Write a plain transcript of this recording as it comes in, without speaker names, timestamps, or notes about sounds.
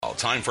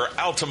time for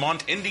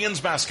Altamont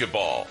Indians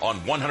basketball on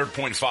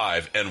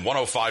 100.5 and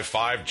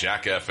 105.5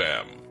 Jack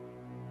FM.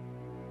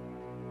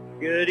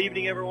 Good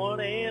evening, everyone,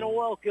 and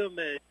welcome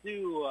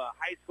to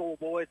high school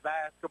boys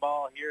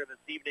basketball here this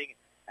evening,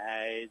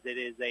 as it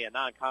is a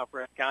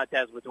non-conference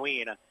contest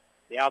between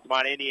the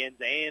Altamont Indians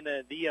and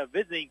the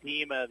visiting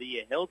team,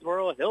 the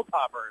Hillsboro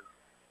Hilltoppers.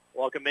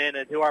 Welcome in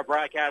to our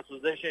broadcast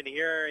position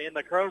here in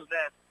the Crow's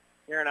Nest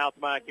here in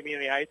Altamont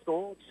Community High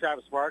School.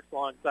 Travis Sparks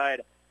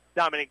alongside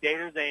Dominic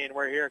Daters, and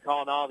we're here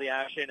calling all the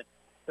action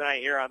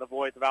tonight here on the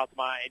voice of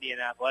Altamont Indian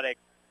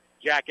Athletics,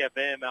 Jack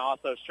FM,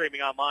 also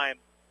streaming online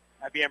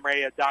at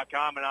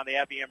FBMRadio.com and on the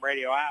FBM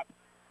Radio app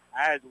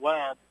as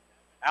well.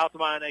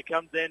 Altamont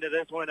comes into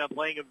this one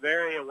playing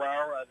very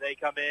well. They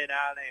come in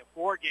on a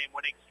 4-game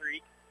winning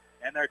streak,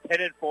 and they're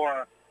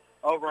 10-4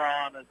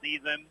 overall on the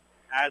season.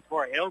 As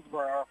for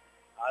Hillsboro,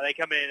 they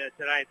come in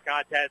tonight's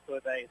contest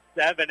with a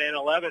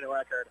 7-11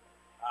 record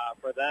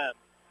for them.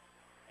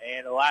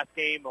 And the last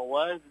game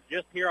was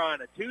just here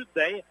on a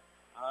Tuesday,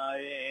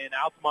 and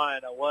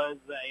Altamont was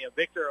a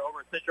victor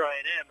over Central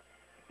A&M.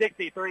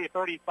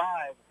 63-35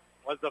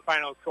 was the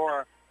final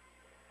score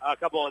a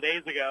couple of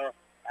days ago,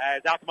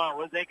 as Altamont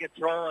was in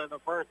control in the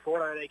first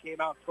quarter. They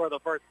came out and scored the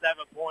first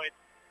 7 points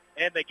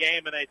in the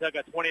game, and they took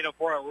a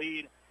 20-4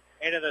 lead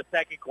into the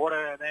second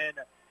quarter. And then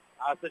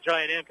Central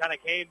A&M kind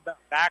of came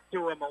back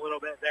to them a little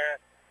bit there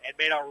and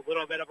made a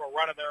little bit of a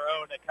run of their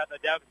own to cut the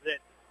deficit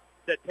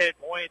to 10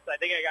 points. I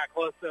think it got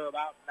close to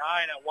about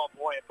 9 at one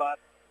point, but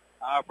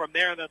from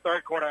there in the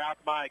third quarter,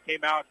 Altamont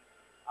came out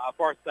and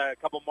forced a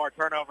couple more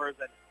turnovers,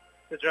 and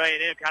Central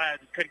A&M kind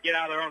of just couldn't get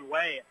out of their own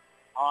way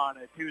on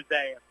a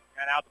Tuesday,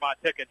 and Altamont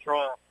took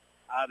control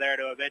there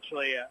to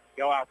eventually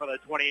go out for the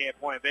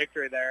 28-point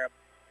victory there,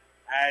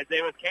 as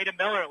it was Caden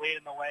Miller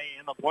leading the way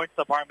in the points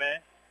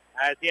department,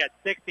 as he had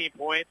 16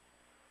 points,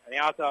 and he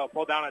also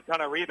pulled down a ton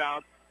of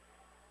rebounds.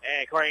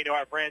 And according to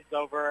our friends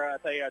over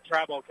at the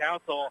Tribal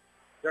Council,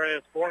 during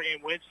this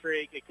 4-game win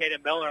streak,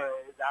 Caden Miller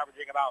is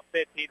averaging about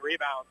 15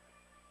 rebounds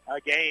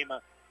a game.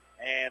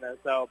 And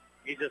so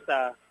he's just,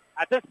 at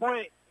this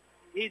point,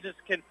 he just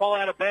can fall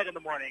out of bed in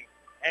the morning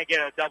and get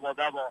a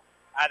double-double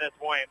at this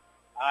point.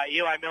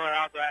 Eli Miller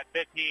also had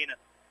 15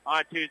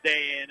 on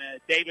Tuesday,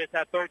 and Davis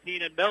had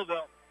 13, and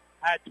Millville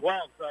had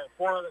 12. So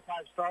 4 of the 5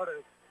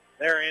 starters,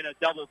 they're in a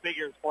double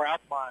figures for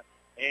Altamont.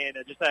 And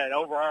just an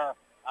overall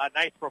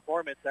nice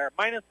performance there.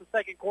 Minus the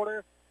second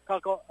quarter, a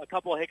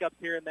couple of hiccups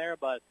here and there,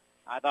 but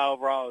I thought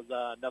overall it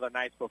was another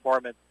nice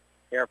performance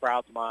here for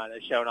Altamont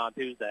as shown on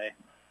Tuesday.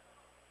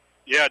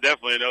 Yeah,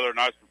 definitely another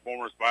nice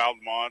performance by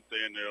Altamont.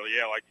 And,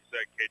 like you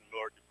said, Caden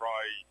Miller could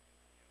probably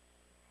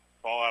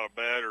fall out of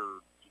bed or,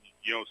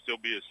 still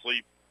be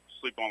asleep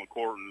on the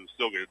court and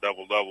still get a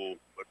double-double,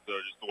 but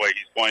just the way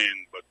he's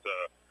playing. But,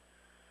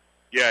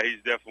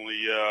 he's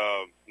definitely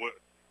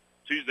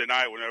Tuesday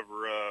night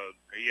whenever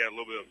he had a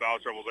little bit of foul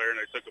trouble there and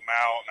they took him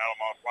out and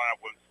Altamont's lineup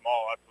went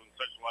small, that's when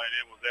Central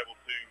A&M was able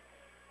to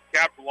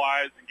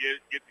capitalize and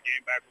get the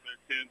game back within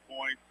 10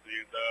 points.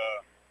 And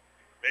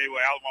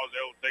anyway, Altamont was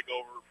able to take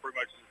over pretty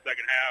much in the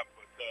second half.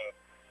 But,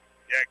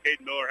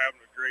 Caden Miller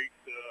having a great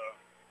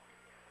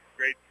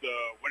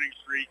winning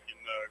streak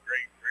and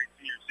great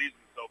senior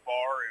season so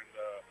far. And,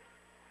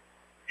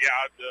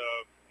 I'm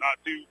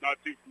not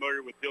too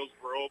familiar with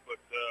Hillsboro,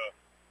 but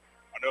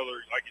I know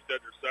they're, like you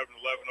said, they're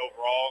 7-11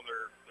 overall, and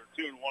they're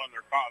 2-1 in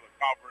their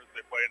conference.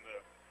 They play in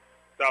the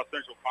South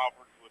Central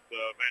Conference with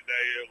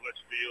Vandalia,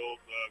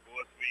 Litchfield,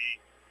 Gillespie,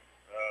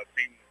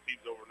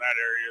 teams over in that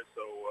area.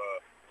 So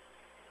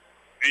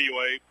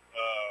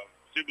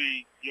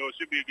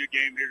should be a good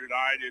game here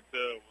tonight. It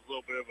was a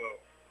little bit of a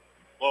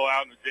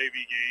blowout in the JV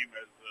game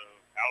as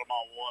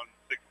Altamont won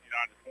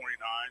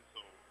 69-29.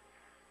 So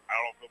I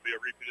don't know if it'll be a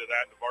repeat of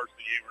that in the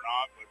varsity game or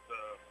not, but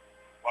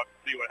we'll have to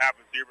see what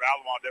happens here. But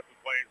Altamont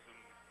definitely playing some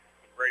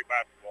great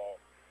basketball.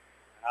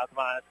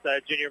 Altamont's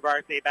junior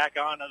varsity back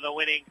on the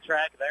winning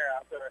track there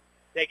after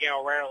taking a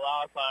rare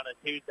loss on a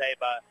Tuesday,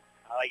 but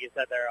like you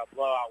said, they're a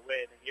blowout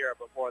win here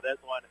before this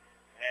one,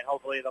 and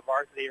hopefully the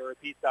varsity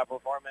repeats that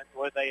performance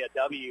with a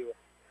W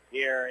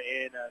here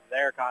in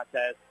their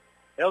contest.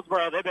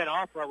 Hillsboro, they've been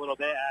off for a little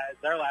bit as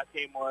their last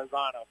game was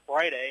on a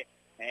Friday,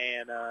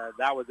 and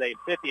that was a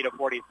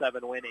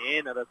 50-47 win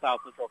in the South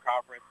Central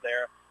Conference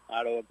there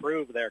to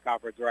improve their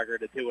conference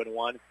record to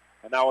 2-1,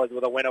 and that was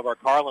with a win over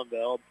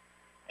Carlinville.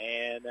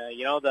 And,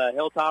 the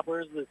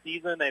Hilltoppers this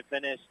season, they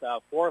finished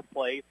 4th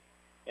place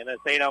in the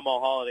St. Elmo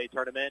Holiday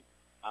Tournament.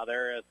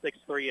 They're a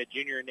 6'3",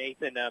 junior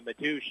Nathan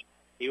Matouche.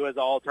 He was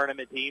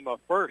all-tournament team, a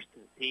first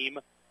team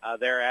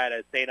there at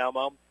St.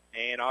 Elmo.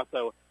 And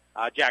also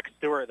Jack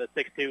Stewart, the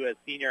 6'2",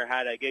 senior,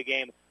 had a good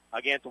game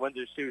against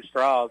Windsor Sioux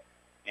Straws.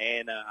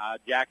 And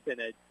Jackson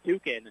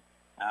Tukin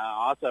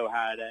also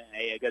had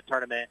a good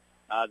tournament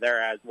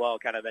there as well,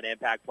 kind of an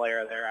impact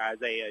player there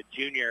as a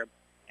junior.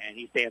 And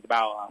he stands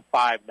about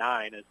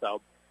 5'9", and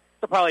so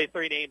probably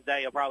 3 names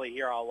that you'll probably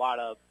hear a lot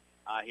of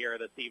here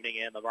this evening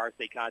in the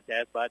varsity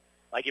contest. But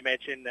like you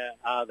mentioned,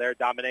 they're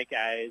Dominic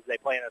as they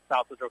play in the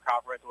South Central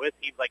Conference with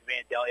teams like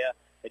Vandalia.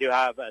 They do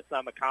have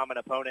some common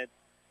opponents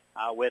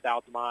with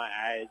Altamont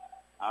as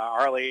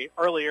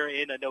earlier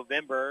in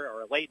November,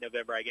 or late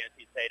November, I guess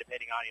you'd say,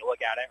 depending on how you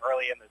look at it,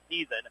 early in the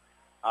season.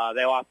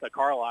 They lost to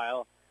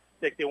Carlisle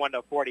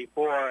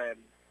 61-44,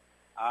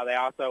 and they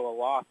also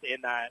lost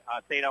in that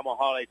St. Elmo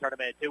Holiday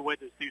Tournament 2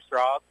 wins and 2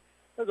 straws.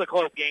 It was a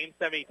close game,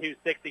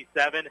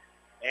 72-67,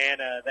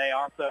 and they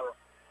also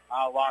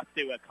lost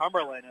to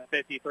Cumberland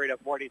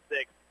 53-46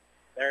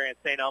 there in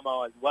St.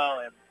 Elmo as well.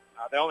 And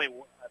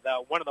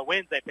one of the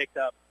wins they picked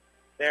up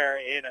there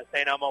in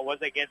St. Elmo was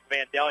against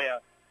Vandalia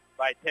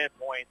by 10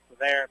 points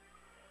there.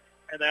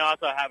 And they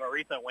also have a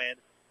recent win,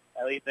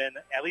 at least in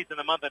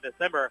the month of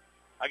December,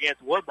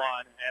 against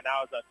Woodlawn, and that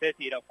was a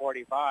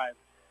 50-45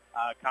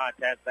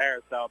 contest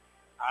there. So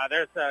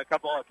there's a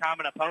couple of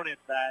common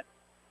opponents that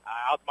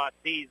Altamont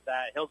sees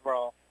that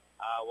Hillsboro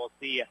will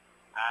see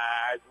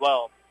as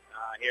well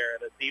here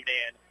this evening.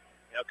 And,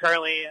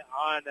 currently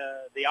on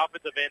the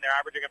offensive end, they're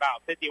averaging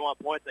about 51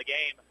 points a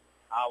game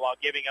while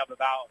giving up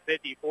about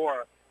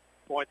 54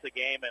 points a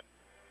game. And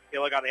if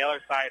you look on the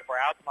other side for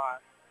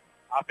Altamont,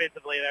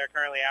 offensively, they're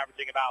currently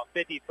averaging about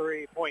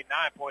 53.9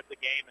 points a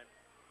game and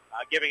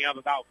giving up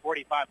about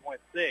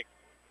 45.6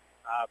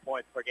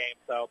 points per game.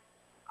 So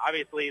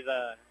obviously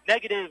the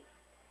negative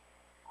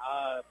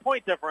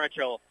point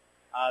differential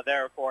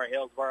there for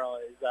Hillsboro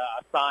is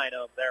a sign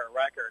of their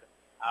record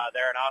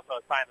there, and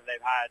also a sign that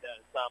they've had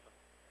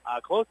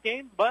some close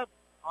games, but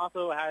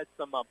also had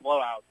some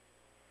blowouts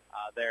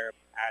there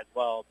as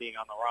well, being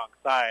on the wrong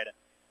side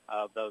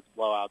of those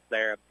blowouts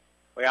there.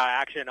 We got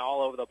action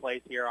all over the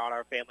place here on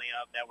our family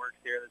of networks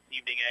here this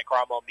evening at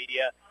Cromwell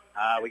Media.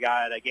 We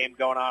got a game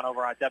going on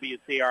over on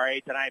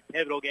WCRA tonight,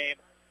 pivotal game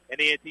in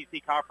the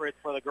NTC Conference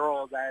for the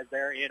girls as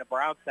they're in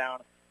Brownstown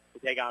to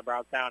take on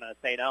Brownstown and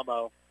St.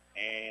 Elmo.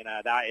 And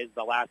that is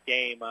the last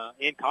game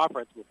in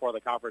conference before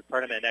the conference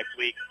tournament next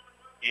week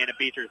in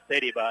Beecher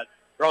City. But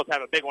girls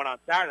have a big one on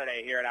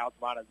Saturday here at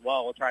Altamont as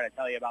well. We'll try to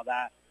tell you about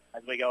that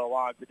as we go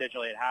along,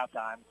 potentially at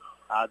halftime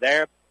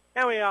there.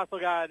 And we also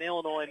got an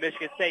Illinois and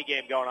Michigan State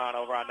game going on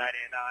over on 98.9.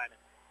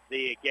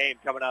 The game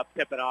coming up,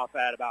 tipping off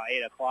at about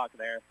 8 o'clock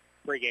there.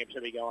 Pregame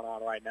should be going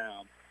on right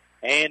now.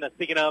 And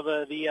speaking of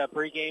the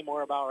pregame,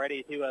 we're about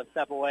ready to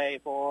step away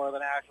for the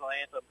national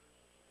anthem.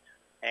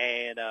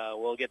 And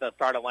we'll get the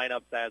starting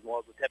lineups as well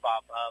as the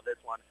tip-off of this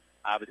one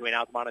between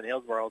Altamont and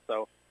Hillsboro.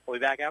 So we'll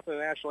be back after the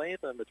national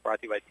anthem. It's brought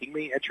to you by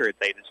Tingley Insurance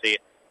Agency.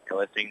 You're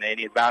listening to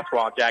Indians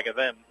Basketball on Jack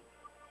FM.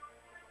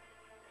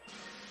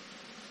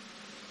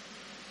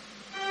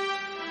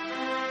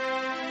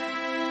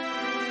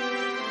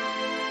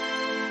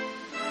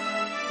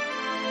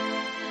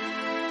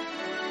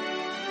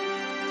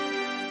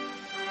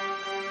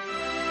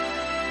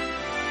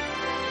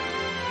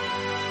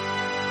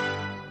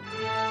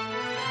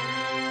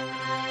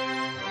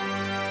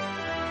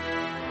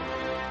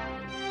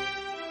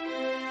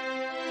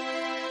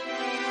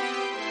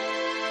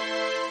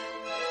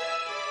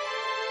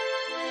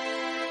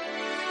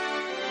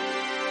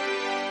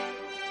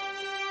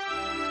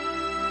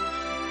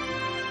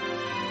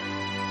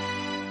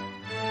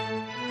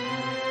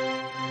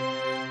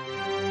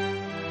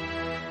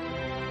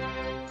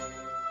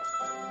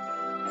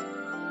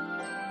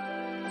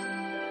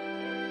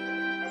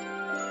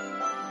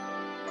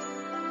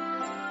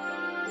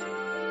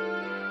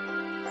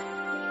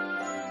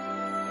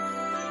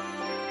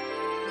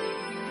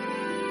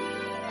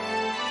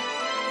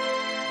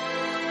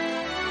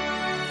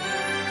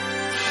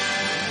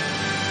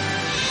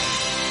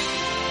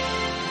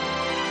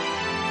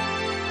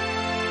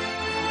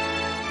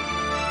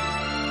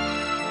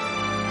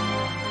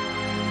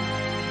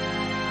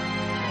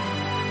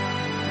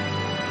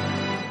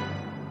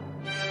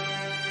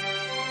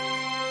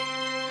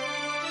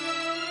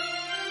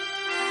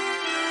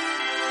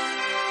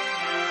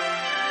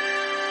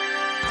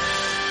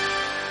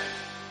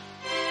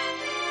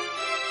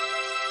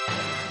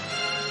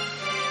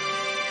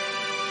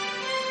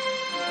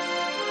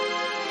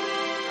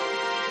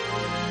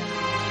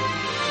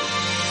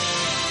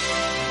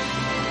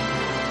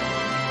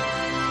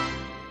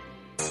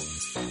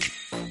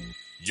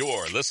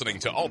 You're listening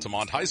to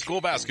Altamont High School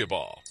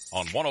Basketball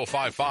on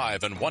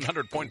 105.5 and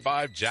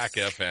 100.5 Jack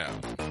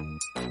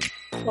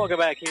FM. Welcome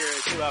back here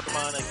to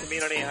Altamont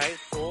Community High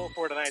School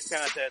for tonight's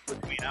contest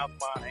between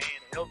Altamont and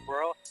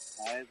Hillsboro.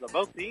 As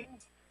both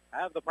teams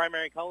have the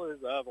primary colors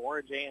of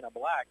orange and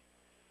black.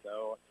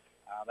 So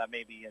that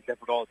may be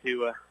difficult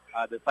to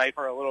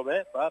decipher a little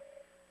bit. But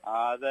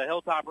the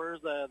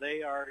Hilltoppers,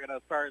 they are going to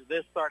start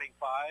this starting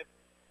five.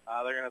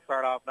 They're going to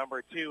start off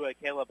number 2,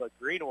 Caleb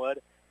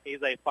Greenwood.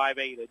 He's a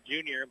 5'8",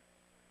 junior.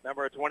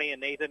 Number 20,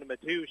 Nathan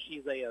Matouche.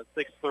 He's a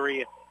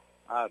 6'3",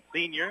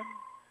 senior.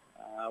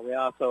 We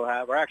also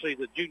have, or actually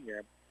he's a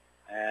junior.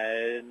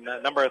 And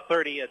number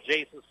 30,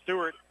 Jason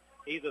Stewart.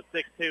 He's a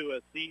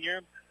 6'2", senior.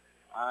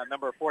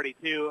 Number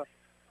 42,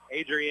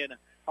 Adrian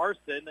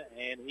Harston,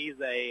 and he's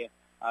a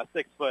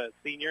 6-foot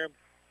senior.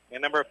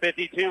 And number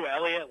 52,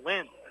 Elliot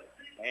Lentz,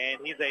 and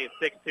he's a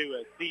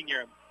 6'2",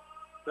 senior.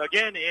 So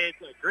again, it's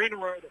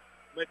Greenwood,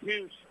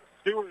 Matouche,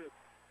 Stewart,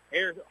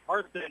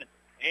 Harston,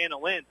 and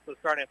Lentz to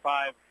start at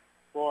 5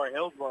 for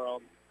Hillsboro.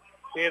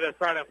 Here the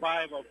start at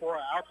 5 for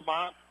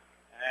Altamont.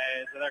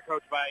 As they're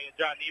coached by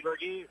John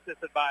Nieberge,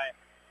 assisted by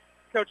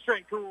Coach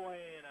Trent Cool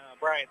and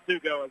Brian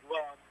Sugo as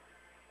well.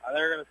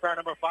 They're going to start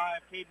number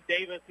 5, Caden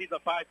Davis. He's a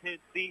 5'10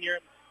 senior.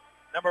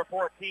 Number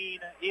 14,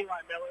 Eli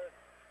Miller.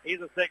 He's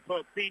a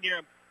 6-foot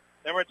senior.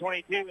 Number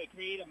 22,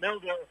 Caden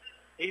Millville.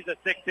 He's a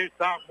 6'2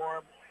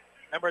 sophomore.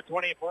 Number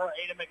 24,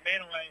 Aiden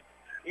McManaway.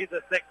 He's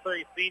a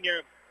 6'3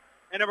 senior.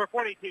 And number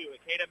 42,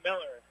 Caden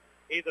Miller.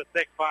 He's a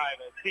 6'5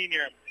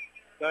 senior.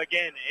 So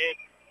again, it's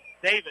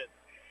Davis,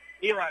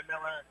 Eli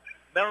Miller,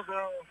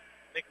 Millville,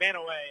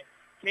 McManaway,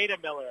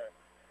 Caden Miller.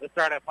 The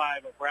start at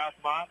 5 for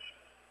Altamont.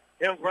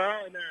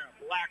 Hillsboro in their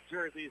black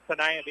jerseys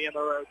tonight, being the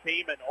road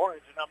team, and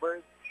orange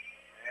numbers.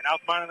 And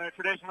Altamont in their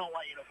traditional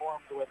white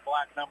uniforms with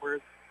black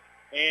numbers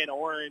and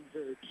orange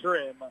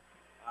trim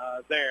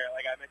there.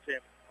 Like I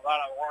mentioned, a lot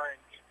of orange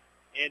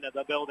in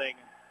the building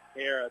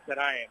here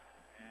tonight.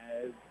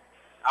 As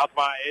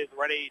Altamont is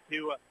ready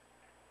to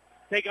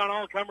take on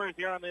all comers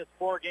here on this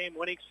 4-game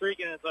winning streak,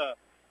 and it's a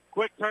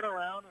quick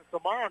turnaround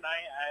tomorrow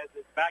night as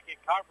it's back in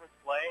conference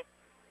play.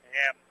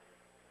 And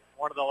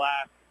one of the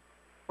last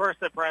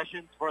first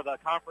impressions for the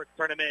conference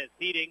tournament is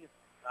seeding.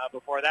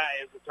 Before that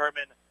is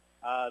determined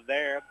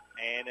there,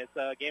 and it's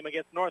a game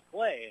against North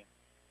Clay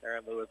there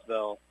in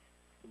Louisville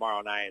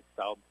tomorrow night.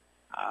 So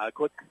a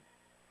quick,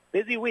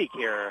 busy week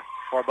here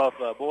for both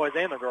the boys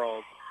and the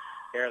girls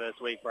here this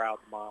week for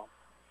Altamont.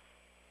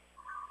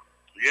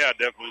 Yeah,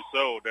 definitely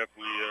so.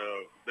 Definitely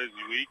a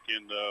busy week.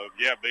 And,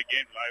 big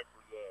game tonight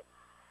for the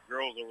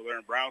girls over there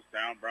in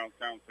Brownstown.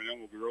 Brownstown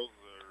Sonoma girls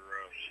are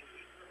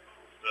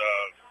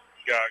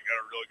got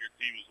a really good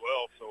team as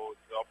well. So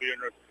I'll be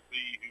interested to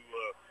see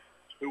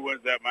who wins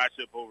that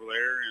matchup over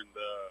there and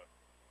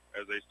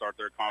as they start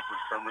their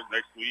conference tournament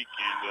next week.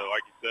 And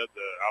like you said,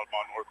 the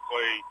Altamont North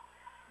Clay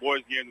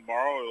boys game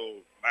tomorrow,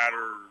 it'll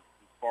matter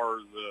as far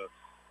as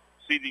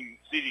seeding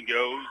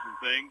goes and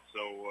things.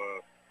 So,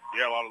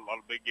 a lot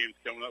of big games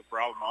coming up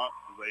for Altamont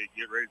as they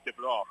get ready to tip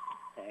it off.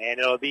 And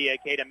it'll be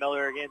Caden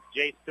Miller against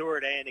Jay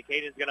Stewart, and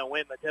Caden's going to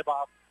win the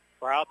tip-off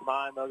for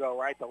Altamont. They'll go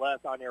right to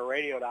left on your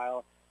radio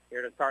dial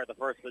here to start the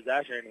first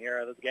possession here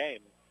of this game.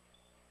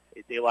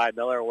 It's Eli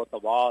Miller with the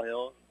ball.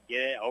 He'll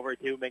get it over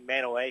to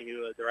McManaway,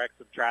 who directs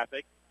some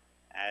traffic,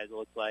 as it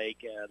looks like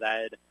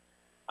that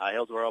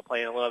Hillsboro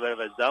playing a little bit of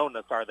a zone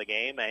to start the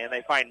game. And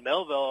they find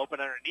Millville open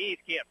underneath.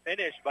 Can't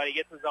finish, but he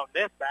gets his own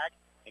miss back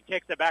and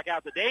kicks it back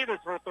out to Davis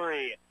for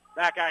 3.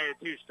 Back iron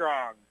too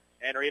strong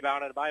and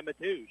rebounded by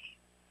Matouche.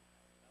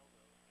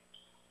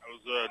 That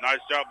was a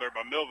nice job there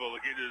by Millville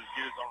to get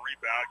his own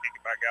rebound, kick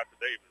it back out to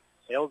Davis.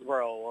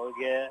 Hillsboro will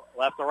get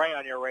left to right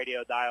on your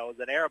radio dial. It's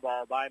an air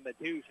ball by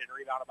Matouche and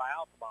rebounded by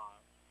Altamont.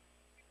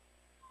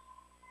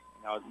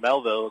 Now it's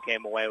Melville who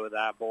came away with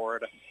that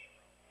board.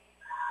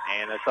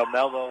 And so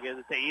Melville gives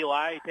it to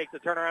Eli. He takes a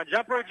turnaround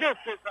jumper just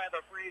inside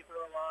the free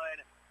throw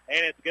line.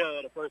 And it's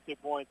good. The first 2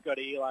 points go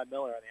to Eli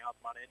Miller and the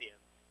Altamont Indians.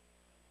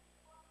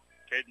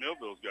 Cade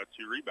Millville's got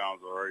 2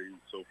 rebounds already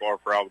so far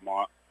for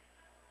Altamont.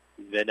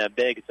 He's been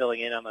big filling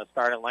in on the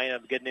starting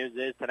lineup. Good news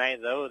is tonight,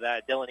 though,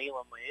 that Dylan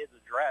Elam is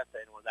addressed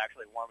and was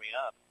actually warming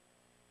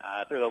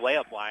up through the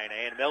layup line.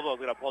 And Millville's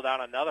going to pull down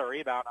another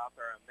rebound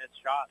after a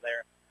missed shot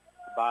there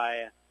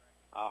by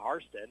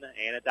Harston.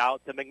 And it's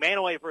out to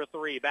McManaway for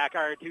 3. Back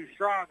iron too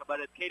strong, but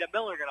it's Caden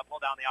Miller going to pull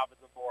down the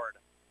offensive board.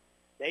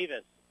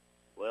 Davis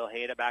will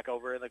hand it back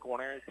over in the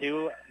corner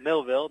to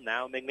Millville.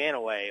 Now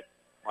McManaway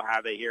will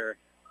have it here,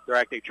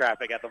 directing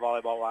traffic at the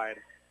volleyball line.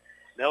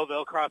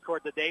 Millville cross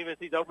court to Davis.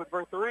 He's open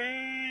for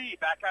 3.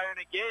 Back iron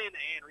again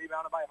and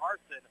rebounded by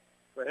Harston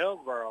for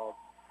Hillsboro.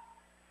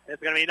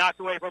 It's going to be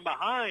knocked away from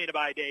behind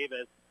by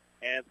Davis,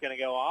 and it's going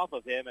to go off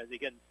of him as he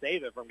couldn't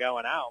save it from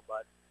going out.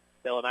 But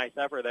still a nice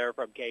effort there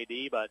from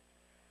KD, but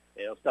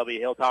it'll still be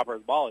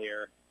Hilltopper's ball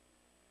here.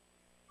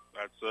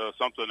 That's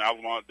something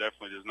Altamont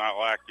definitely does not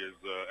lack is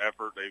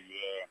effort. They've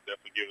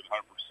definitely given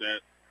 100%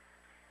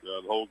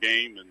 the whole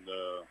game, and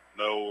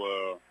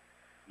no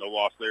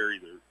loss there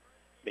either.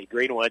 The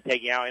Greenwood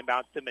taking out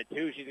inbounds to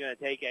Matouche. She's going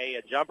to take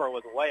a jumper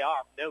was way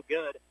off, no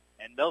good,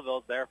 and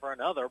Millville's there for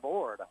another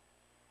board.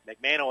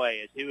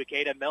 McManaway is to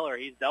Caden Miller.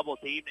 He's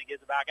double-teamed and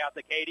gets it back out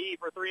to KD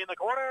for 3 in the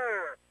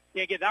corner.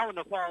 Can't get that one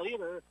to fall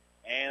either,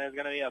 and there's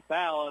going to be a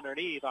foul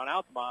underneath on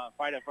Altamont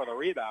fighting for the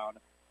rebound,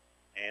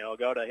 and it'll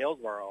go to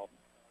Hillsboro.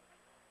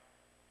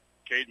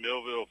 Caden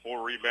Millville,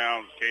 4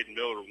 rebounds. Caden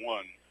Miller,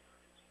 1.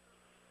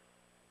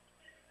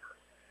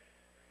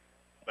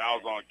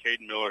 Fouls on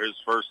Caden Miller, his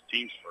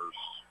team's first.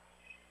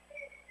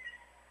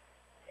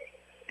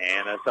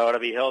 And so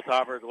it'll be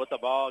Hilltoppers with the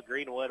ball.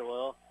 Greenwood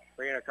will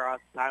bring it across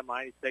the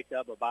timeline. He's picked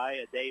up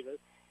by Davis.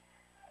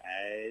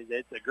 As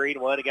it's a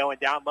Greenwood going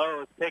down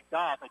low. It's picked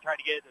off. They tried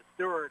to get it to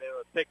Stewart. It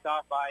was picked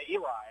off by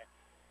Eli.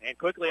 And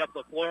quickly up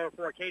the floor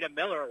for Caden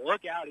Miller.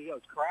 Look out. He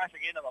goes crashing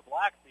into the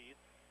black seats.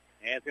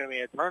 And it's going to be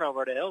a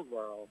turnover to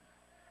Hillsboro.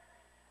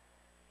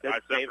 Good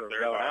nice save effort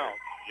there. going out.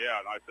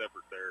 Yeah, nice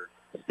effort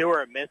there.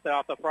 Stewart missed it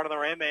off the front of the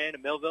rim,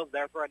 and Millville's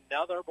there for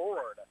another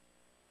board.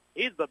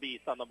 He's the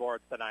beast on the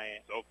boards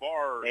tonight. So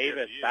far,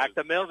 Davis yes, back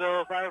to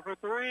Millville, fire for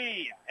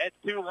 3. It's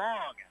too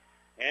long.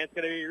 And it's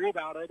going to be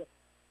rebounded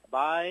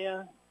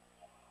by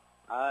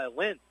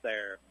Lentz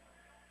there.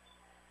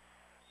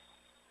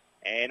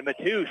 And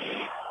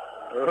Matouche.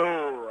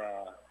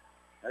 Oh,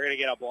 they're going to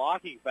get a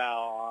blocking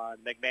foul on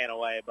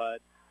McManaway, but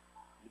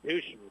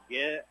Matouche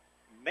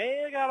may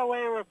have got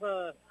away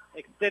with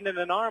extending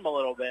an arm a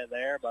little bit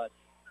there, but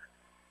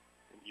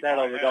instead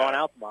of going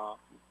Altamont.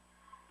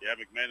 Yeah,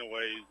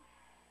 McManaway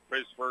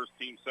his first,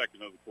 team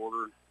second of the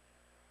quarter.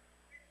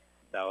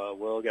 So it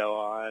will go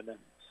on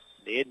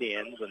the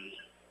Indians, and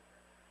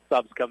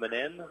subs coming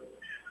in.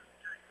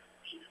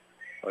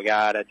 We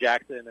got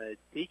Jackson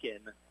Deacon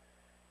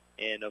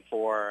in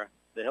for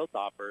the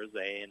Hilltoppers,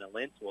 and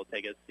Lentz will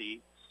take a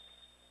seat.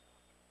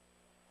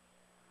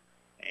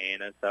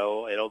 And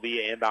so it'll be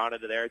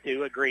inbounded there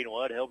to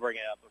Greenwood. He'll bring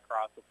it up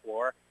across the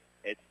floor.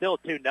 It's still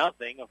 2-0,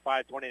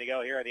 5:20 to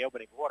go here in the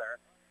opening quarter.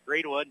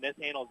 Greenwood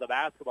mishandles the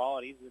basketball,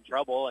 and he's in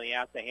trouble, and he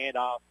has to hand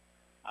off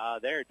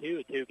there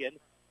to Tukin.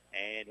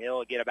 And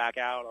he'll get it back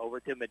out over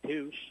to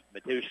Matouche.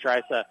 Matouche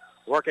tries to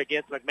work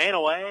against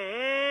McManaway,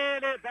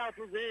 and it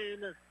bounces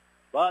in.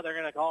 But they're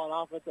going to call an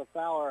offensive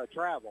foul or a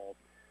travel.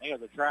 I think it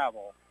was a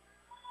travel.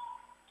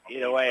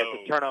 Either way, it's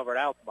a turnover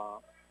at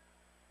Altamont.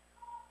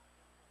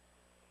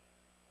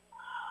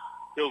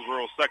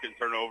 Hillsboro's second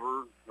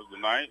turnover of the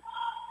night.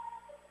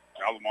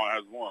 Altamont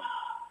has one.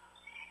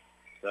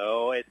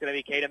 So it's going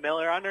to be Caden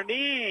Miller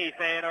underneath,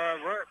 and a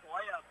reverse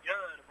layup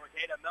good for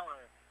Caden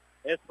Miller.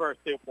 His first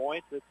 2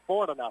 points. It's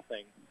 4-0.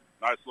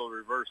 Nice little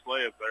reverse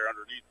layup there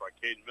underneath by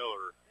Caden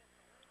Miller.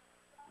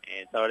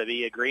 And so it'll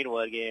be a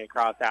Greenwood getting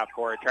across half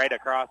court. Tried to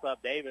cross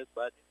up Davis,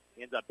 but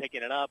ends up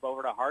picking it up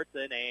over to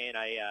Hartson, and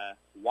a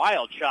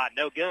wild shot,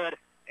 no good.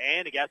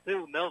 And guess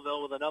who?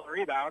 Millville with another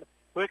rebound.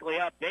 Quickly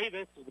up,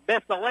 Davis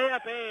missed the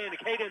layup, and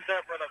Caden's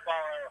there for the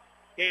follow.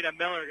 Caden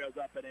Miller goes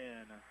up and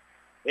in.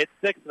 It's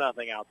 6-0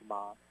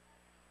 Altamont.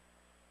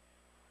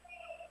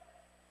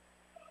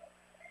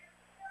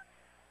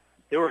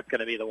 Stewart's going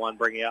to be the one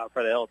bringing out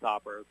for the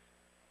Hilltoppers.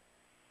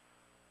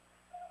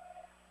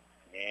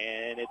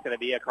 And it's going to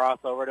be a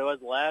crossover to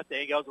his left,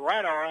 and he goes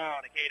right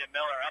around Caden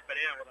Miller up and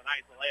in with a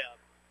nice layup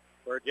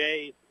for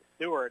Jay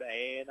Stewart,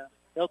 and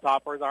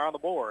Hilltoppers are on the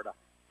board.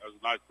 That was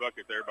a nice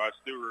bucket there by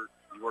Stewart.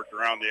 He worked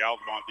around the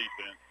Altamont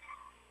defense.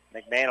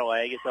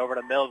 McManaway gets over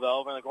to Millville,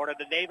 over in the corner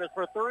to Davis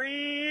for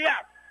three.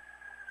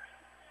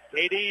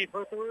 KD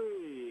for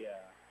three.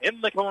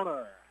 In the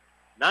corner.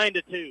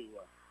 9-2.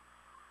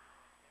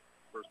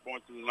 First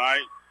points of the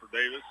night for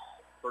Davis.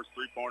 First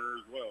three-pointer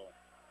as well.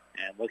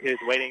 And look who's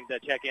waiting to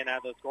check in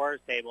at the scorers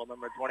table,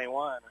 number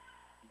 21,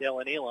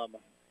 Dylan Elam.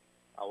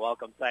 A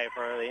welcome sight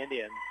for the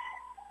Indians.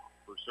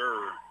 For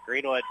sure.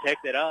 Greenwood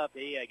picked it up.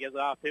 He gives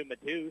it off to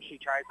Matouche. He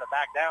tries to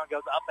back down,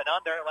 goes up and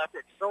under, left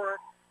it short,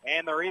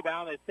 and the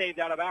rebound is saved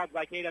out of bounds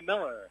by Caden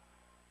Miller.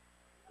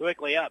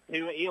 Quickly up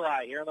to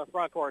Eli here in the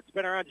front court.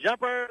 Spinner on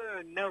jumper,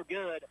 no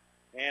good,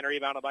 and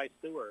rebounded by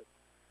Stewart.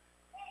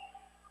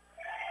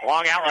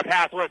 Long outlet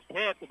pass was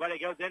tipped, but it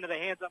goes into the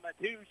hands of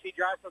Matouche. He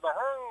drives to the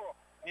hurl,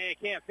 and he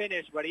can't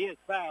finish, but he is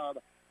fouled.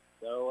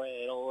 So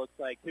it'll look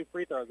like 2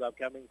 free throws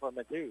upcoming for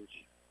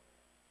Matouche.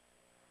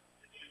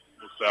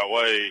 Looks that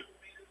way.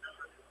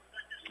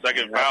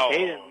 Second foul.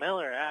 Caden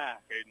Miller,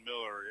 Caden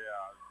Miller,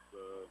 yeah.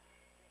 It's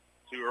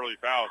 2 early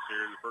fouls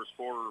here in the first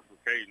quarter for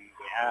Caden.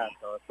 Yeah,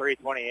 so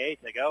 3:28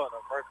 to go in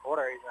the first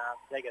quarter. He's going to have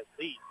to take a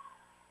seat.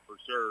 For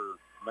sure.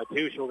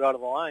 Matouche will go to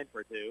the line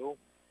for 2.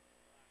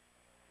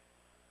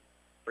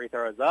 Free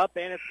throw is up,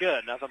 and it's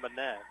good. Nothing but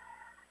net.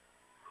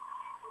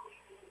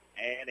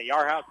 And the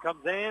Yarhouse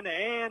comes in,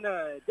 and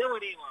Dylan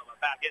Elam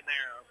back in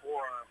there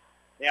for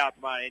the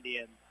Altamont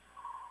Indians.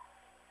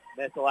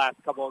 Missed the last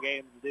couple of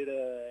games due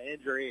to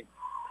injury.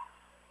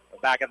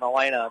 Back in the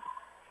lineup,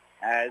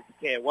 as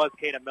it was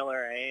Caden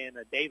Miller and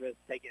Davis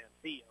taking a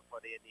seat for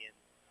the Indians.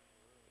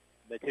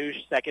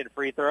 Matouche, second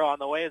free throw on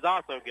the way, is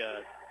also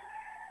good.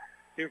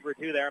 2 for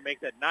 2 there,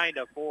 makes it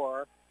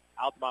 9-4.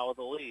 Altamont with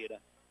the lead.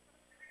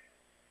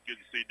 Good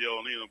to see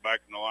Dylan Elam back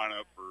in the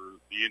lineup for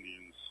the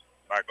Indians,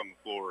 back on the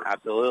floor.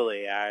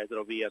 Absolutely, as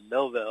it'll be a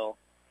Millville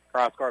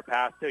cross-court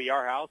pass to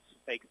Yarhouse.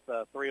 Takes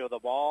 3 with the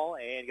ball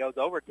and goes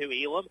over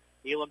to Elam.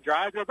 Elam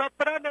drives, goes up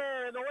and under,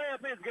 and the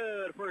layup is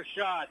good. First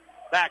shot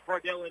back for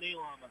Dylan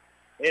Elam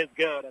is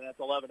good, and that's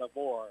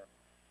 11-4.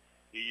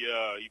 He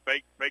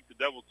faked the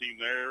double team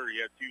there.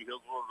 He had 2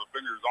 Hillsboro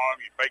defenders on him.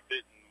 He faked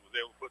it and was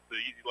able to put the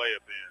easy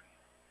layup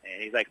in.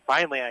 And he's like,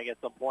 finally I get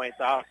some points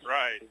off.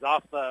 Right. He's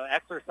off the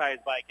exercise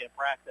bike in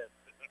practice.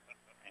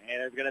 And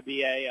there's going to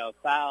be a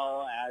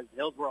foul as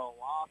Hillsboro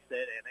lost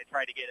it, and they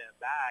tried to get it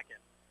back. And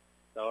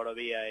so it'll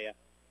be a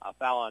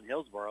foul on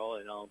Hillsboro,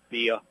 and it'll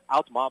be a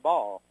Altamont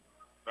ball.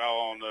 Foul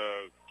on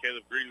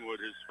Caleb Greenwood,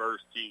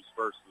 team's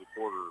first of the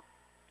quarter.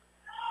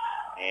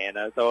 And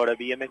so it'll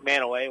be a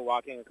McManaway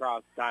walking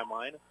across the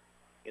timeline.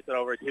 Gets it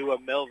over to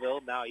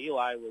Millville. Now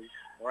Eli was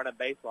running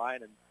baseline,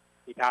 and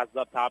he passes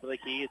up top of the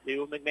key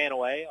to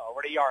McManaway.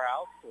 Over to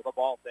Yarhouse with a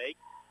ball fake.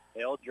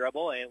 He'll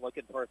dribble and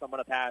looking for someone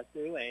to pass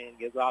to, and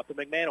gives off to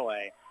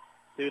McManaway.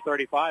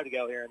 2:35 to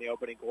go here in the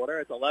opening quarter.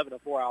 It's 11-4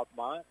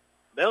 Altamont.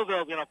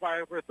 Millville's going to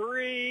fire for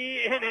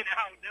three. In and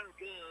out, no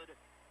good.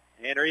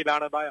 And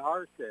rebounded by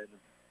Harston.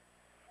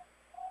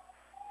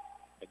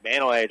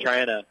 McManaway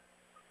trying to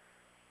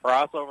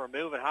crossover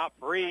move and hop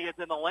free. It's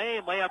in the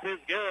lane. Layup is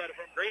good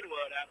from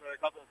Greenwood after a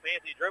couple of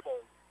fancy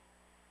dribbles.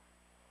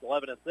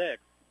 11-6.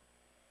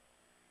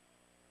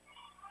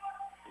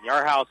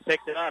 Yarhouse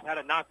picked it up, had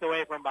it knocked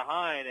away from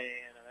behind, and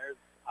there's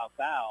a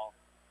foul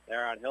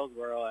there on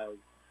Hillsboro as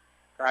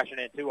crashing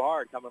in too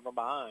hard coming from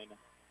behind.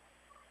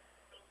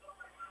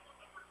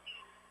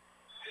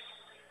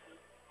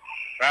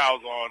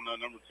 Fouls on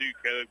number 2,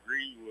 Caleb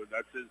Greenwood.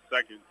 That's his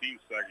team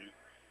second.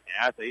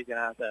 Yeah, so he's going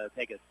to have to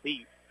take a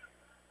seat.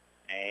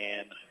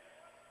 And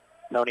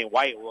Tony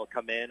White will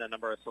come in, a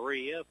number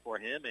 3 for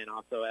him, and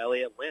also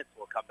Elliott Lentz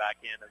will come back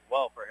in as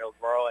well for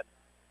Hillsboro, and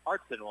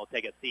Hartson will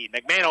take a seat.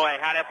 McManaway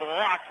had it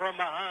blocked from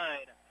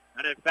behind.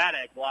 An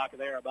emphatic block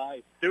there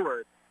by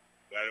Stewart.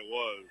 That it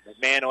was.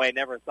 McManaway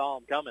never saw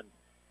him coming.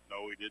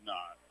 No, he did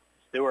not.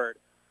 Stewart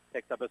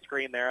picks up a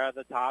screen there at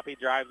the top. He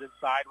drives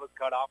inside, was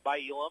cut off by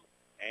Elam.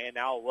 And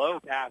now low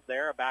pass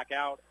there, back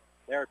out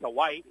there to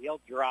White. He'll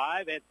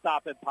drive and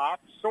stop and pop.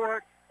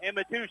 Short, and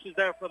Matouche is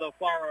there for the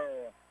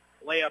follow.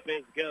 Layup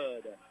is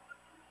good.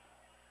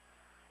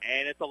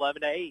 And it's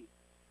 11-8.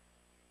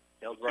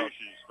 Hillsboro.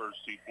 Matouche's first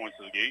 2 points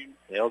of the game.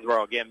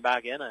 Hillsboro getting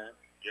back in it.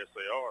 Yes,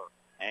 they are.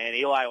 And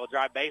Eli will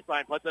drive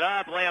baseline, puts it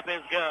up. Layup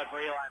is good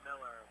for Eli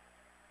Miller.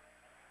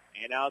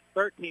 And now it's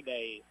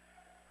 13-8.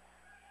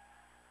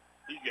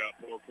 He's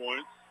got 4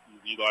 points.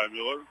 Eli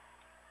Miller.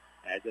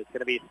 As it's going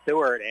to be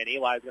Stewart, and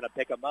Eli's going to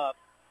pick him up.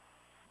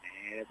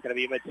 And it's going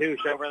to be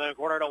Matouche over in the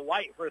corner to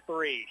White for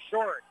 3.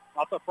 Short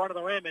off the front of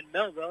the rim, and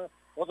Millville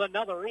with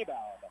another rebound.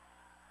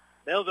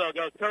 Millville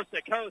goes coast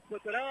to coast,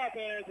 puts it up,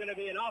 and it's going to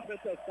be an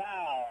offensive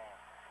foul.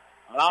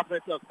 An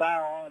offensive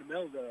foul on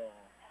Millville.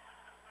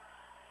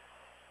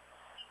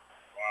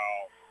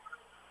 Wow.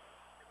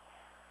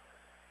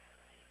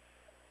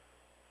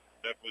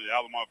 Definitely the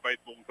Altamont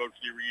faithful and Coach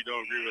Seaver, you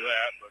don't agree with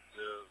that, but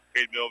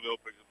Cade Millville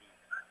picks up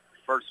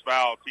his first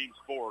foul, team's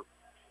 4th.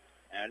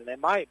 And they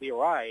might be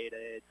right.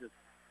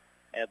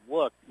 It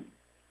looked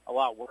a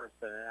lot worse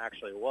than it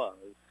actually was.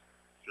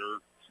 Sure.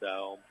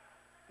 So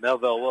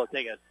Millville will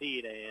take a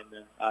seat,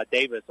 and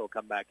Davis will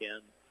come back in.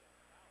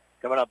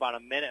 Coming up on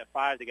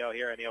 1:05 to go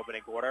here in the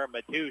opening quarter.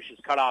 Matouche is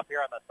cut off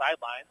here on the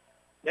sideline.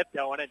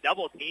 Tiptoeing and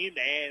double teamed,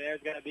 and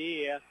there's going to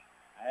be a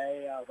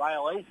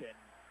violation.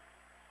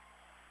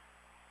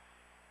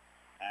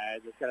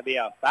 As it's going to be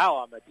a foul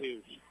on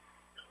Matouche.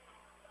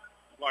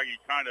 Looks like he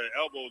kind of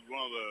elbowed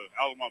one of the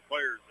Altamont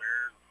players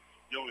there.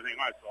 The only thing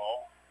I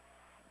saw.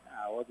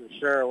 I wasn't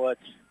sure what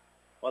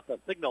the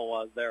signal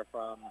was there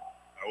from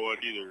I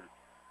wasn't either.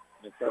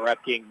 Mr.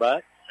 Rep King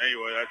Butt.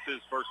 Anyway, that's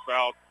his first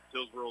foul.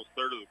 Hillsboro's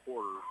 3rd of the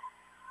quarter.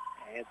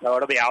 And so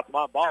it'll be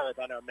Altamont ball with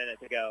under a minute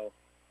to go.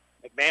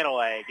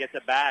 McManaway gets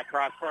it back,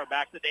 cross court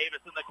back to Davis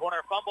in the corner,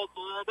 fumbles a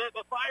little bit,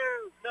 but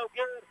fires, no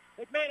good.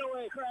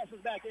 McManaway crashes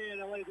back in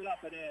and lays it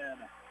up and in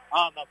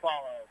on the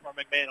follow from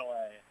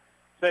McManaway.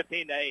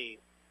 15-8.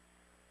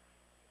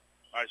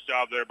 Nice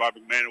job there by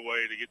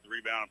McManaway to get the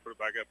rebound and put it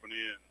back up and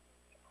in.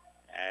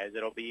 As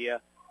it'll be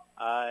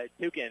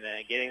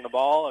Tukin getting the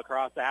ball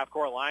across the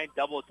half-court line,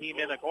 double teamed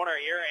in the corner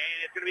here,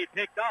 and it's going to be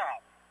picked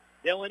off.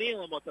 Dylan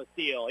Elam with the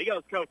steal. He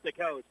goes coast to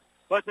coast.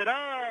 Puts it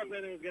up,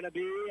 and there's going to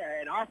be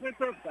an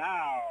offensive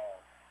foul.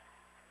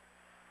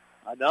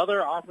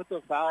 Another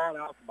offensive foul on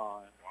Altamont.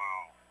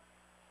 Wow.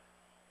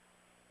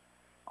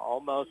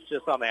 Almost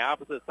just on the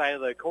opposite side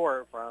of the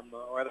court from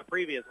where the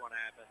previous one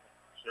happened.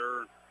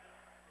 Sure.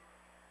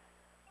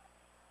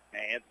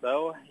 And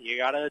so you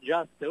got to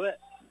adjust to it.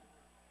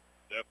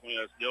 Definitely,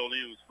 that's Dylan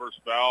Elam's first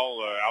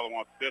foul.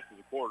 Altamont 5th of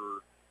the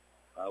quarter.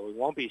 We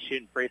won't be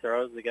shooting free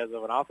throws because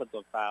of an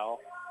offensive foul.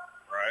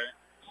 Right.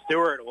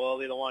 Stewart will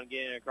be the one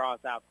getting across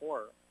half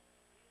court.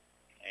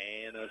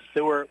 And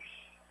Stewart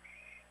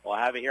will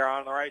have it here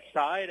on the right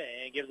side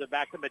and gives it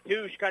back to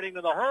Matouche, cutting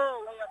to the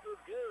hole. Layup is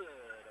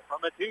good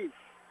from Matouche.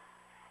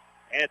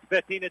 And it's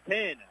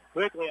 15-10.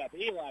 Quickly up,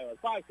 Eli with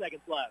 5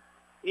 seconds left.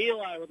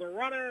 Eli with a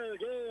runner,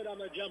 good on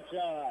the jump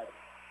shot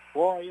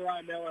for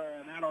Eli Miller,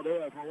 and that'll do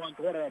it for 1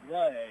 quarter of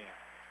play.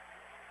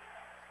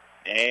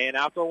 And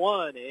after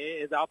one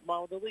is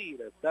Altamont with the lead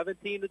of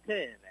 17-10.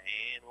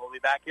 And we'll be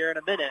back here in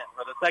a minute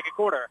for the second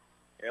quarter.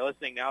 You're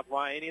listening to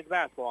Altamont Indians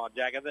basketball on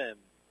Jack FM.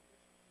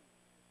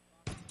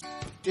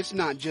 It's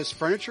not just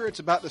furniture, it's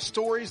about the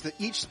stories that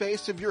each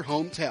space of your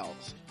home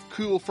tells.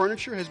 Cool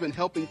Furniture has been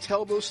helping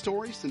tell those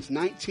stories since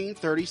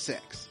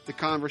 1936. The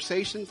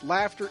conversations,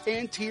 laughter,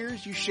 and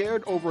tears you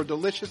shared over a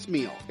delicious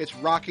meal. It's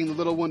rocking the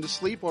little one to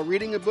sleep while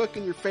reading a book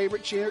in your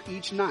favorite chair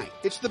each night.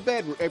 It's the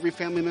bed where every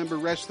family member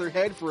rests their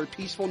head for a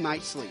peaceful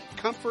night's sleep.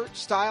 Comfort,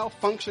 style,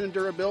 function, and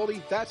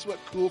durability, that's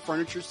what Cool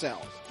Furniture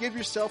sells. Give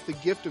yourself the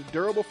gift of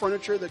durable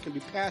furniture that can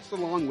be passed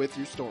along with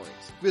your stories.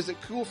 Visit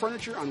Cool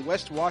Furniture on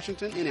West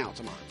Washington in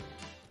Altamont.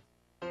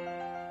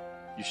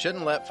 You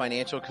shouldn't let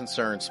financial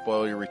concerns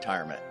spoil your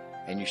retirement,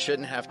 and you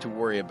shouldn't have to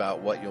worry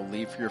about what you'll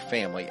leave for your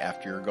family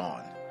after you're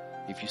gone.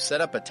 If you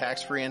set up a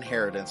tax-free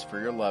inheritance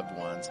for your loved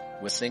ones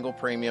with single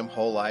premium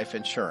whole life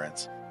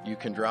insurance, you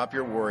can drop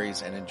your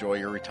worries and enjoy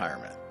your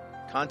retirement.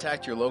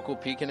 Contact your local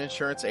Pekin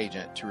Insurance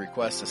agent to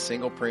request a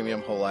single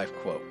premium whole life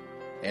quote.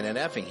 And in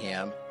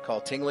Effingham,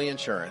 call Tingley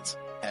Insurance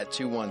at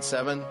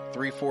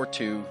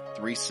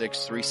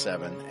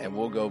 217-342-3637 and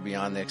we'll go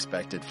beyond the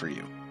expected for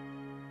you.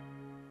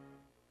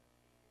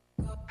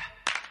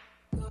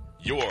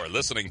 You're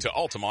listening to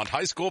Altamont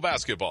High School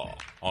basketball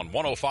on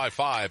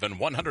 105.5 and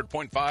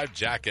 100.5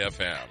 Jack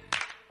FM.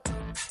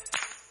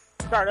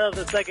 Start of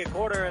the second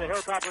quarter, the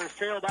Hilltoppers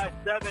trail by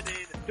 7,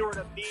 and Stewart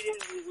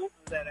immediately loses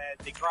that as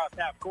they cross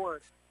half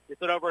court.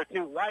 Gets it over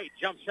to White.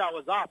 Jump shot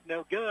was off,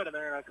 no good, and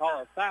they're going to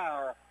call a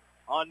foul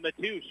on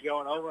Matouche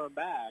going over and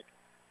back.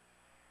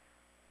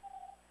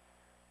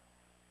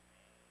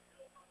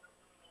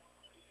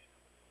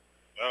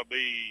 That'll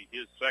be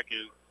his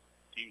second,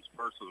 team's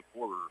first of the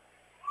quarter.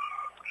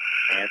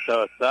 And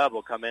so a sub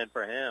will come in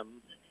for him.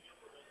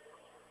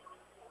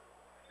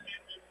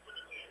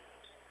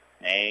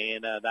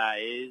 And that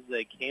is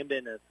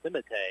Camden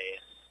Cimete.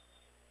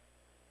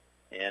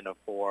 And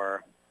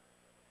for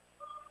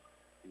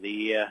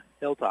the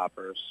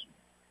Hilltoppers.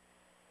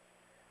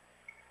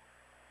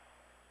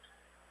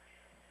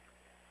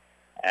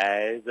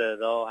 As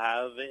they'll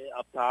have it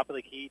up top of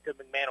the key to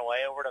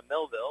McManaway over to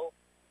Millville.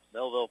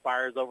 Millville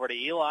fires over to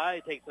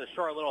Eli. Takes a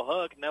short little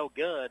hook. No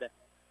good.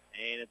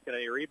 And it's going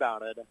to be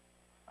rebounded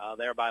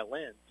there by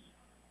Lentz.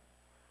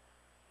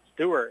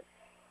 Stewart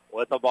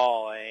with the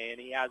ball, and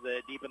he has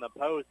it deep in the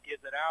post,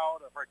 gives it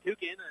out for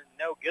Tukin, and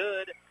no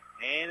good.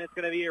 And it's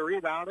going to be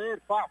rebounded,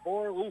 fought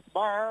for, loose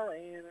ball,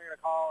 and they're going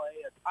to call a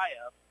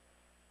tie-up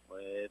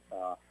with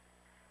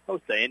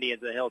host the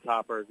Indians and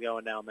Hilltoppers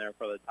going down there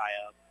for the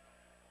tie-up.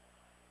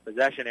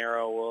 Possession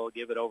arrow will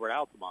give it over to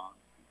Altamont.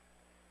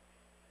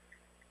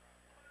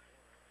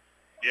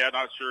 Yeah,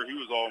 not sure who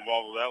was all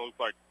involved with that. Looks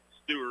like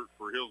Stewart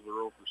for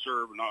Hillsboro for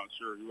sure, but not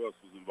sure who else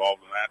was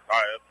involved in that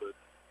tie-up, but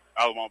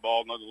Altamont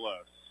ball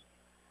nonetheless.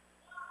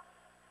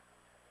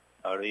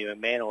 Cody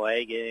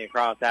Manaway getting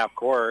across half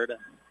court.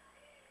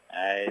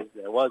 As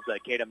it was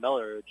Kata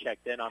Miller who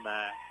checked in on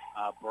that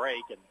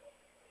break. And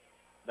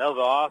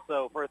Millville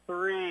also for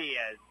three,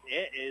 as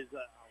it is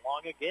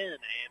long again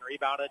and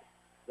rebounded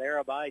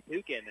there by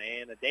Tukin.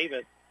 And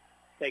Davis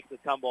takes the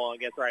tumble and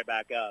gets right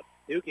back up.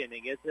 Tukin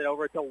and gets it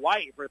over to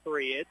White for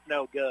three. It's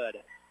no good.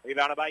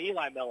 Rebounded by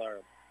Eli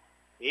Miller.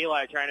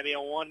 Eli trying to be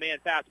a one-man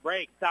fast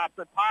break. Stops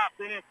and pops,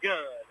 and it's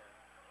good.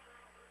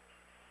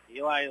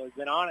 Eli has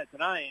been on it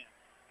tonight.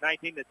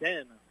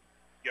 19-10.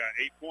 Got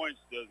 8 points,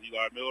 does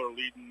Eli Miller,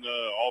 leading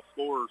all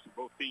scorers for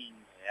both teams.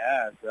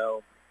 Yeah,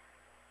 so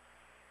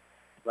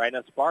right in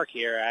a spark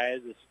here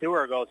as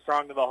Stewart goes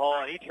strong to the hole,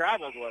 and he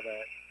travels with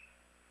it.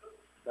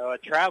 So a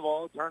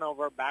travel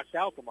turnover back to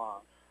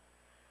Altamont.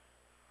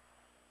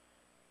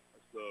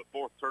 That's the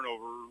fourth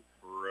turnover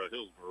for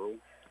Hillsboro.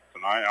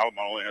 Tonight,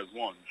 Altamont only has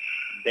one.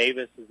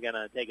 Davis is going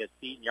to take a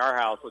seat, and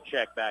Yarhouse will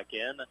check back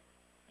in.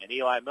 And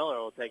Eli Miller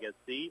will take a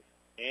seat,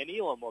 and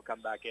Elam will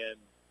come back in.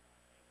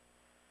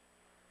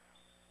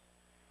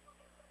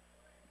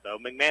 So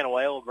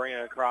McManaway will bring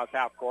it across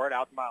half court.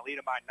 Altamont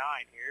leading by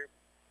 9 here.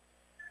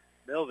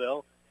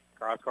 Millville,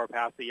 cross-court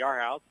pass to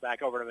Yarhouse.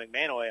 Back over to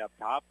McManaway up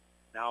top.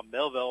 Now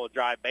Millville will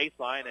drive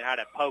baseline and had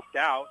it poked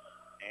out.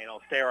 And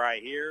it'll stay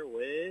right here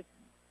with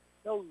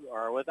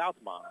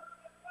Altamont.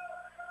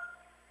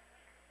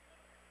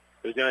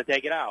 Who's going to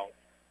take it out?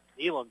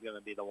 Elam's going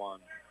to be the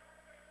one.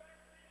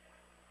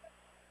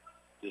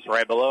 Just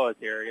right below us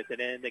here. Gets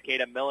it in to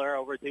Kata Miller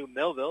over to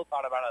Millville.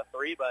 Thought about a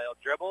three, but he'll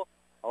dribble.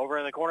 Over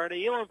in the corner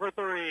to Elam for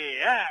three.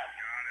 Yeah.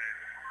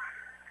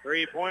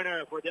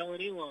 Three-pointer for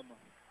Dylan Elam.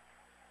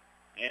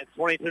 And it's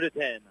 22-10.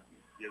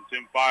 Gives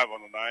him 5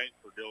 on the night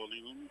for Dylan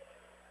Elam.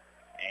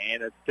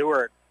 And it's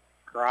Stewart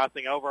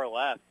crossing over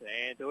left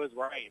and to his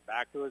right.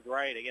 Back to his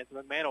right against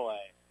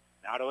McManaway.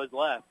 Now to his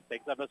left.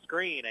 Picks up a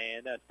screen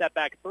and a step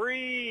back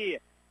three.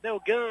 No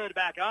good.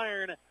 Back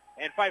iron.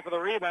 And fight for the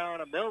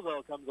rebound. And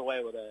Millville comes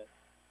away with it.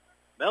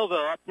 Millville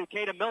up to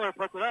Kata Miller.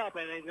 Puts it up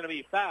and he's going to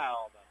be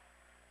fouled.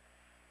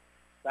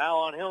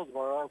 Foul on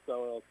Hillsboro,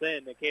 so it'll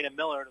send Kata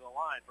Miller to the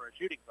line for a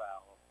shooting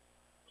foul.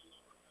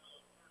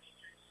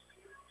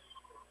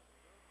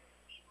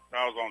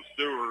 Foul's on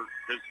Stewart,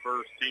 his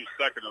first, team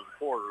second of the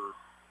quarter.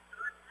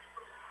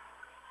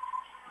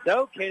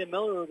 So Kata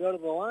Miller will go to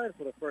the line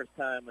for the first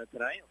time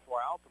tonight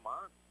for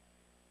Altamont.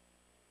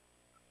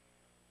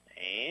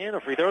 And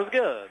a free throw is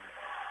good.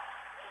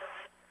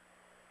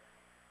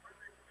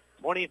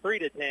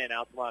 23-10,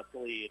 Altamont's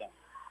lead.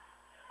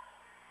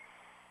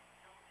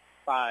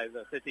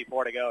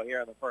 5:54 to go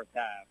here in the first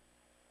half.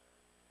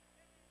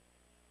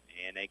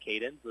 And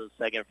Cadence, the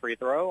second free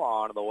throw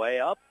on the way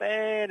up,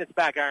 and it's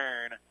back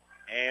iron.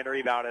 And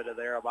rebounded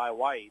there by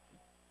White.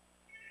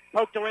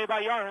 Poked away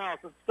by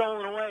Yarhouse and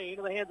stolen away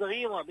into the hands of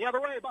Elam. The other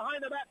way,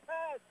 behind the back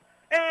pass.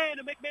 And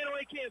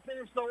McManaway can't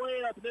finish the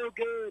layup. No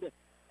good.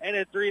 And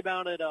it's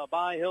rebounded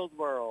by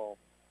Hillsboro.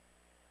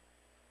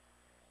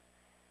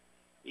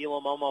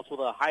 Elam almost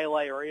with a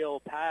highlight reel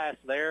pass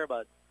there,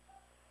 but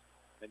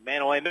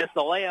McManaway missed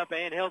the layup,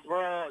 and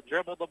Hillsboro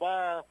dribbled the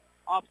ball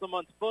off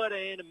someone's foot,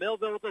 and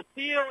Millville with a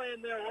steal,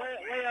 and their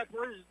layup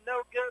was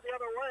no good the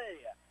other way.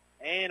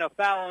 And a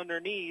foul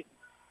underneath,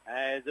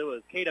 as it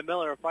was Kata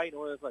Miller fighting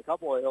with a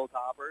couple of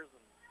Hilltoppers.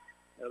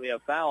 And it'll be a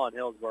foul on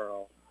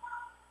Hillsboro.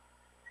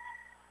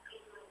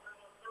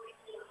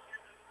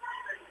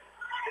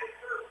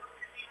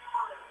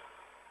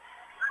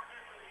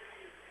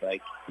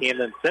 Like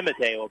Camden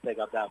Simite will pick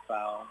up that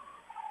foul.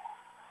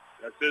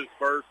 That's his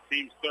first,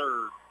 team's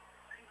third.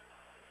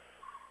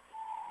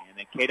 And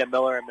then Kata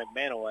Miller and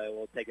McManaway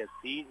will take a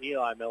seat.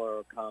 Eli Miller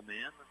will come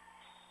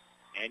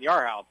in. And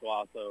Yarhouse will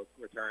also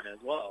return as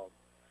well.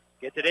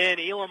 Gets it in.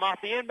 Elam off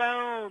the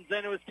inbounds,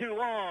 and it was too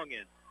long.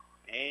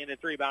 And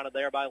it's rebounded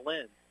there by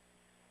Lynn.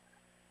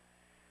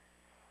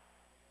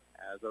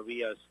 As it'll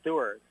be a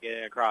Stewart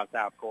getting across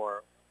half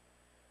court.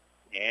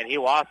 And he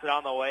lost it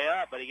on the way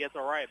up, but he gets it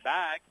right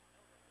back.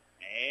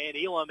 And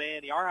Elam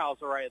and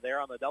Yarhouse are right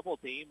there on the double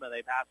team, and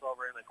they pass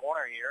over in the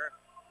corner here.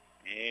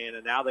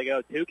 And now they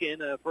go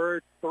Tukin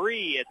for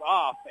three. It's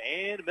off,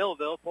 and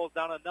Millville pulls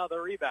down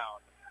another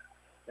rebound.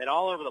 And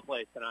all over the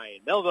place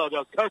tonight. Millville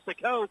goes coast to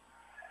coast,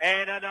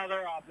 and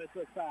another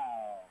offensive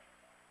foul.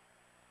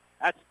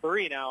 That's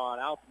three now on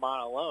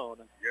Altamont alone.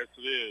 Yes,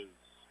 it is.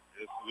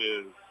 Yes, it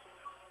is.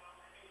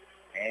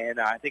 And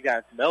I think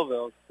that's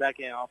Millville's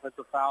second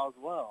offensive foul as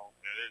well.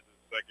 It is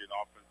his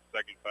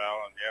second foul,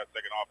 and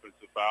second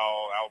offensive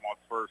foul.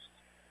 Altamont's first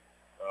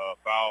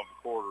foul of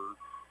the quarter.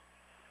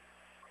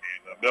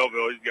 And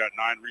Millville, he's got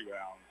 9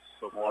 rebounds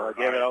so far. We'll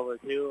give it over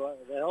to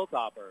the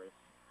Hilltoppers.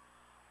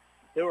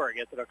 Stewart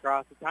gets it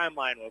across the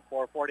timeline with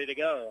 4:40 to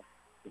go.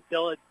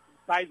 Still a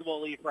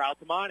sizable lead for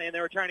Altamont, and they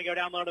were trying to go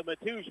down low to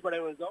Matouche, but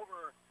it was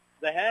over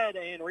the head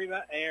and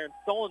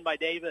stolen by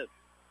Davis.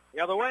 The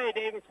other way,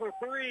 Davis for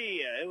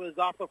three. It was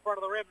off the front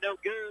of the rim, no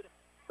good.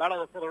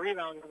 Battle for the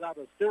rebound goes out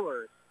to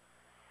Stewart.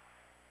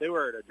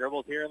 Stewart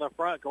dribbles here in the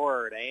front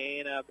court,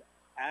 and an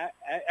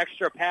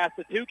extra pass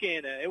to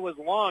Tukin. It was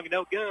long,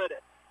 no good.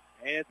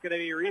 And it's going to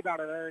be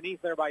rebounded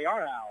underneath there by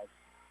Yarhouse.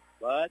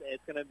 But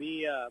it's going to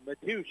be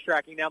Matouche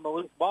tracking down the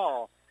loose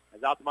ball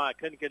as Altamont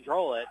couldn't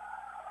control it.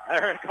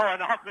 They're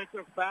calling an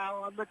offensive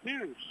foul on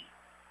Matouche.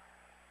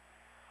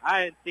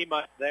 I didn't see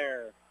much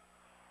there.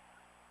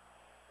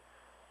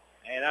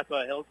 And that's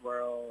what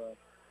Hillsboro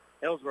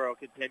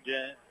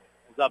contingent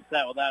is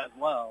upset with that as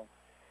well.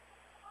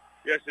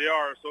 Yes, they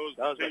are. So is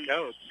the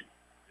coach.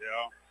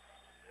 Yeah.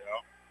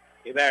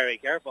 You better be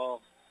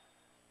careful,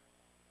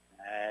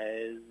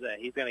 as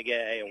he's going to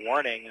get a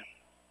warning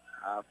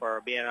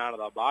for being out of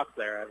the box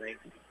there, I think.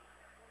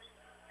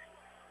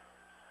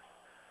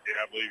 Yeah,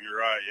 I believe you're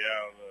right.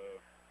 Yeah,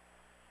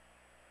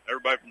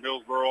 everybody from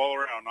Hillsboro all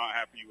around not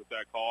happy with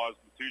that call. It's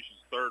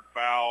Matouche's third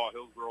foul,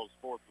 Hillsboro's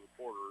fourth of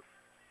the quarter.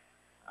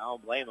 I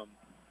don't blame him.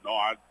 No,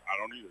 I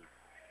don't either.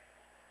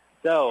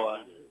 So,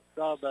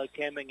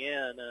 coming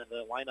in,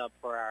 the lineup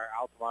for our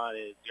Altamont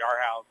is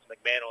Yarhouse,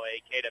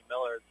 McManaway, Kata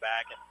Miller is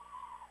back, and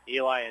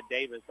Eli and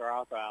Davis are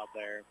also out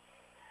there.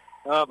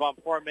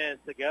 About 4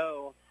 minutes to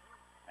go,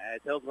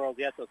 as Hillsboro's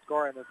yet to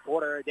score in this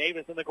quarter.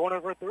 Davis in the corner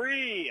for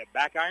three.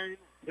 Back iron,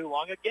 too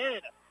long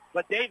again.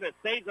 But Davis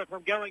saves it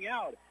from going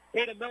out.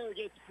 Kata Miller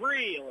gets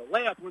free.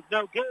 Layup was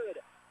no good.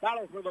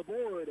 Battle for the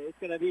board. It's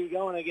going to be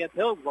going against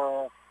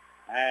Hillsboro,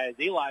 as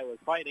Eli was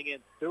fighting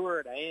against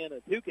Stewart and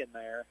Tukin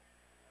there.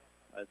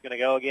 It's going to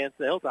go against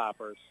the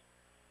Hilltoppers.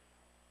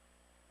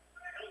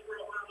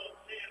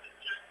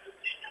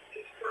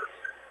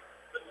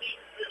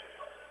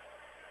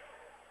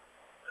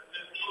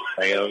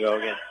 They'll go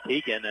against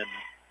Tukin, and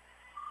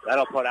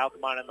that'll put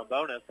Altamont in the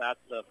bonus. That's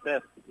the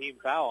 5th team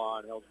foul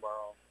on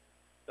Hillsboro.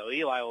 So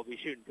Eli will be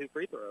shooting 2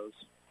 free throws.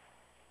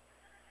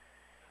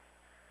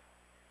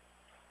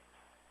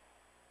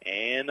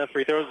 And the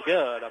free throw is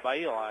good by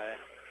Eli.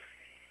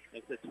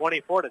 Makes it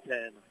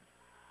 24-10.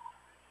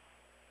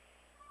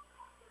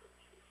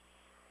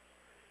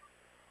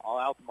 All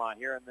Altamont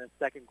here in this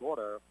second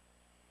quarter.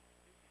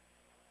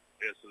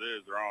 Yes, it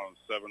is. They're on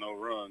a 7-0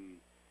 run.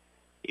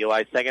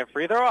 Eli's second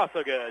free throw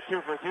also good.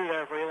 2 for 2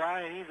 there for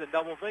Eli, and he's in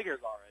double figures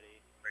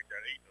already. Make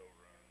that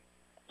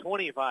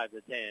 8-0 run.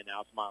 25-10,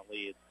 Altamont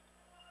leads.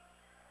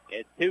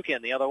 It's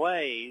Tukin the other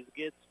way.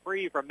 He gets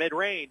free from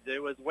mid-range.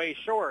 It was way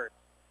short.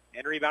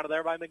 And rebounded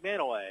there by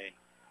McManaway.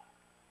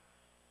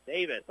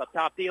 Davis up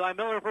top to Eli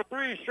Miller for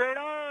three. Straight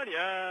on.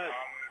 Yes.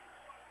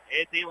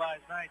 It's Eli's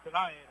night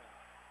tonight.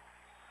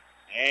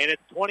 And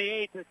it's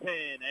 28-10.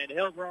 And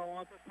Hillsboro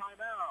wants a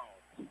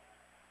timeout.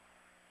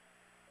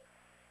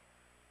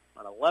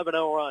 An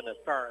 11-0 run to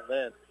start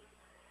this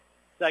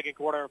second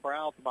quarter for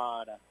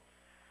Altamont.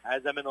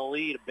 Has them in the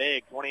lead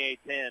big, 28-10.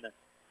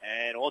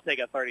 And we'll take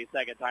a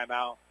 30-second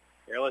timeout.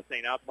 You're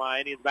listening to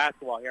Altamont Indians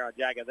basketball here on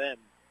Jack FM.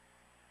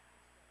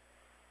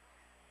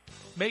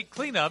 Make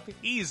cleanup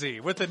easy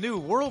with the new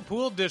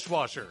Whirlpool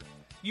dishwasher.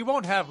 You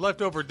won't have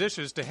leftover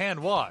dishes to hand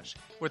wash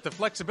with the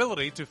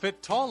flexibility to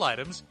fit tall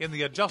items in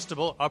the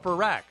adjustable upper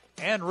rack.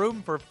 and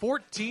room for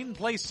 14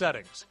 place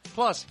settings.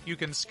 Plus, you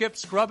can skip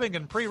scrubbing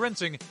and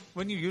pre-rinsing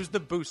when you use the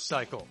Boost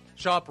cycle.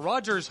 Shop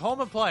Rogers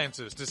Home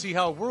Appliances to see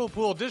how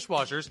Whirlpool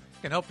dishwashers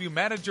can help you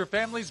manage your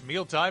family's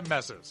mealtime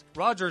messes.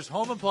 Rogers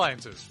Home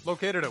Appliances,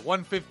 located at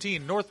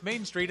 115 North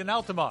Main Street in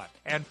Altamont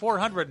and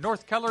 400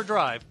 North Keller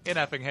Drive in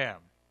Effingham.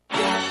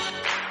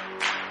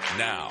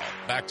 Now,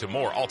 back to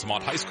more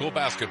Altamont High School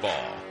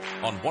basketball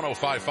on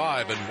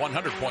 105.5 and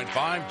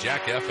 100.5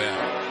 Jack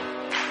FM.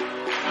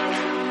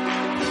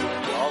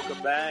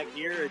 Welcome back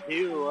here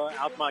to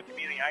Altamont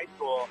Community High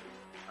School.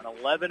 An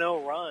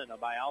 11-0 run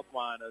by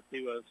Altamont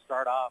to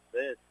start off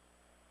this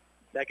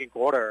second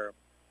quarter.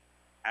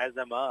 Has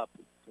them up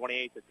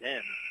 28-10.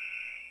 Yeah,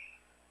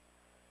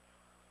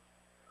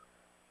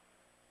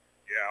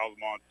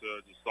 Altamont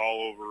just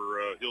all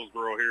over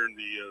Hillsboro here in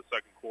the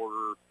second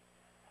quarter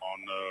on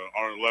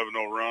an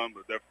 11-0 run,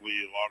 but definitely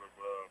a lot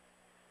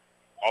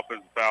of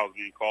offensive fouls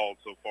being called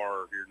so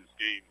far here in this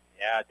game.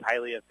 Yeah,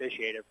 tightly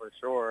officiated for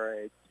sure.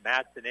 It's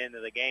Matson into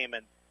the game,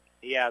 and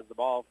he has the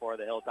ball for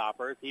the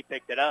Hilltoppers. He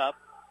picked it up,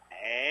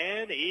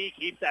 and he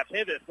keeps that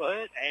pivot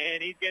foot,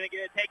 and he's going to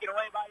get it taken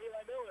away by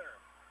Eli Miller.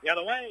 The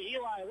other way,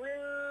 Eli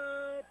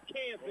Whip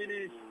can't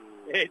finish.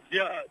 It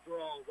just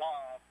rolls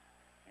off,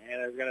 and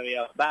there's going to be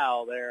a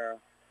foul there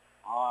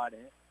on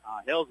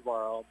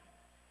Hillsboro.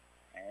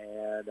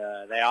 And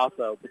they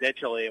also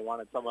potentially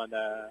wanted someone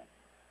to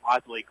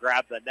possibly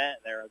grab the net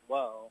there as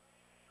well.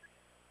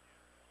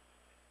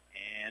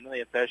 And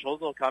the officials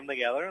will come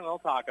together and they'll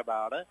talk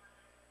about it.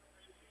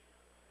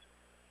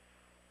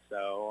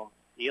 So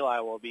Eli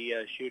will be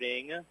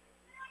shooting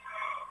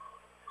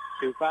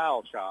 2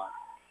 foul shots.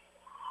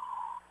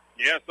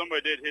 Yeah,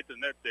 somebody did hit the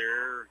net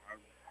there. I'm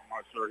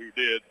not sure who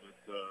did,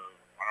 but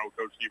I know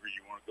Coach Seaver,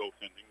 you want to go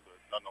goaltending, but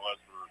nonetheless,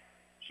 we're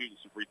shooting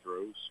some free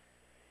throws.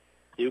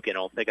 Dukin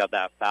will pick up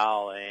that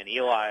foul, and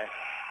Eli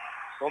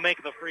will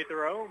make the free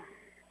throw.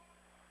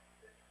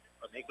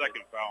 That's the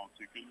second foul on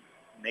Dukin.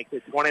 Makes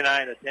it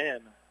 29-10.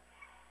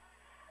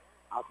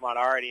 Altamont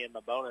already in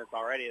the bonus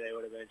already. They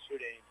would have been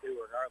shooting 2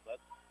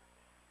 regardless.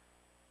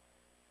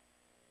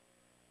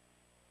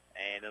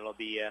 And it'll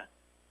be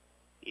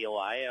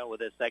Eli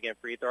with his second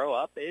free throw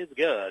up is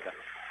good.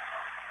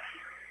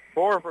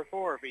 4 for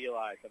 4 for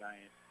Eli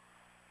tonight.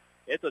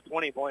 It's a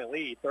 20-point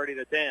lead,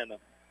 30-10.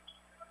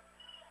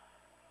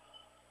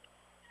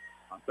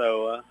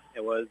 So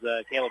it was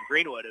Caleb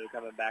Greenwood who was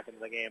coming back into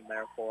the game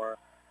there for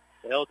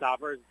the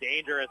Hilltoppers.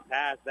 Dangerous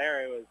pass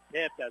there. It was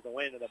tipped as it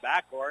went into the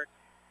backcourt.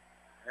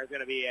 There's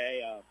going to be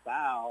a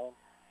foul,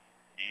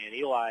 and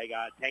Eli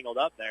got tangled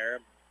up there,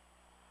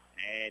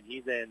 and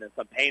he's in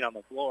some pain on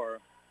the floor.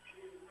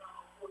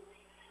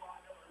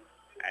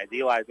 As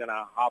Eli's going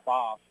to hop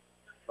off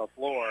the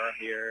floor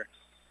here,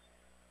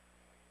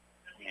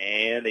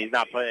 and he's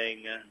not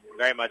putting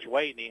very much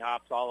weight, and he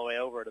hops all the way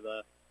over to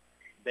the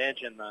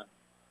bench, and the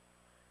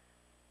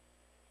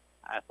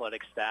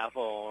athletic staff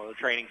the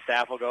training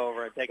staff will go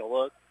over and take a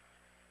look.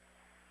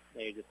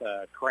 Maybe just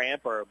a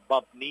cramp or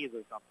bumped knees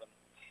or something.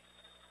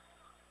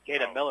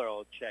 Caden Miller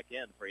will check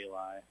in for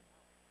Eli.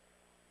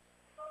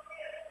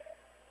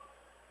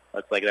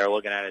 Looks like they're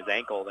looking at his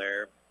ankle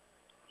there.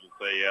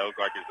 Yeah, it looked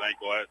like his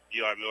ankle.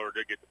 Eli Miller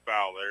did get the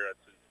foul there.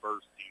 That's his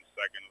first, team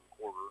second of the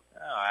quarter.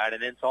 Oh, I had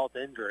an insult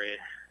injury.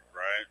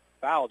 Right.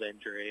 Fouled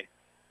injury.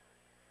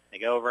 They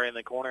go over in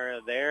the corner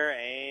there,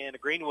 and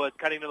Greenwood's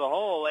cutting to the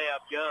hole.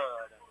 Layup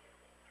good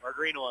for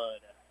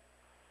Greenwood.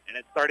 And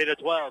it's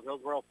 30-12.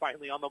 Hillsboro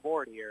finally on the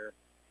board here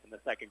in the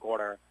second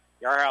quarter.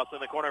 Yarhouse in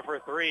the corner for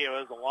 3. It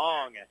was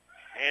long, and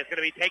it's going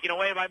to be taken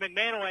away by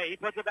McManaway. He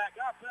puts it back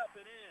up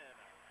and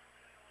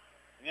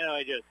in.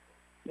 McManaway just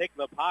picked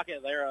the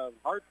pocket there of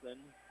Hartson,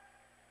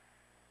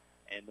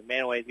 and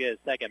McManaway's get his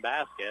second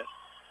basket.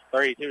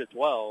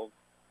 32-12.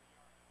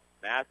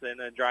 Masson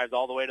drives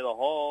all the way to the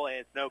hole, and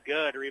it's no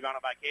good.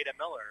 Rebounded by Caden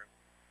Miller.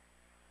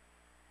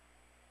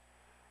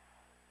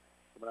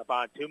 Coming up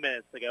on 2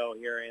 minutes to go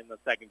here in the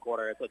second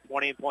quarter. It's a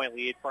 20-point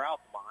lead for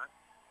Altamont.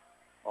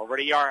 Over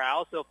to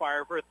Yarhouse. He'll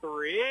fire for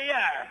 3.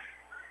 Yeah.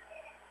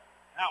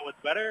 That was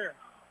better.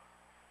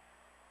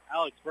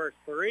 Alex first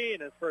 3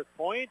 and his first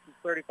point is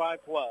 35-12.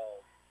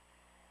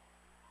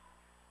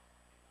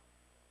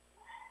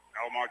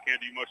 Altamont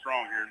can't do much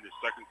wrong here in this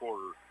second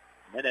quarter.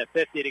 Minute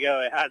 50 to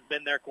go. It has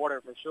been their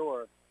quarter for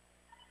sure.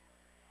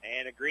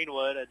 And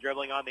Greenwood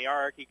dribbling on the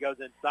arc. He goes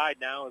inside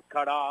now. Is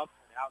cut off.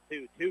 Out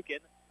to Tukin.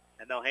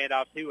 And they'll hand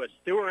off to a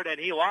Stewart, and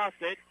he lost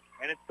it.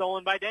 And it's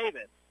stolen by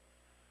Davis.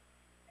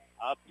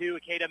 Up to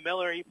Caden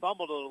Miller. He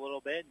fumbled it a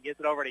little bit and gets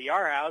it over to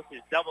Yarhouse,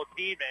 who's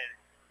double-teamed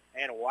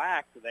and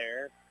whacked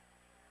there.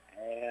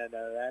 And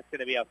that's going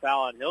to be a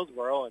foul on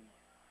Hillsboro. And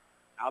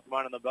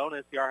Altamont in the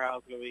bonus.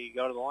 Yarhouse going to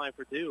go to the line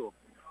for 2.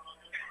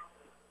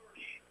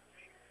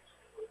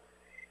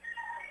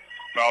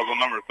 Fouls on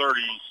number 30,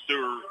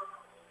 Stewart,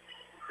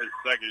 his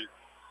second,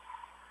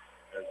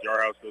 as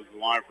Yarhouse goes to the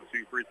line for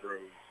 2 free throws.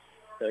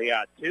 So you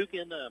got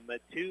Tukin,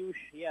 Matouche,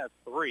 he has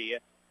 3,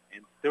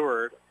 and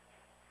Stewart,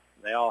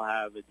 they all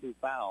have 2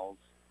 fouls.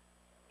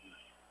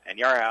 And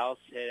Yarhouse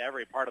hit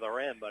every part of the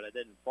rim, but it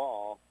didn't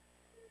fall.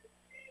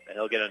 And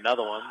he'll get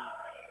another one.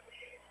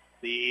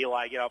 See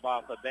Eli get up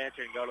off the bench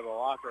and go to the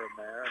locker room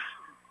there.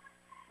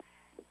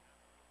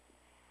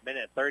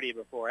 Minute 30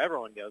 before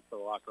everyone goes to the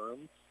locker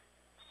room.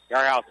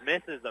 Yarhouse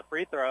misses the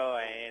free throw,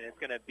 and it's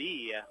going to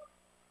be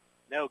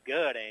no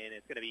good, and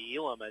it's going to be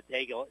Elam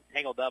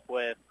tangled up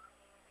with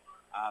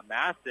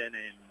Maston,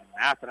 and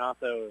Maston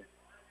also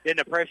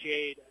didn't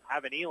appreciate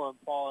having Elam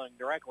falling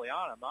directly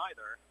on him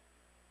either.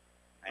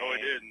 No,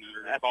 he didn't.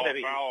 There's a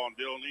foul on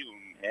Dylan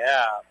Elam.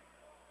 Yeah.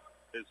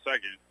 His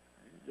second.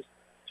 Just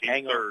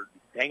third.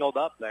 Tangled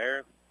up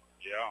there.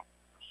 Yeah,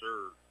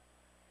 sure.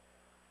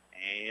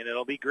 And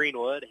it'll be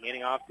Greenwood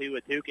handing off to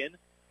Atukin.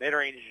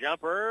 Mid-range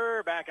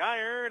jumper, back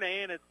iron,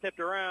 and it's tipped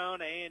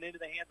around and into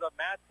the hands of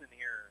Madsen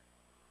here.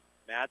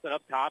 Madsen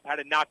up top, had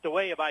it knocked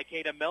away by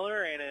Caden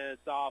Miller, and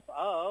it's off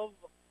of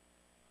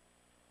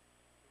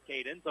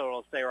Caden, so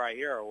it'll stay right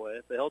here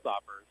with the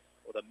Hilltoppers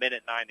with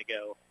 1:09 to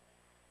go.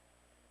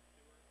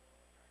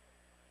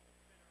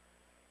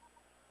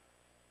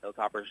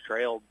 Hilltoppers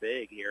trailed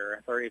big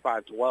here,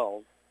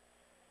 35-12.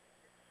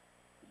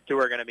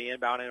 Stewart going to be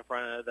inbound in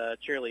front of the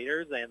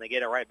cheerleaders, and they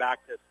get it right back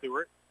to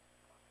Stewart.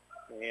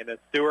 And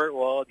Stewart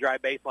will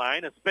drive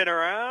baseline, a spin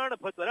around, and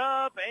puts it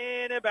up,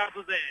 and it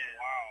bounces in.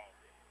 Wow.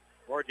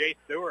 For Jay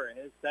Stewart,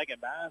 his second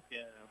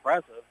basket.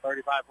 Impressive, 35-14.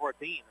 That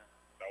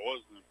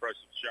was an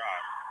impressive shot.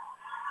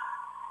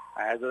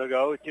 As it'll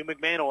go to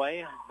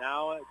McManaway.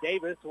 Now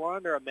Davis, we're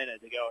under a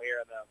minute to go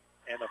here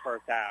in the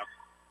first half.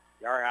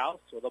 Yarhouse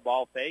with a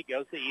ball fake,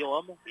 goes to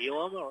Elam.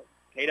 Elam,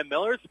 Caden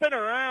Miller, spin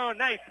around.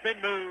 Nice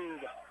spin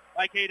move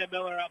by Caden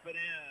Miller up and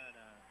in.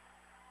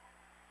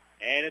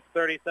 And it's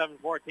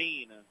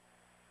 37-14.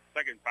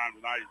 Second time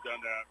tonight he's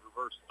done that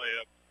reverse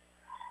layup.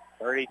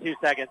 32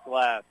 seconds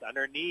left.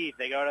 Underneath,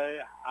 they go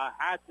to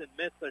Hudson,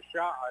 missed the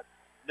shot.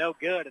 No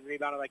good, and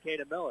rebounded by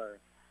Caden Miller.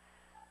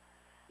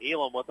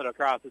 Elam with it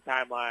across the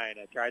timeline.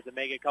 Tries to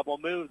make a couple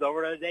moves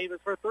over to Davis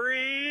for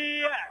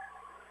three.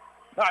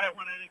 Thought it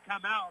wanted to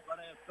come out, but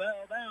it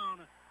fell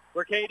down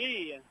for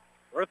KD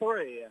for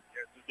three. Yes,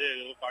 it did.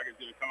 It looked like it's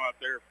going to come out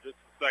there for just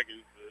a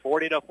second.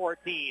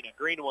 40-14.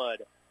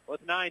 Greenwood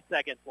with 9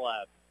 seconds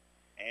left.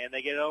 And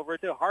they get it over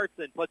to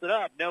Hartson. Puts it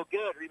up. No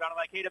good. Rebounded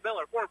by Caden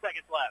Miller. 4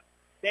 seconds left.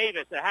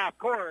 Davis at half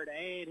court,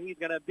 and he's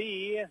going to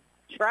be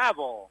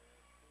travel.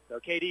 So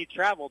KD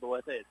traveled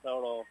with it. So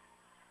it'll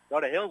go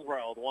to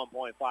Hillsboro with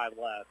 1.5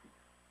 left.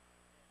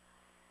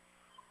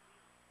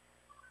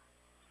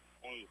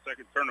 Only the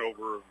second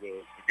turnover of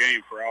the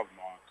game for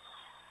Altamont.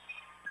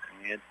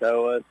 And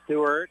so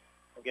Stewart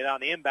will get on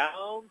the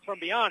inbounds from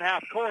beyond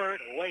half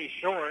court. Way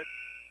short.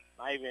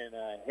 Might even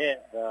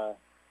hit the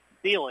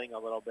ceiling a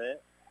little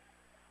bit.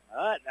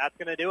 That's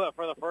going to do it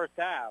for the first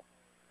half.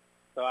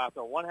 So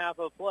after one half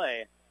of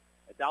play,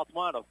 it's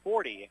Altamont of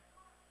 40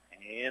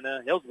 and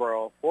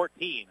Hillsboro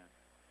 14.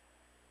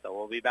 So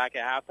we'll be back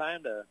at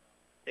halftime to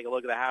take a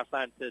look at the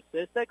halftime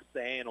statistics,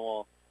 and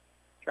we'll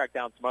track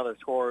down some other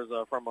scores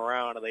from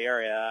around the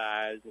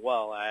area, as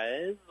well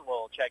as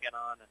we'll check in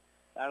on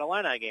that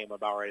Illini game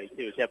about ready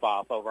to tip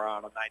off over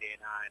on 98.9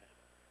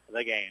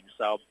 the game.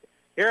 So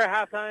here at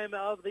halftime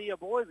of the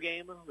boys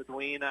game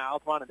between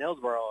Altamont and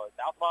Hillsboro, it's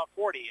Altamont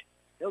 40,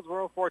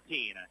 Hillsboro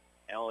 14.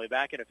 And we'll be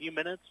back in a few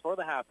minutes for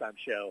the halftime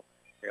show.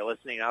 You're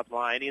listening to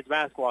Altamont Indians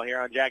basketball here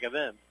on Jack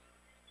FM.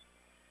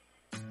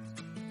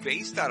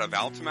 Based out of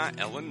Altamont,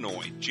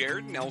 Illinois,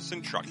 Jared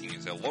Nelson Trucking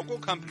is a local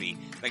company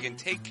that can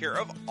take care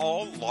of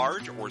all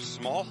large or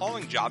small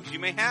hauling jobs you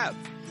may have.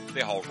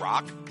 They haul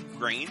rock,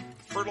 grain,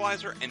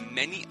 fertilizer, and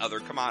many other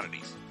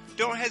commodities.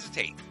 Don't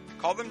hesitate.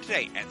 Call them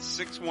today at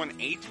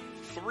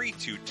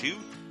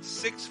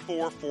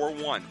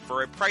 618-322-6441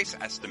 for a price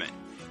estimate.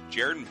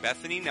 Jared and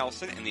Bethany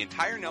Nelson and the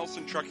entire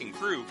Nelson Trucking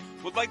crew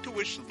would like to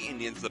wish the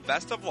Indians the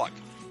best of luck.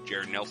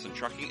 Jared Nelson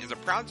Trucking is a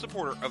proud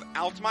supporter of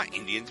Altamont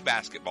Indians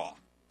basketball.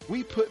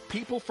 We put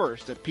people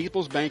first at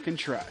People's Bank and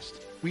Trust.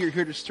 We are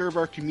here to serve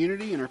our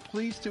community and are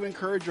pleased to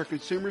encourage our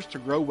consumers to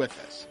grow with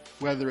us.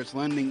 Whether it's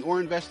lending or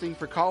investing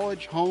for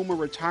college, home, or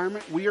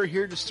retirement, we are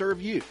here to serve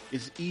you.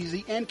 It's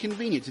easy and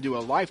convenient to do a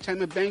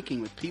lifetime of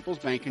banking with People's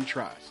Bank and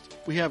Trust.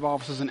 We have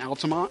offices in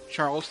Altamont,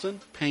 Charleston,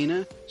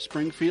 Pana,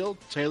 Springfield,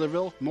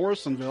 Taylorville,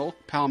 Morrisonville,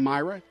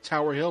 Palmyra,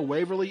 Tower Hill,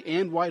 Waverly,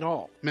 and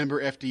Whitehall.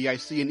 Member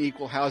FDIC and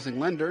equal housing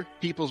lender,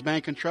 People's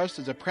Bank and Trust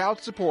is a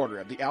proud supporter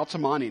of the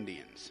Altamont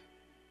Indians.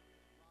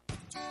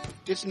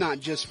 It's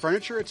not just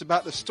furniture, it's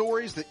about the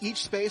stories that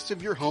each space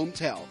of your home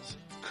tells.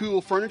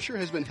 Cool Furniture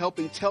has been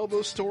helping tell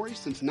those stories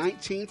since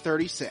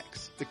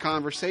 1936. The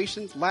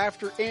conversations,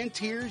 laughter, and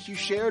tears you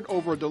shared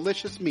over a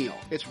delicious meal.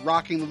 It's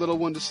rocking the little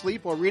one to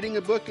sleep while reading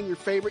a book in your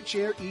favorite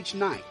chair each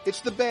night.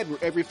 It's the bed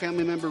where every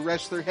family member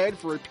rests their head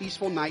for a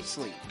peaceful night's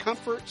sleep.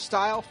 Comfort,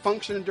 style,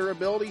 function, and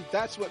durability,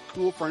 that's what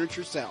Cool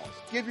Furniture sells.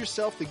 Give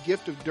yourself the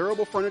gift of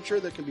durable furniture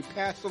that can be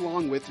passed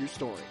along with your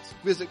stories.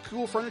 Visit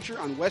Cool Furniture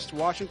on West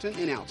Washington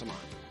in Altamont.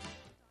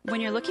 When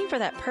you're looking for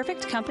that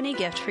perfect company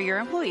gift for your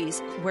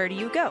employees, where do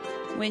you go?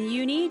 When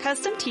you need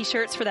custom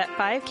t-shirts for that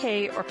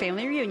 5K or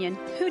family reunion,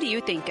 who do you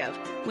think of?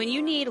 When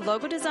you need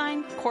logo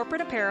design,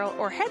 corporate apparel,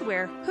 or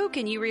headwear, who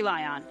can you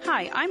rely on?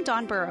 Hi, I'm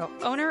Dawn Burrow,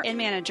 owner and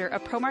manager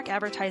of Promark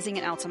Advertising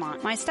in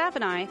Altamont. My staff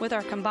and I, with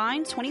our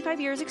combined 25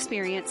 years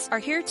experience, are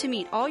here to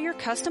meet all your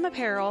custom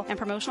apparel and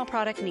promotional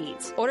product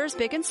needs. Orders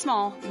big and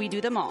small, we do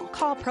them all.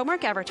 Call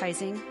Promark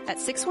Advertising at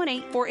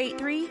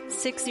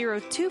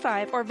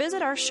 618-483-6025 or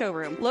visit our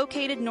showroom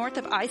located north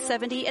of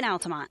I-70 in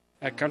Altamont.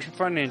 At Country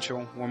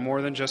Financial, we're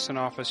more than just an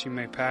office you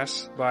may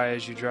pass by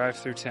as you drive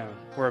through town.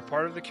 We're a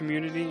part of the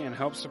community and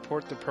help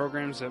support the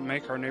programs that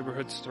make our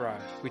neighborhoods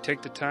thrive. We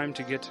take the time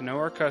to get to know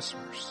our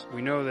customers.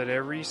 We know that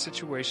every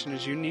situation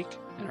is unique,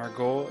 and our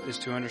goal is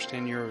to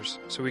understand yours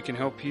so we can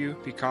help you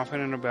be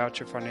confident about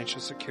your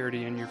financial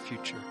security and your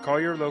future. Call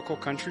your local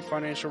Country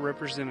Financial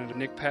representative,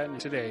 Nick Patton,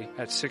 today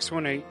at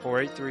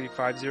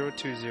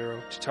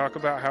 618-483-5020 to talk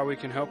about how we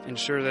can help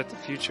ensure that the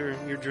future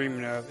you're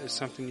dreaming of is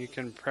something you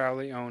can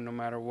proudly own no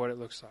matter what it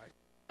looks like.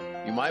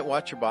 You might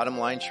watch your bottom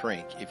line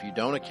shrink if you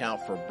don't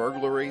account for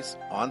burglaries,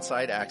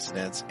 on-site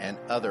accidents, and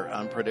other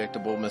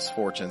unpredictable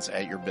misfortunes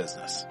at your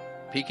business.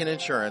 Pekin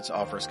Insurance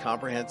offers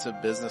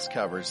comprehensive business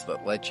coverage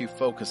that lets you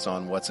focus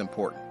on what's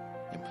important: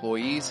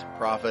 employees,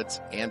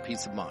 profits, and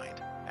peace of mind.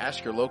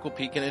 Ask your local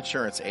Pekin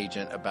Insurance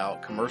agent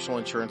about commercial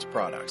insurance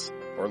products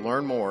or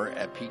learn more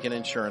at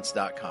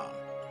pekininsurance.com.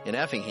 In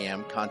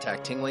Effingham,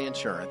 contact Tingley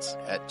Insurance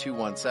at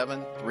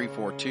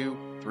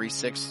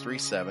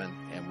 217-342-3637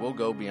 and we'll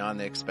go beyond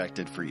the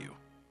expected for you.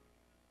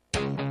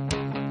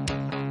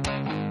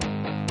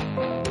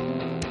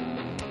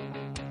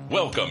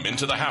 Welcome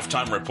into the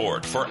halftime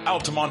report for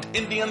Altamont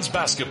Indians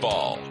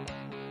basketball.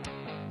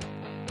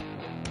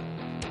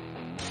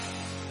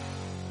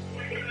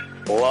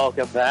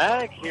 Welcome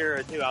back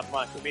here to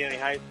Altamont Community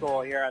High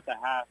School. Here at the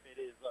half, it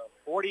is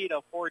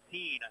 40-14.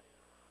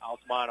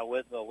 Altamont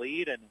with the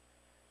lead, and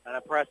an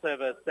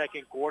impressive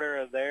second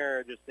quarter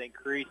there just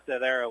increased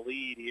their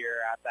lead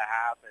here at the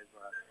half. Is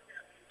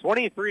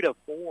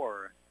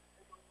 23-4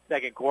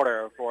 second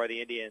quarter for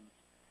the Indians.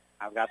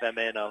 I've got them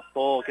in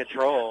full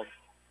control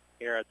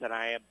here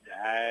tonight.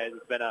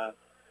 It's been a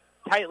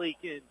tightly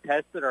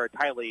contested or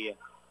tightly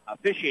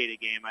officiated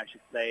game, I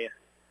should say,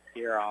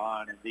 here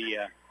on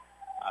the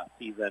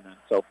season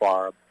so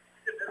far,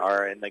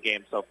 or in the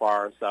game so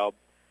far. So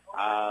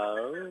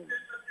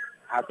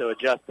have to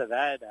adjust to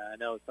that. I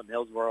know some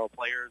Hillsboro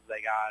players,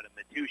 they got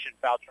Matush in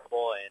foul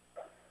trouble, and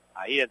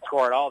he didn't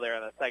score at all there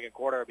in the second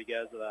quarter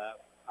because of the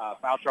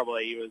foul trouble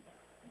that he was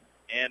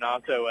in.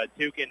 Also,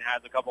 Tukin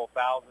has a couple of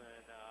fouls, and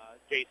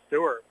Jay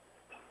Stewart.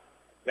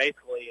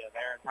 Basically,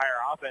 their entire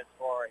offense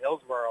for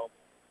Hillsboro,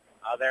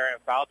 they're in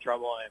foul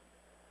trouble. And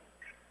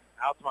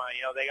Altamont,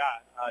 they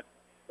got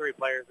three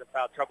players in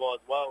foul trouble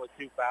as well with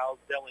two fouls.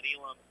 Dylan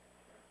Elam,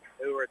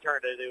 who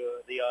returned to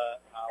the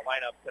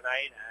lineup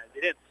tonight.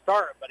 He didn't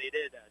start, but he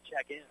did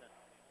check in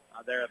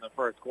there in the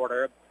first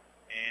quarter.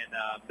 And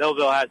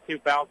Millville has two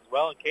fouls as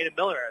well, and Caden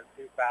Miller has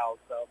two fouls.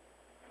 So,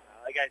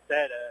 like I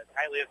said, a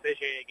tightly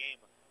officiated game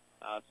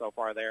so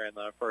far there in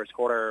the first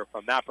quarter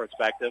from that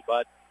perspective.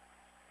 But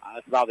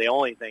that's about the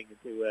only thing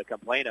to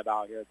complain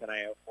about here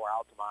tonight for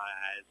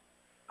Altamont,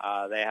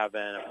 as they have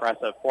an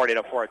impressive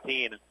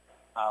 40-14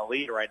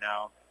 lead right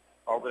now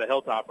over the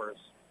Hilltoppers.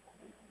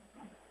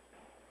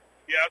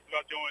 Yeah, that's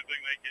about the only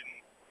thing they can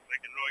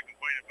really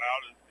complain about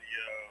is the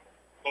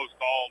close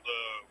called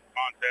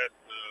contest.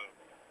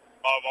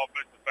 A lot of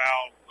offensive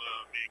fouls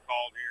being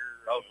called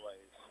here both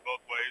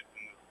ways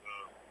in this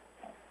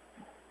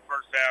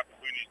first half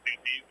between these two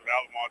teams. But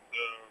Altamont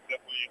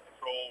definitely in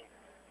control.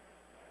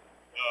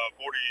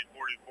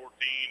 40-14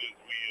 as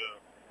we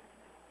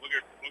look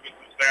at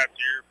some stats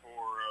here for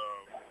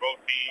both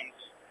teams.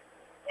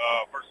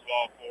 First of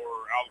all, for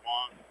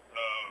Altamont,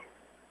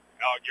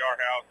 Alec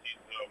Yarhouse, he's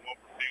 1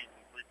 for 2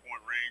 from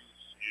three-point range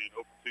and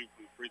 0 for 2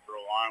 from the free throw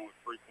line with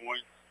 3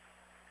 points.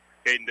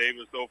 Caden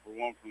Davis 0 for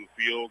 1 from the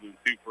field and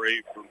 2 for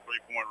 8 from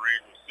three-point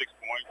range with 6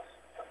 points.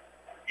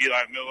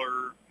 Eli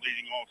Miller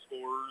leading all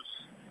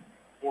scorers,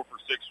 4 for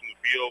 6 from the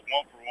field,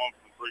 1 for 1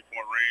 from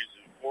three-point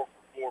range, and 4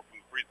 for 4 from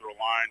the free throw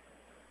line.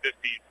 15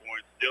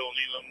 points. Dylan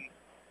Elam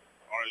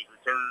on his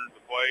return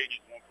to play, he's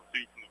 1 for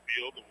 2 from the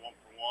field and 1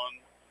 for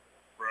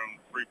 1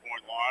 from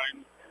three-point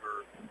line,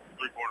 or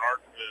three-point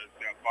arc,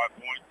 down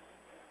 5 points.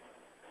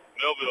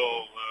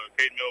 Millville,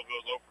 Caden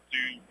Millville's 0 for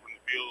 2 from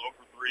the field,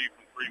 0 for 3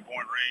 from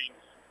three-point range.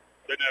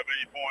 Doesn't have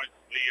any points.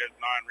 He has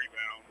 9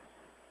 rebounds.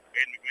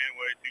 Aiden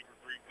McManway, 2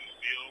 for 3 from the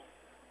field,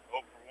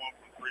 0 for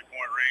 1 from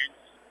three-point range,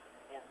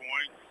 4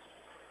 points.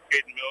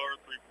 Caden Miller,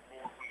 3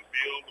 for 4 from the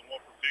field and 1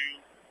 for 2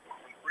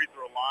 from the free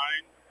throw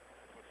line.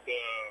 7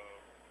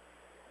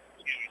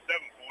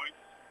 points.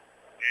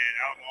 And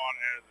Altamont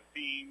as a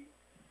team,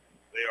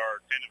 they are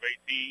 10 of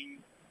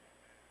 18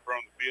 from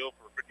the field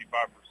for 55%,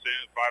 5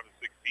 of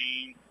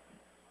 16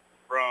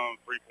 from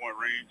three-point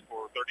range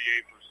for 38%,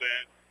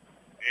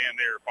 and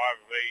they're 5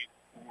 of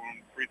 8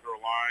 from free throw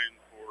line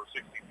for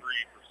 63%.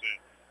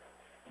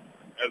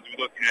 As we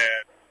look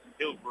at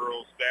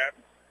Hillsboro stats,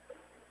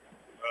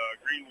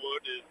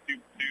 Greenwood is 2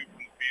 for 2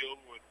 from the field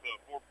with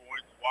 4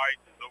 points.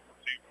 White is 0 for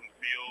 2 from the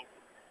field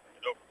and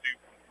 0 for 2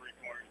 from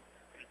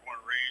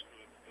three-point range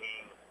with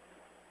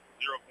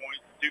 0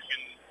 points.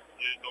 Tukin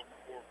is 0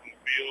 for 4 from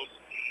the field.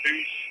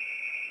 Matoush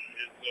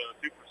is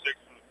 2 for 6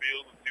 from the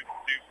field and 2 for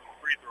 2 from the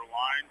free throw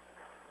line.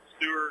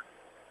 Stewart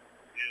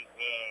is,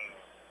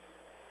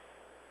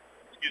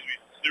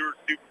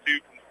 Stewart's 2 for 2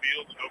 from the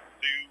field and 0 for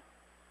 2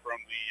 from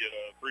the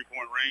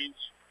three-point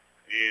range.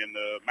 And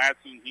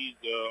Madsen, he's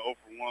 0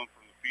 for 1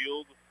 from the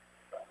field.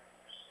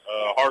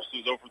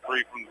 Harston's 0 for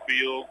 3 from the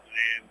field.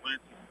 And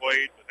Lentz has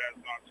played but has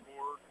not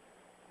scored.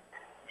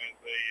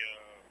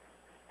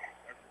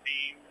 As a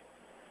team,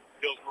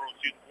 Hillsboro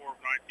shooting 4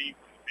 of 19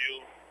 from the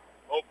field,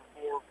 0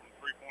 for 4 from the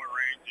three-point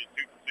range, and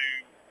 2 for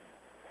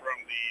 2 from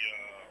the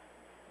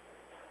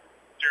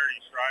charity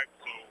stripe.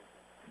 So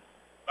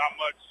not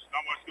much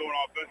going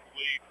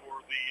offensively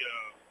for the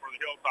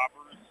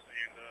Hilltoppers.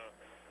 And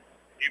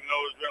even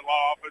though there's been a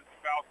lot of offensive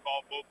fouls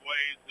called both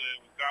ways, it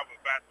was kind of a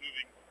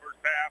fast-moving first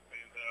half.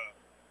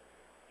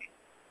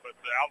 But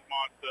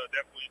Altamont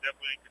definitely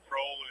in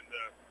control, and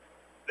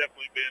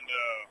definitely been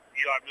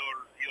Eli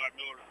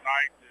Miller's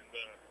night. And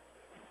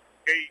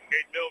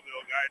Cade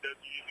Millville, guy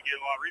doesn't usually get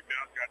a lot of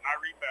rebounds, got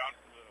 9 rebounds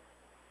in the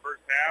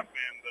first half,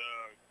 and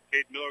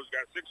Cade Miller's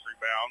got 6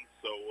 rebounds.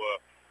 So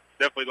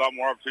definitely a lot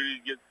more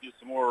opportunity to get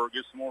some more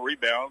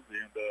rebounds,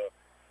 and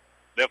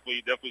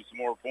definitely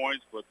some more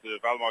points. But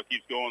if Altamont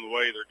keeps going the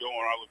way they're going,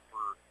 I look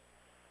for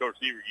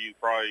Coach Seavergy to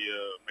probably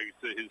maybe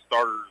sit his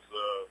starters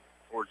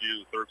towards the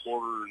end of the third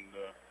quarter and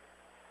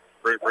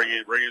bring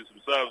in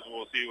some subs.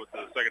 We'll see what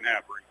the second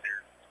half brings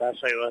here.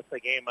 Especially with the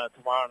game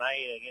tomorrow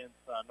night against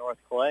North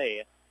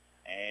Clay.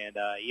 And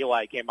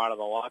Eli came out of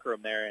the locker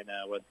room there and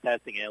was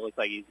testing it. It looks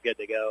like he's good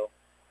to go.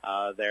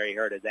 There he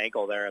hurt his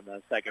ankle there in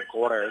the second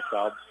quarter.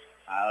 So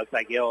looks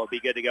like he'll be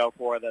good to go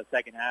for the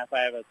second half. I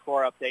have a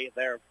score update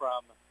there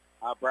from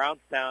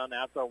Brownstown.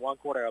 After 1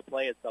 quarter of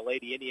play, it's the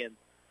Lady Indians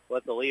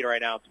with the lead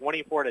right now,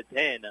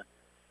 24-10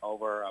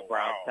 over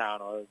Brownstown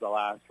was the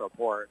last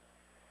report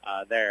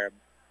there.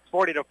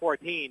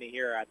 40-14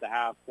 here at the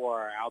half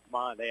for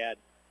Altamont. They had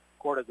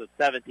quarters of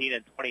 17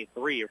 and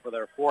 23 for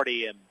their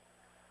 40, and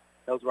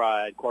those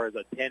were quarters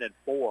of 10 and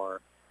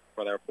 4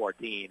 for their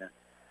 14.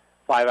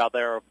 5 out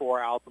there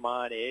for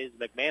Altamont is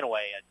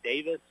McManaway,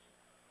 Davis,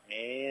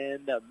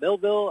 and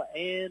Millville,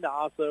 and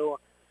also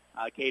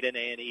Caden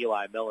and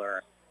Eli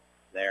Miller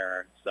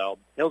there. So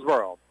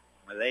Hillsboro,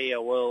 they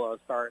will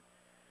start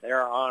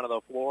there on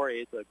the floor.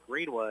 It's a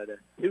Greenwood,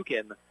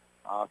 Tukin,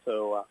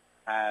 also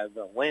has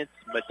Lentz,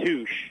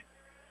 Matoush,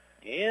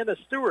 and a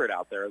Stewart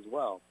out there as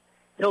well.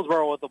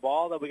 Hillsboro with the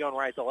ball. They'll be going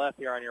right to left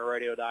here on your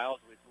radio dials.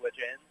 We switch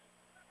ends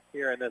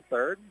here in this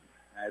third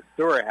as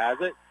Stewart has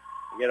it.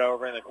 Get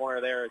over in the corner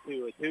there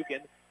to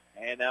Tukin.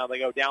 And now they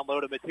go down low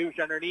to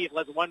Matoush underneath.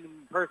 Lets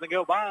one person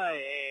go by,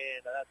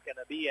 and that's going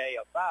to be a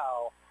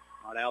foul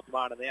on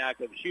Altamont in the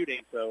act of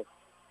shooting. So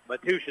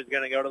Matoush is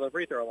going to go to the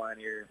free throw line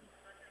here.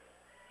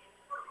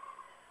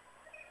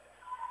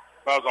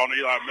 Fouls on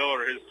Eli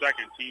Miller, his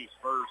second, team's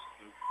first.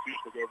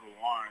 Matoush will go to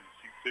the line,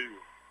 shoot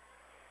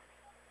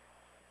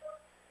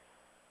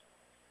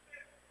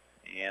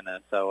 2. And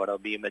so it'll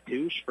be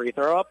Matoush, free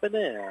throw up and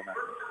in.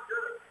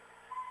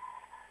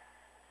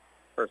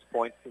 First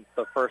point since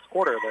the first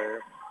quarter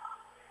there.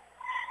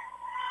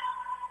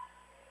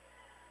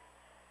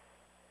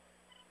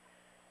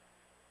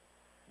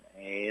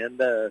 And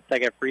the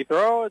second free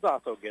throw is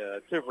also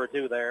good. 2 for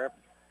 2 there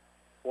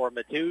for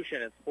Matoush,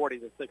 and it's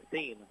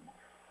 40-16.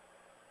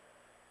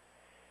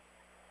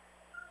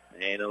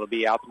 And it'll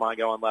be Altamont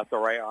going left to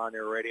right on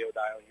your radio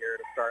dial here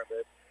to start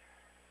this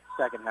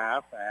second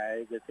half.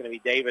 It's going to be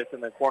Davis in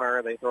the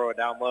corner. They throw it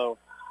down low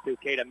to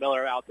Caden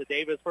Miller. Out to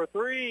Davis for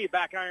 3.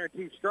 Back iron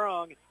too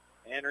strong.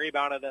 And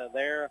rebounded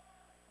there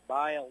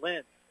by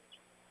Lentz.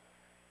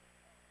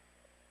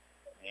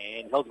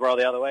 And Hillsboro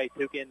the other way.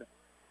 Tukin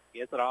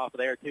gets it off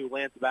there to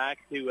Lentz, back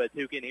to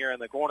Tukin here in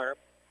the corner.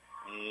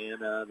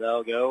 And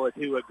they'll go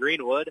to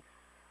Greenwood.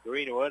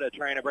 Greenwood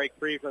trying to break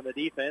free from the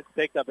defense.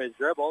 Picked up his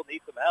dribble.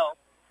 Needs some help.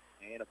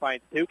 And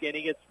finds Tukin.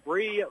 He gets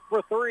free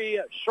for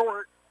 3.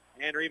 Short.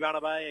 And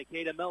rebounded by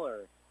Caden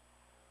Miller.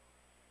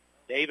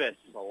 Davis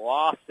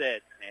lost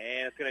it.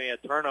 And it's going to be a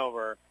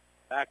turnover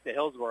back to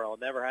Hillsboro.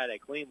 Never had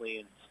it cleanly.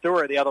 And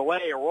Stewart the other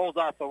way rolls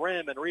off the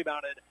rim and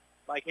rebounded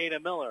by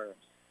Caden Miller.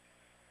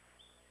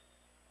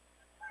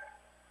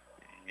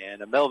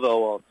 And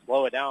Millville will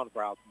slow it down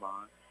for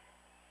Altamont.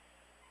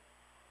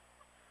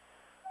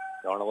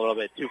 Going a little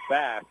bit too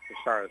fast to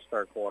start his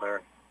third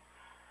quarter.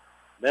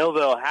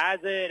 Millville has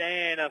it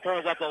and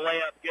throws up the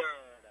layup good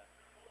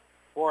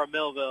for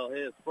Millville,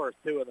 his first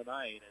 2 of the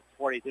night.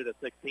 It's 42-16.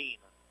 So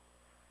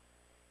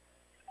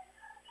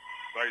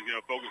he's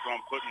going to focus on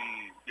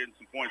getting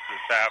some points this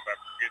half after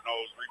getting all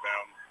those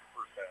rebounds in the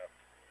first half.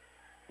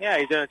 Yeah,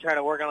 he's going to try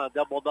to work on a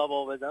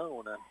double-double of his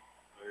own.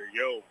 There you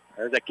go.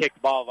 There's a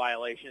kicked ball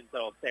violation, so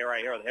it'll stay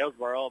right here with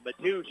Hillsboro.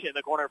 Matoush in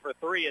the corner for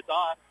 3. It's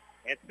off.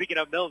 And speaking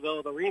of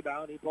Millville, the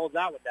rebound, he pulls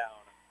that one down.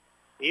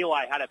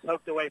 Eli had it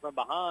poked away from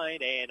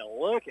behind, and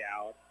look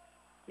out.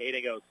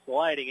 Caden goes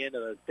sliding into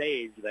the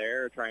stage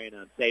there, trying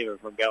to save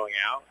it from going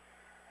out.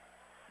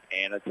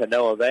 And it's to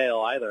no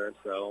avail either,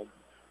 so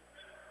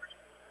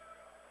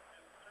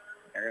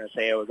they're going to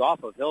say it was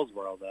off of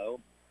Hillsboro, though.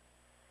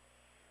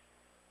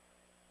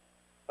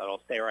 But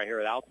it'll stay right here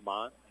with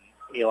Altamont.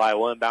 Eli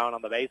will inbound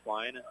on the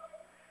baseline.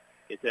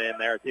 Gets it in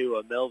there, too,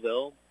 of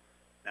Millville.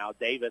 Now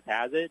Davis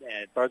has it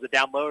and throws it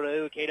down low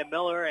to Caden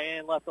Miller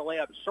and left the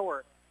layup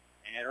short.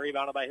 And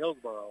rebounded by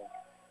Hillsboro.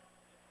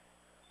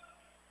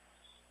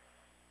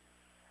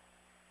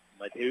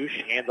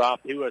 Matouche hands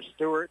off to a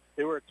Stewart.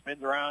 Stewart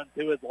spins around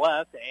to his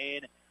left,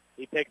 and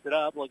he picks it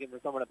up, looking for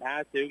someone to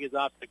pass to. Gets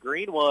off to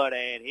Greenwood,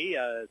 and he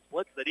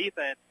splits the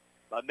defense,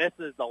 but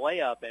misses the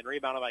layup, and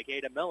rebounded by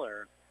Caden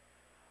Miller.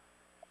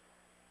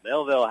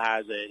 Millville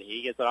has it.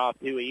 He gets it off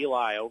to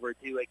Eli, over to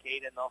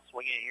Caden. They'll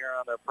swing it here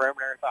on the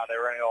perimeter. Thought they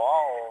were going to go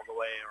all the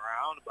way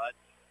around, but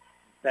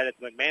instead it's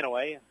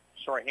McManaway.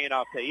 Short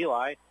handoff to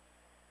Eli.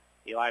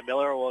 Eli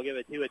Miller will give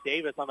it to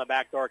Davis on the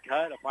backdoor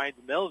cut. It finds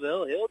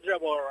Millville. He'll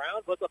dribble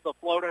around, puts up the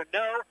floater.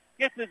 No,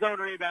 gets his own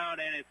rebound,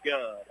 and it's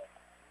good.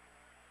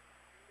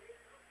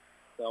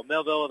 So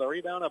Millville with a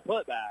rebound, a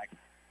putback,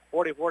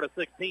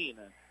 44-16.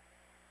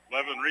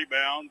 11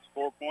 rebounds,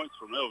 4 points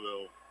for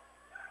Millville.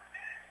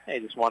 They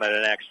just wanted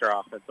an extra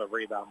offensive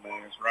rebound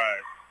there. That's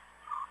right.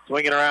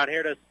 Swinging around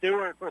here to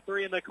Stewart for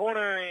three in the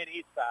corner, and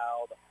he's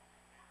fouled.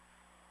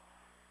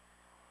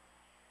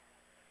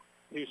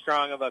 Too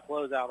strong of a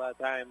closeout that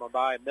time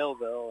by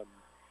Millville, and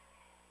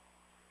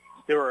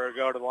Stewart will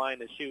go to the line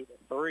to shoot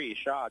 3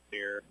 shots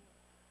here.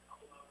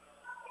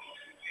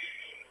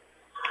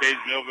 Cage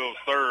Millville's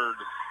third.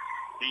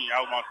 He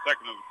out my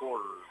second of the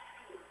quarter.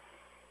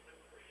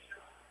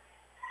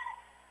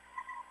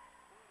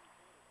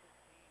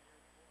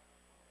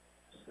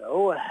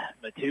 So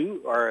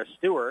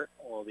Stewart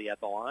will be at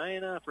the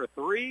line for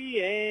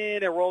 3,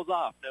 and it rolls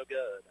off. No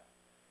good.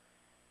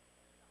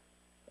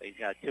 He's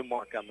got 2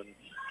 more coming.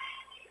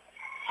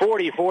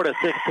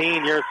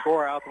 44-16, your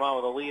score. Altamont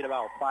with a lead,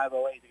 about 5:08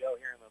 to go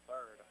here in the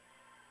third.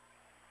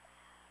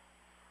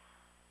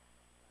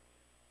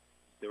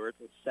 Stewart's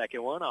the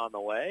second one on the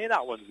way.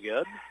 That one's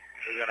good.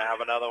 We're going to have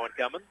another one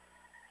coming.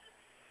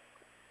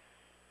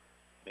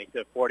 Makes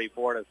it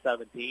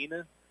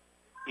 44-17.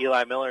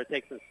 Eli Miller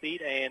takes his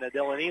seat, and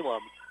Dylan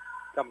Elam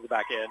comes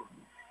back in.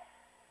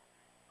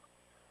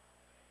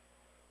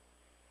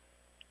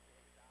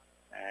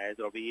 As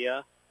it'll be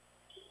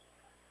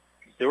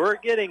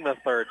Stewart getting the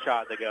third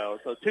shot to go.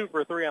 So 2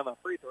 for 3 on the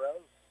free throws.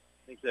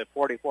 Makes it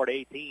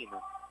 44-18. His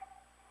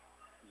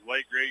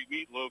late great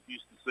Meatloaf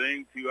used to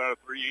sing, 2 out of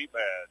 3 ain't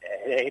bad.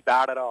 It ain't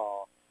bad at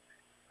all.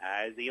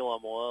 As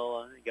Elam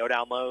will go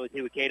down low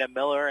to Caden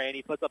Miller, and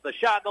he puts up the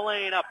shot in the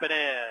lane, up and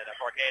in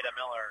for Caden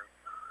Miller.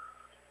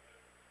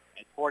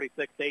 It's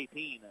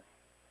 46-18.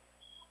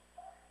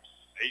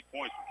 8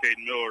 points for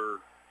Caden Miller.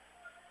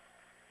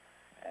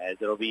 As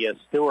it'll be a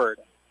Stewart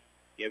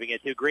giving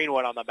it to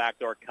Greenwood on the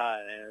backdoor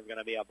cut, and there's going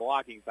to be a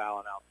blocking foul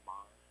on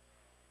Altamont.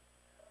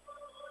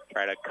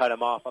 Try to cut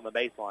him off on the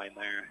baseline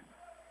there.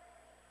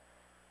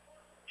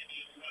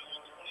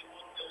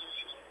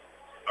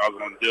 I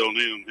was on Dylan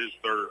Elam, his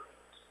third.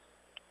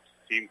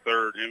 Team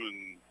third, him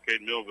and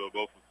Caden Millville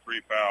both with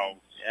 3 fouls.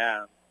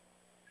 Yeah.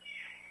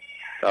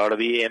 So it'll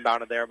be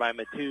inbounded there by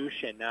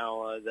Matouche, and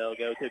now they'll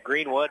go to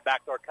Greenwood.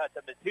 Backdoor cut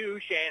to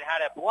Matouche, and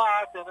had it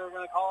blocked, and they're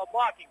going to call a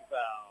blocking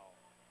foul.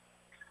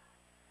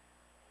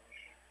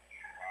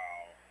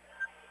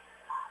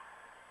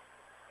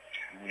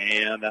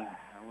 And that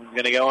one's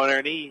going to go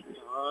underneath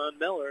on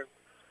Miller.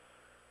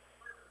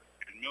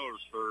 And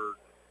Miller's third,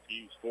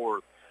 team's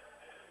fourth.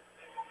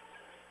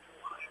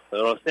 So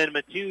it'll send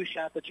Matouche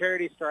at the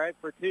charity stripe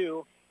for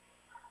 2.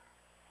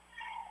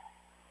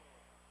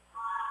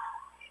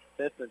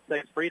 5th and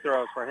 6th free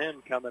throws for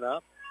him coming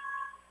up.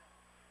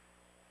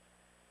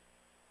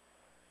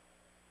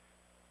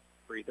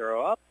 Free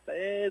throw up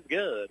is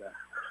good.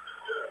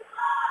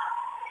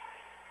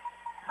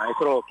 Nice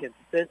little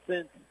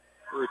consistent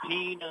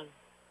routine,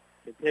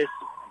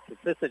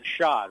 consistent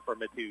shot for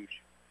Matouche.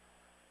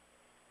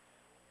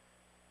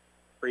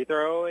 Free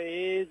throw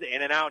is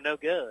in and out, no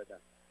good.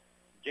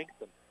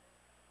 Jinxon.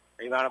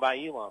 Rebounded by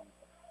Elam.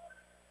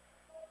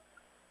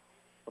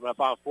 Coming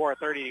up on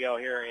 4:30 to go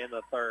here in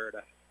the third.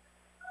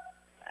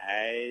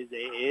 As it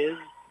is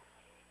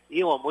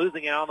Elam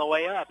losing it on the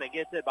way up and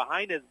gets it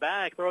behind his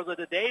back. Throws it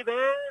to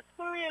Davis.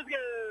 3 is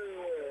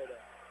good.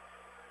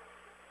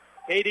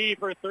 KD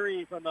for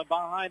 3 from the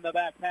behind the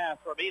back pass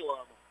from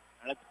Elam.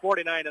 And it's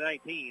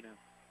 49-19.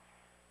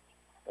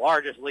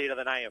 Largest lead of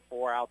the night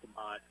for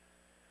Altamont.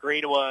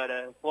 Greenwood,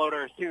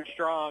 floater is too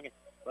strong,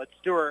 but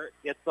Stewart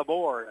gets the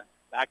board.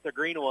 Back to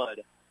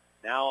Greenwood.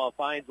 Now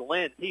finds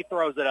Lentz. He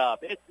throws it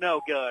up. It's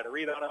no good.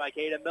 Rebounded by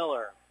Caden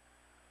Miller.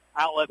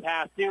 Outlet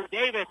pass to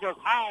Davis. Goes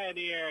high in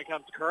the air and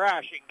comes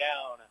crashing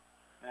down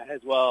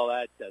as well.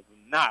 That does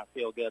not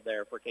feel good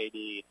there for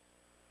KD. It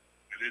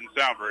didn't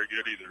sound very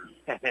good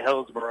either.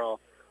 Hillsboro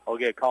will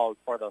get called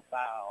for the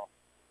foul.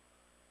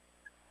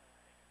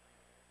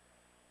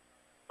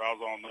 Fouls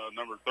on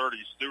number 30,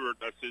 Stewart.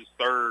 That's his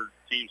third,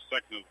 team's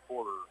second of the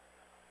quarter.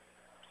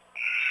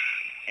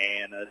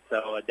 And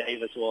so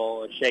Davis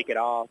will shake it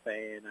off,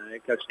 and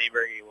Coach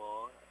Nieberg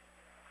will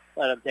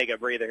let him take a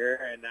breather here,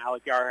 and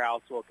Alec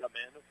Yarhouse will come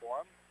in for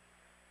him.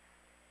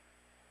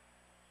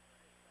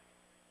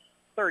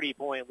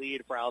 30-point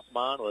lead for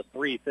Altamont with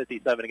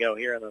 3:57 to go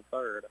here in the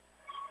third.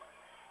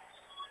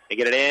 They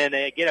get it in.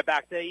 They get it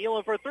back to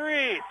Elam for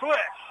three. Swish.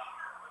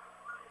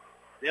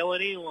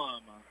 Dylan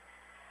Elam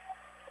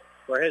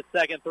for his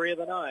second three of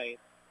the night.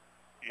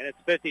 And it's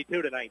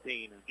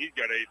 52-19. He's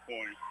got 8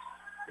 points.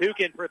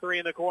 Tukin for three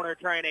in the corner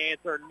trying to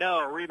answer.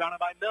 No. Rebounded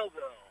by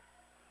Millville.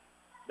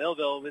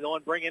 Millville will be the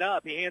one bringing it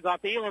up. He hands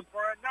off to Elam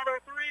for another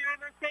three in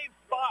the same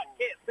spot.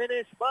 Can't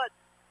finish, but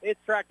it's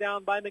tracked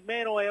down by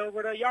McManaway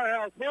over to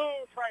Yarhouse.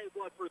 He'll try his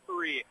luck for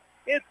three.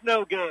 It's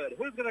no good.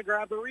 Who's going to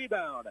grab the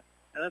rebound?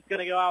 And that's going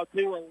to go out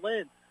to a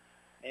Lentz.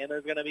 And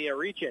there's going to be a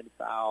reach-in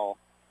foul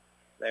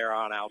there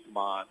on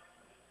Altamont.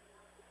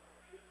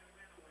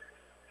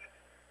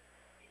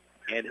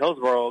 And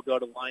Hillsboro will go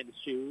to the line to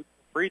shoot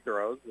free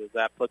throws as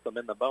that puts them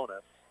in the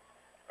bonus.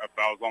 That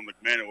foul's on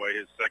McManaway,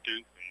 his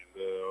second,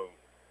 and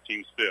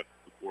team's fifth of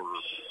the quarter.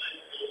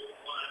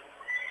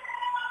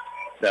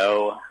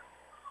 So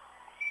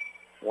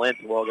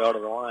Lentz will go to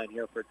the line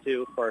here for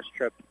two. First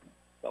trip to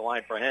the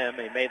line for him.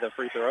 He made the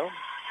free throw.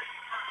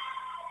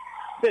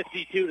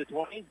 52-20.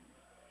 Looks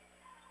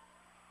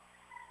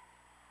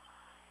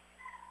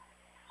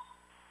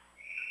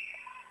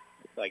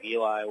like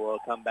Eli will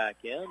come back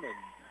in,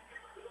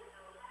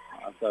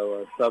 and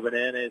also subbing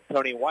in is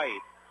Tony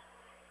White.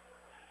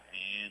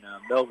 And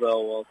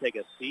Millville will take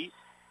a seat.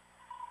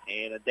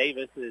 And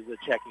Davis is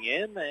checking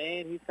in,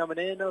 and he's coming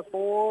in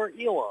for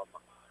Elam.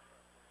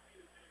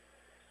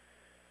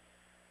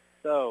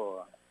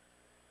 So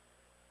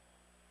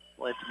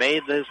Lentz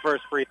made his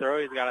first free throw.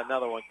 He's got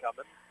another one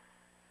coming.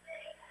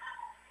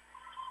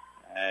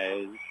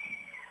 As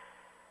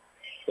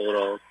a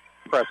little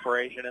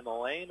perspiration in the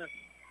lane.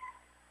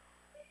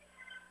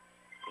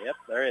 Yep,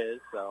 there is.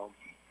 So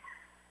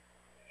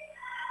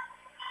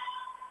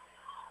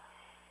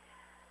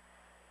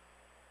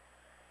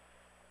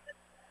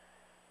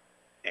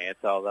and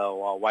so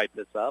they'll wipe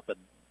this up, and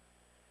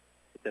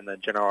it's in the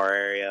general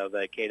area of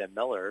Caden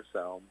Miller.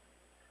 So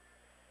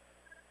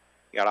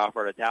he got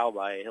offered a towel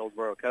by a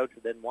Hillsboro coach who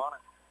didn't want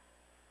it.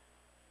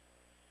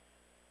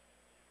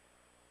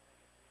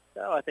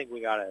 So I think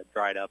we got it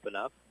dried up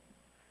enough.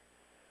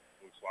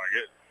 Looks like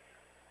it.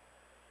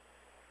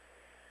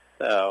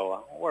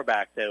 So we're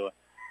back to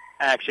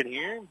action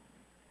here.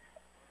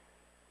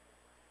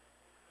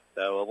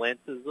 So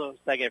Lentz's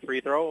second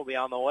free throw will be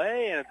on the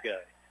way, and it's good.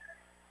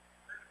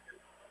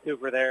 2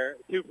 for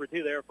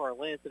 2 there for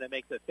Lentz, and it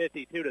makes it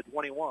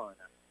 52-21.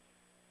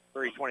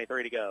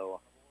 3:23 to go.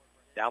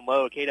 Down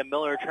low, Caden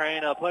Miller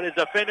trying to put his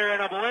defender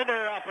in a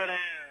blender, up and in.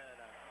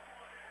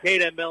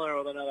 Caden Miller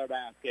with another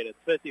basket. It's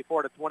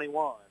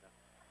 54-21.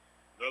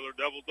 Another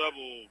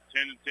double-double,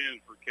 10 and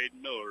 10 for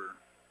Caden Miller.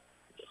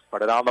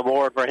 Put it on the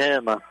board for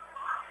him.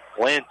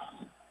 Lentz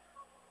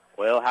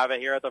will have it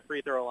here at the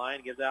free throw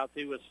line. Gives out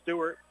to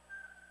Stewart.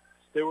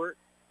 Stewart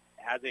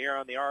has it here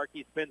on the arc.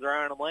 He spins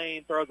around in the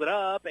lane, throws it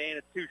up, and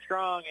it's too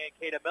strong,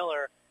 and Caden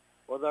Miller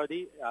with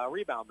a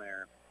rebound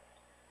there.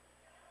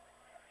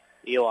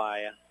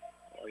 Eli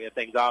will get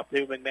things off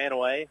to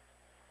McManaway.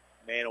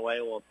 McManaway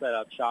will set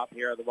up shop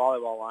here at the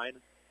volleyball line.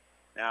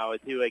 Now to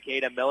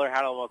Caden Miller,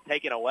 had it almost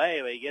taken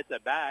away, but he gets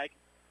it back.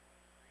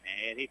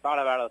 And he thought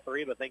about a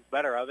three, but thinks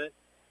better of it.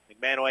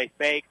 McManaway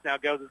fakes, now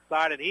goes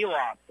inside, and he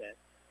lost it.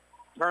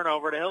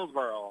 Turnover to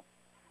Hillsboro.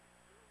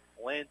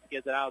 Lentz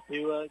gets it out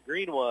to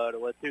Greenwood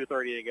with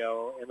 2:30 to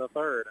go in the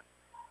third.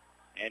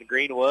 And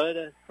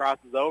Greenwood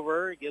crosses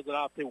over, gives it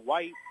off to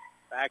White.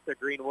 Back to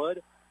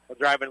Greenwood. He'll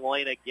drive in the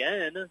lane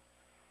again. And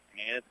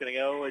it's going to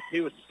go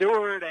to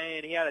Stewart,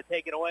 and he had it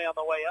taken away on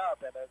the way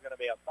up, and there's going to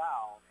be a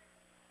foul.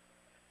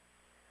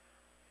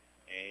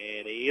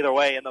 And either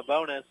way, in the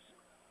bonus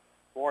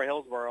for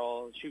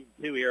Hillsboro, shooting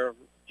two here,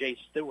 Jay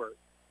Stewart.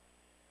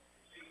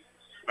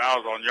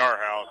 Foul's on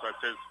Yarhouse.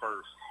 That's his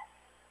first.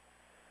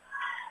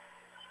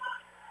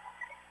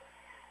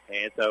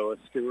 And so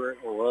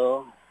Stewart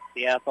will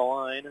be at the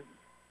line.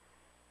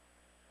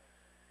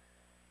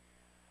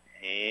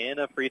 And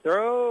a free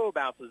throw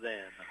bounces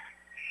in.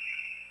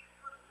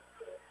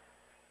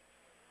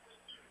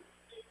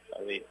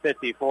 It'll be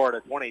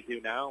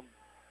 54-22 now.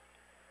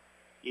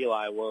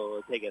 Eli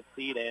will take a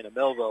seat, and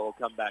Millville will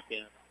come back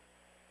in.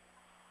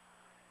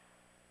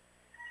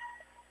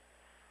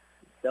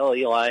 Still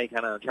Eli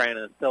kind of trying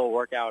to still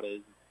work out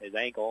his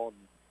ankle. And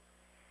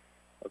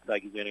looks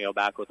like he's going to go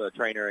back with a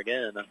trainer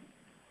again.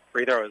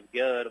 Free throw is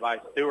good by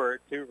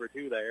Stewart. 2 for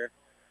 2 there.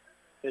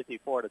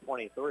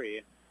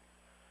 54-23.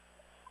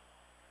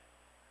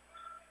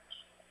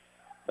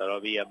 So it'll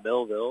be a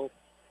Millville.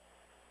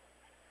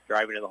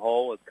 Driving to the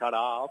hole was cut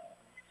off.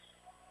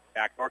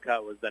 Backdoor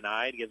cut was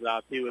denied. Gives it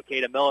out to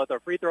Caden Miller at the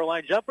free throw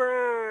line. Jumper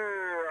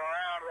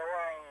around the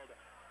world.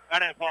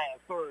 And it falls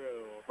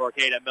through for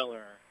Caden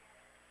Miller.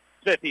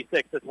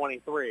 56-23.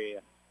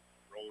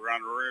 Rolled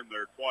around the rim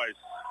there twice.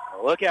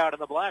 Look out in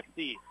the black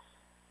seats.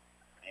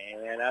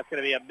 And that's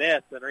going to be a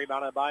miss and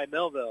rebounded by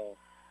Millville.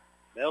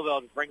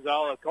 Millville just brings it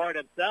all to the court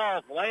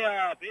himself.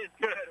 Layup is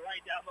good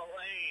right down the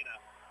lane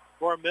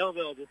for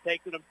Millville. Just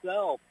takes it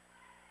himself.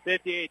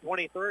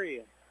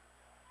 58-23.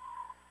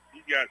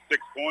 He's got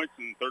 6 points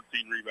and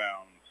 13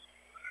 rebounds.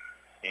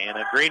 And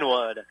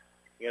Greenwood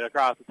get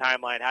across the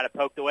timeline, had it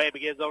poked away, but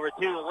gives over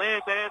to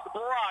Lynch, and it's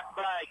blocked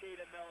by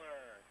Caden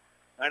Miller.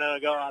 I know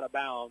it'll go out of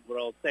bounds, but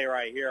it'll stay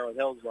right here with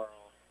Hillsboro.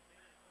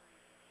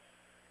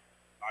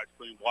 Nice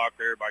clean block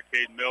there by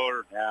Caden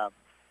Miller. Yeah.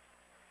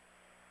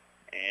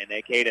 And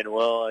Caden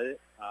will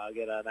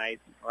get a nice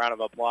round of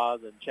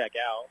applause and check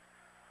out.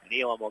 And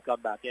Elam will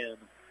come back in.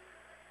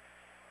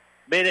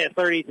 Minute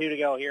 32 to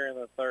go here in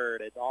the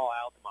third. It's all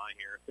Altamont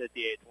here,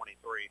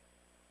 58-23.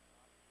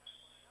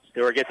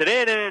 Stewart gets it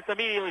in, and it's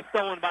immediately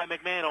stolen by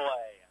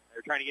McManaway.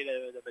 They're trying to get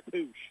it to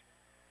Matouche.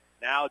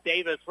 Now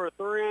Davis for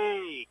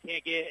three.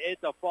 Can't get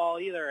it to fall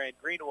either, and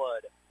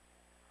Greenwood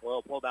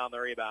will pull down the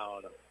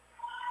rebound.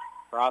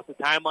 Across the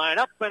timeline,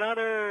 up and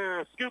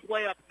under. Scoop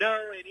layup, no,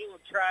 and Elam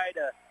tried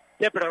to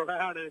tip it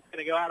around, and it's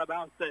going to go out of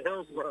bounds to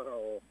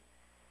Hillsboro.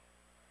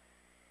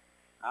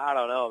 I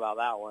don't know about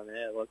that one.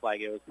 It looked like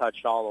it was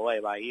touched all the way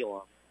by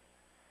Elam.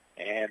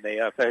 And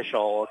the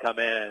official will come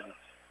in and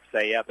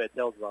say, yep, it's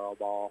Hillsboro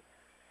ball.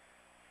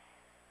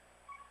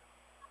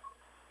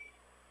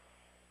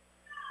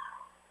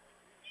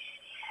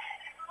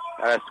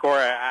 Got a score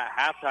at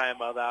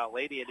halftime of that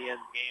Lady Indians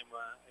game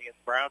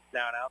against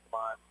Brownstown.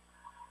 Altamont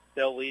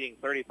still leading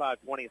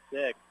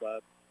 35-26,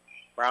 but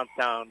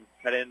Brownstown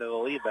cut into the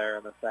lead there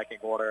in the second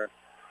quarter.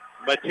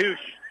 Matouche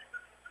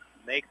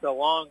makes a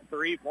long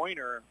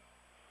three-pointer,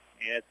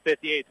 and it's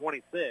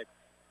 58-26.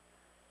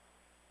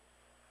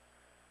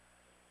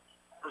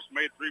 First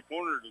made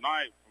three-pointer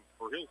tonight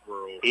for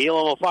Hillsboro.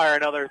 Elam will fire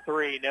another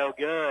three, no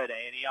good,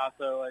 and he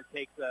also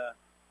takes a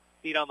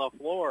feet on the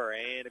floor,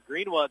 and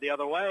Greenwood the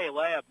other way,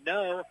 layup,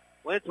 no.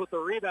 Lynch with the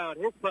rebound,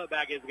 his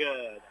putback is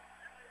good.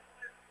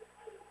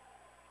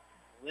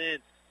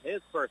 Lynch,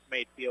 his first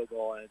made field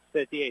goal, and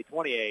it's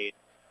 58-28.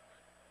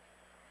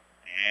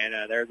 And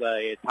there's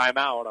a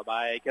timeout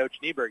by Coach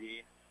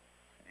Nieberge.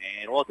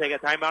 And we'll take a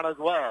timeout as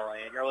well.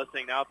 And you're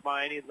listening now to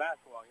Altamont Indians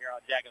basketball here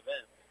on Jack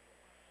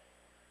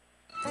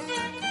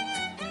FM.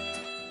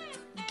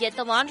 Get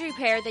the laundry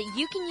pair that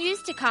you can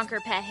use to conquer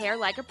pet hair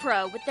like a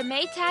pro with the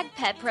Maytag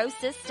Pet Pro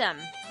system.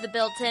 The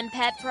built-in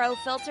Pet Pro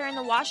filter in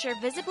the washer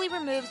visibly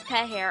removes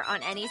pet hair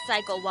on any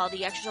cycle, while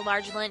the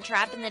extra-large lint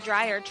trap in the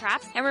dryer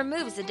traps and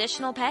removes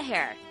additional pet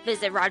hair.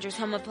 Visit Rogers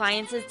Home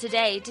Appliances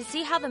today to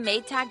see how the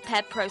Maytag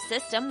Pet Pro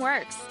system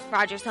works.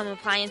 Rogers Home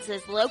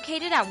Appliances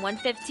located at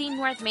 115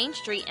 North Main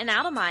Street in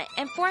Altamont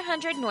and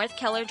 400 North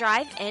Keller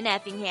Drive in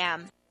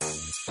Effingham.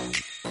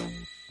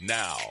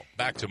 Now,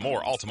 back to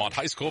more Altamont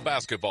High School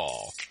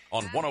basketball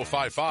on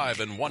 105.5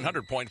 and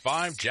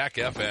 100.5 Jack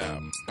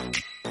FM.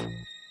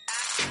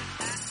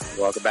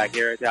 Welcome back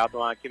here at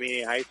Altamont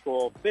Community High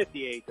School.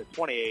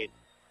 58-28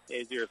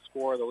 is your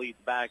score. The lead's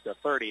back to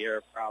 30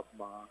 here for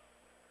Altamont.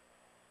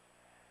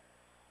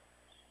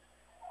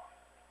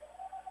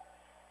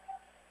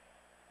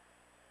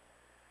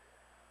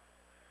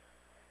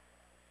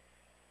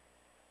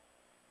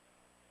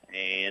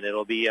 And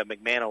it'll be a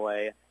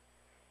McManaway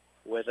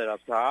with it up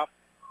top.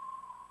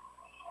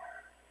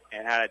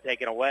 And had it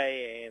taken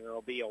away, and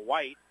it'll be a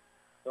White.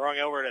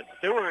 Throwing over to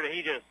Stewart,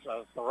 he just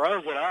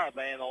throws it up,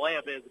 and the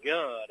layup is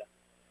good.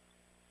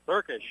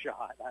 Circus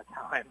shot that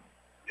time.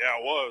 Yeah,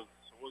 it was.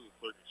 It was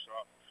a circus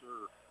shot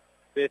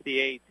for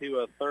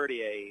sure.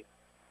 58-38.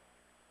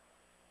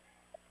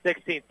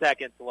 16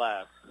 seconds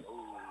left.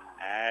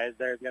 As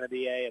there's going to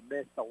be a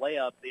missed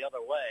layup the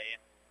other way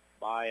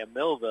by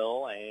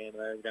Millville, and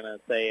they're going to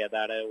say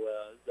that it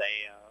was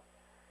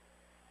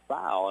a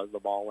foul as the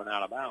ball went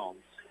out of bounds.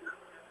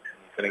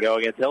 It's going to go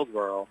against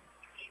Hillsboro.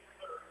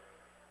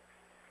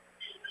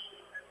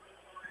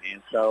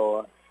 And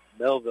so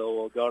Millville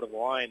will go to the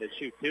line to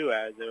shoot two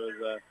as it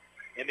was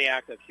in the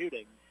act of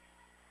shooting.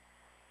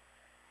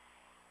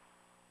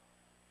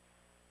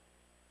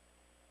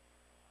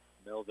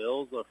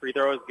 Millville's free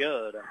throw is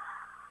good.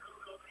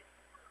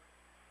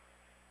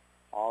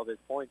 All of his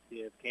points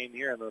came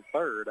here in the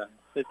third,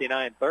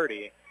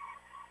 59-30.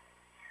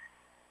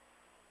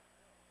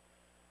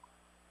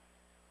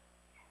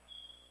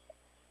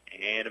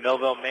 And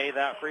Millville made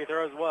that free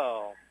throw as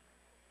well.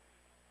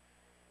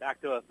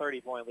 Back to a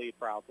 30-point lead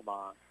for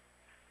Altamont.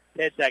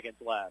 10 seconds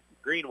left.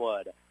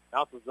 Greenwood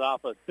bounces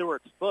off of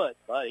Stewart's foot,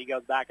 but he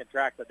goes back and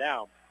tracks it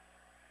down.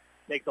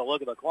 Takes a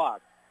look at the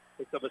clock.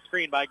 Picks up a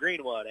screen by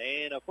Greenwood.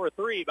 And a for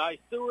three by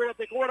Stewart at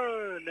the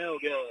corner. No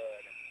good.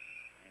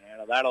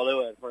 And that'll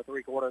do it for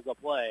 3 quarters of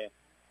play.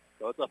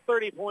 So it's a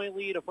 30-point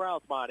lead for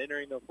Altamont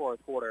entering the fourth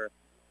quarter.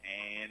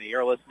 And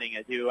you're listening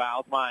to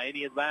Altamont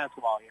Indians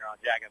basketball here on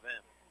Jack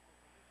FM.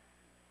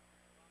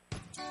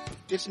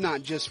 It's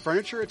not just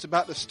furniture, it's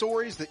about the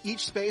stories that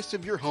each space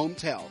of your home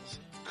tells.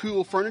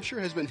 Cool Furniture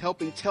has been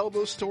helping tell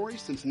those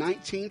stories since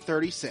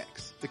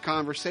 1936. The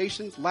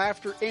conversations,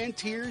 laughter, and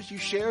tears you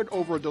shared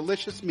over a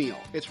delicious meal.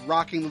 It's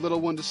rocking the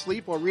little one to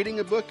sleep while reading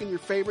a book in your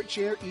favorite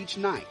chair each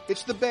night.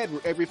 It's the bed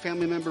where every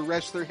family member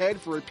rests their head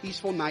for a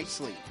peaceful night's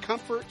sleep.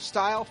 Comfort,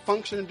 style,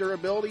 function, and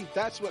durability,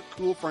 that's what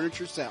Cool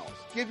Furniture sells.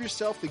 Give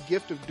yourself the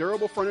gift of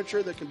durable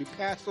furniture that can be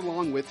passed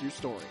along with your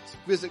stories.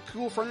 Visit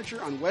Cool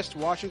Furniture on West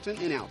Washington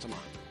in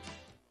Altamont.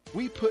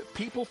 We put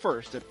people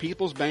first at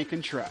People's Bank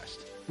and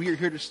Trust. We are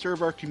here to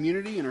serve our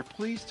community and are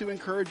pleased to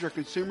encourage our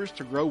consumers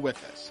to grow with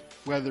us.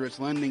 Whether it's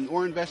lending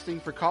or investing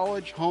for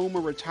college, home,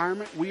 or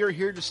retirement, we are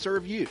here to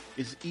serve you.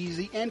 It's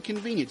easy and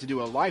convenient to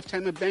do a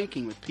lifetime of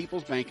banking with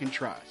People's Bank and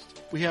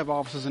Trust. We have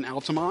offices in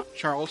Altamont,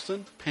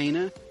 Charleston,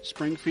 Pana,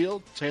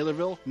 Springfield,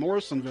 Taylorville,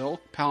 Morrisonville,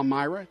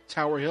 Palmyra,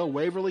 Tower Hill,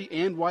 Waverly,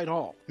 and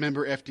Whitehall.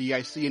 Member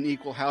FDIC and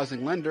equal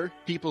housing lender,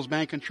 People's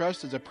Bank and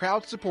Trust is a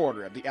proud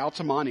supporter of the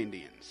Altamont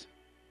Indians.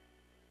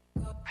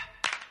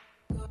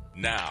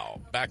 Now,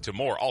 back to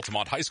more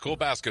Altamont High School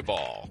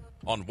basketball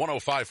on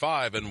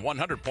 105.5 and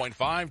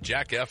 100.5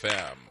 Jack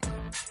FM.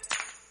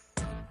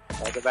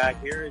 Welcome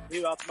back here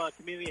to Altamont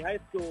Community High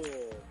School.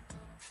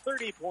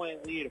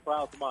 30-point lead for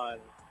Altamont.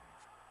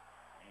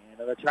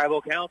 And the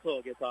Tribal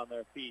Council gets on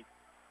their feet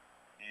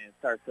and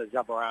starts to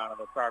jump around at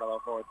the start of the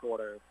fourth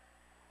quarter.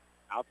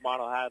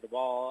 Altamont will have the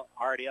ball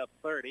already up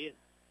 30.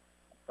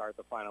 Start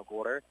the final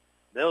quarter.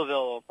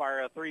 Millville will fire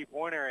a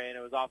three-pointer, and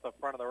it was off the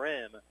front of the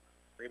rim.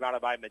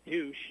 Rebounded by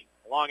Matouche.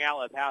 Long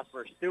outlet pass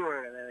for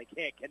Stewart, and then they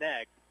can't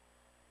connect.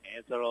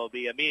 And so it'll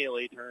be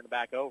immediately turned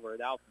back over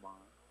to Altamont.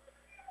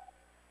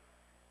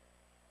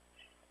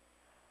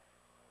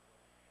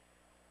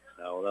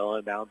 So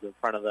they'll inbounds in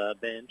front of the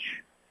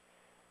bench.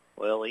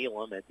 Will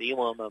Elam. It's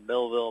Elam,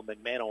 Millville,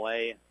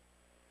 McManaway,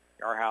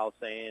 Yarhouse,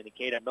 and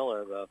Caden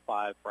Miller, the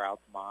 5 for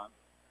Altamont.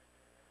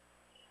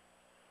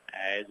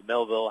 As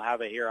Millville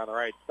have it here on the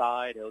right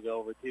side, he'll go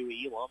over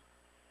to Elam.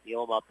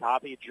 Elam up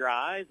top, he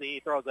drives, he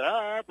throws it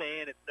up,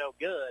 and it's no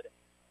good.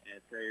 And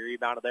it's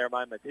rebounded there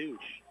by Matouche.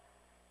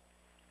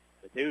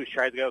 Matouche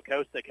tries to go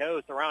coast to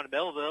coast around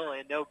Millville,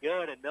 and no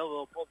good, and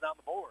Millville pulls down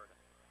the board.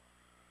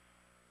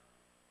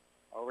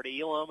 Over to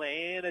Elam,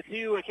 and a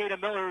 2. Caden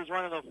Miller is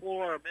running the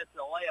floor, missed a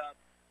layup,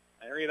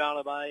 and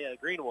rebounded by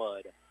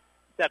Greenwood.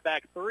 Step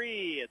back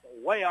 3, it's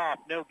way off,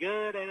 no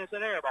good, and it's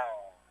an air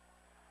ball.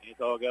 And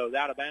so it goes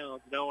out of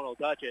bounds, no one will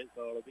touch it,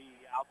 so it'll be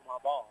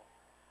Altamont ball.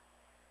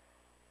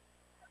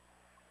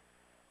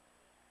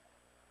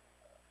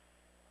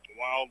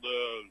 Wild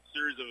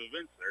series of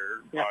events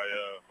there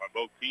by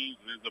both teams.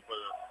 It ends up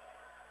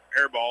an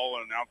air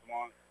ball and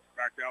Altamont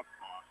back to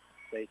Altamont.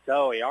 Say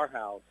so,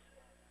 Yarhouse.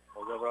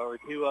 We'll go over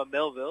to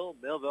Millville.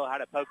 Millville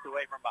had it poked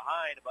away from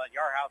behind, but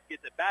Yarhouse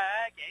gets it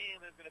back,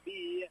 and it's going to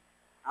be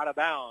out of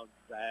bounds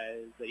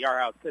as the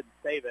Yarhouse couldn't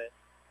save it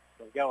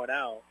from going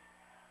out.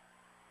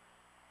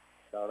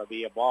 So it'll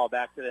be a ball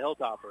back to the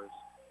Hilltoppers.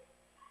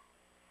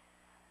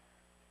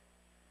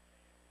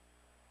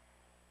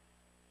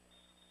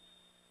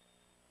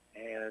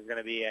 And there's going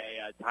to be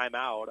a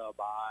timeout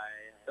by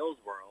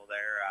Hillsboro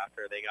there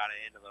after they got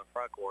it into the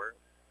front court.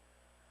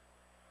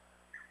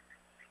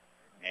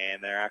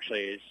 And they're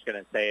actually just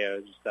going to say it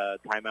was just a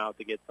timeout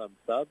to get some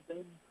subs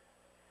in.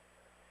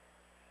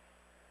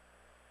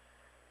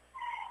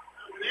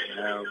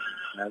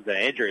 That's an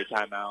injury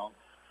timeout.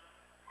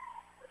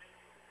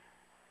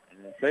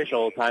 An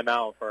official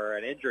timeout for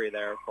an injury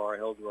there for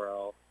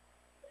Hillsboro.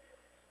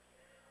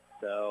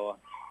 So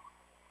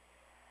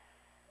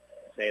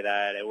say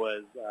that it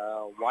was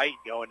White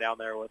going down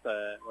there with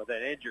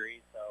an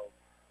injury, so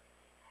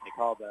they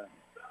called the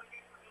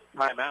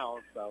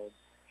timeout. So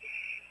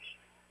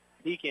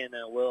Pekin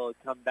will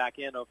come back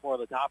in for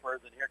the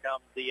Toppers, and here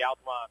comes the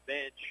Altamont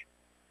bench.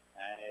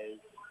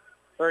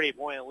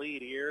 30-point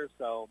lead here,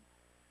 so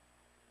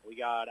we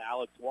got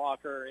Alex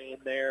Walker in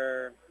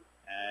there,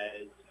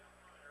 as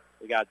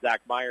we got Zach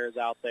Myers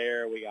out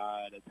there, we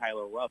got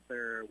Tyler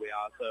Ruffner, we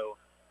also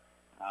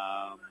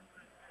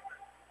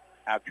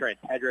have Trent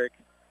Hedrick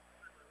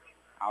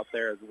out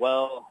there as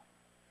well.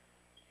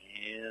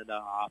 And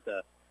I'll have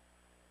to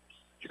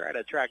try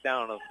to track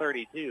down a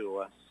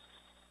 32.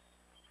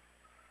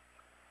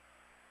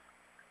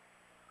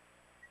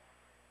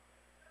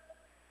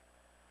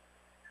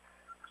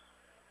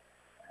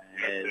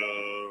 And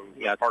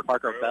you got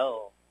Parker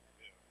Bell.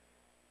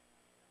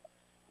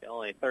 The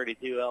only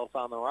 32 else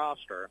on the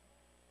roster.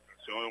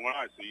 That's the only one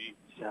I see.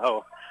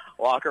 So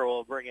Walker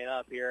will bring it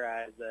up here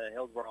as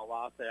Hillsboro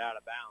lost it out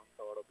of bounds,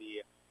 so it'll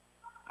be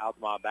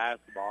Altamont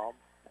basketball.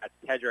 That's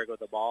Tedrick with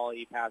the ball.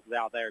 He passes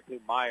out there to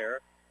Meyer.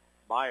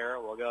 Meyer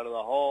will go to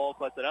the hole,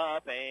 puts it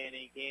up, and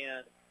he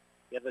can't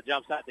get the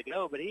jump shot to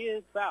go, but he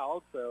is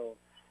fouled, so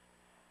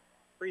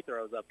free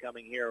throws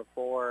upcoming here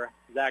for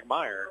Zach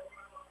Meyer.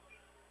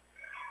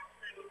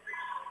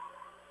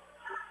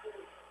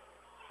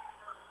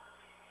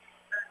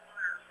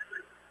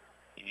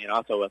 And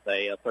also with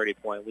a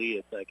 30-point lead,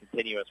 it's a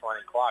continuous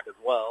running clock as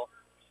well.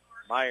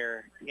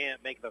 Meyer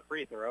can't make the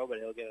free throw, but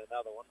he'll get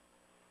another one.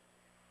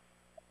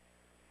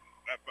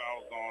 That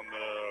foul's on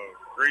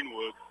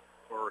Greenwood.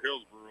 for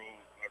Hillsboro.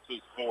 That's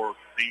his fourth,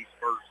 team's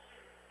first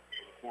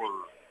for the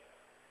quarter.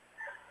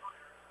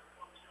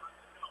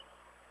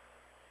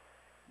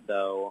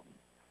 So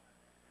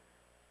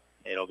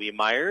it'll be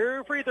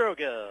Meyer, free throw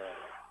good.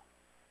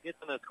 Gets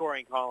in the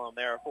scoring column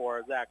there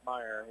for Zach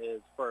Meyer,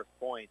 his first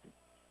point.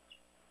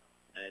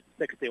 And it's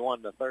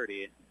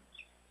 61-30.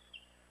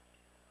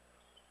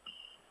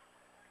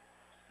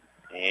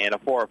 And a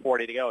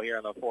 4:40 to go here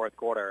in the fourth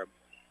quarter.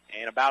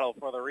 And a battle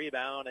for the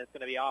rebound. It's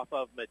going to be off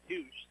of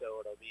Matouche,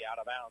 so it'll be out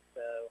of bounds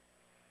to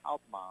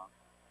Altamont.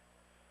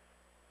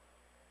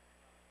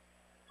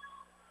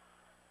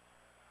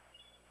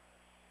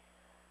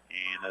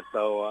 And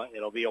so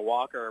it'll be a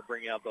Walker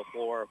bringing up the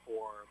floor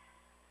for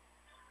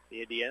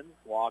the Indians.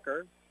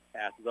 Walker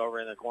passes over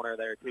in the corner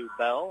there to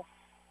Bell.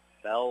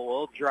 Bell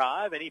will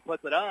drive, and he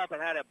puts it up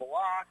and had it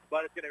blocked,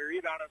 but it's going to be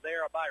rebounded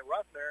there by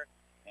Ruffner,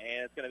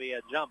 and it's going to be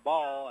a jump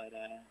ball, and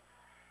an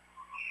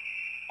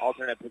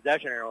alternate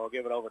possession here will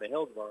give it over to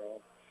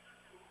Hillsboro.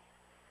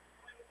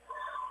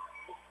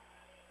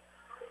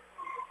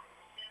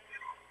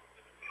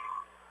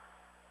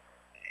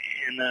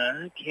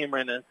 And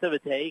Cameron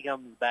Civite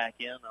comes back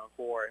in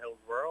for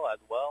Hillsboro as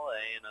well,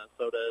 and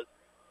so does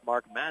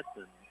Mark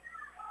Madsen.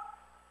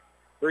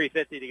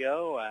 3:50 to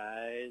go.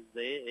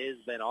 It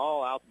has been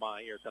all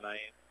Altamont here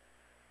tonight.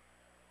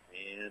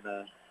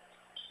 And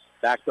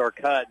backdoor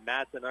cut.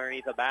 Madsen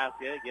underneath the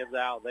basket. Gives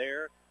out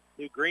there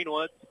to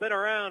Greenwood. Spin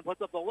around.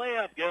 Puts up the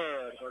layup.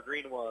 Good for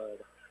Greenwood.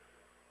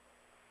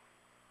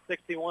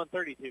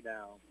 61-32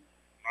 now.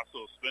 Nice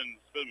little spin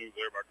move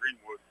there by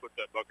Greenwood. Put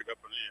that bucket up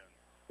and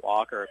in.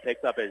 Walker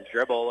picks up his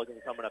dribble. Looking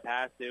for someone to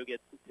pass to.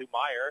 Gets to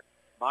Meyer.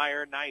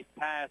 Meyer, nice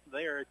pass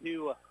there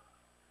to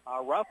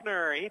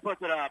Ruffner. He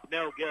puts it up.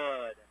 No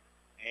good.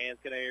 And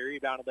it's going to be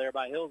rebounded there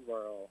by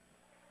Hillsboro.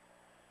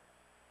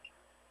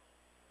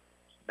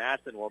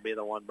 Madsen will be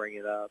the one bringing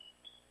it up.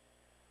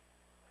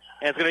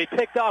 And it's going to be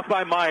picked off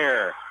by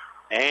Meyer.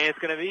 And it's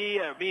going to be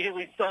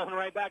immediately stolen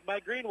right back by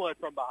Greenwood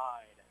from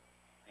behind.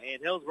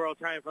 And Hillsboro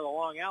trying for the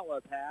long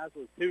outlet pass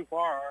was too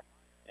far.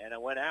 And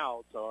it went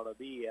out. So it'll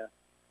be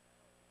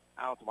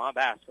Altamont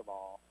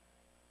basketball.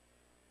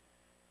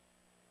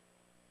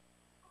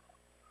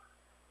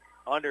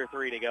 Under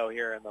 3 to go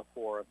here in the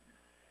fourth.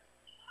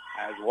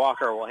 As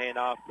Walker will hand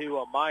off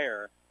to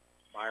Meyer.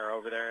 Meyer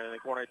over there in the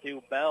corner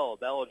to Bell.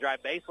 Bell will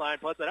drive baseline,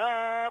 puts it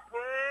up,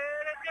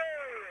 and it's good.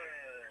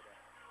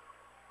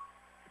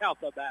 Count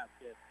the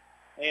basket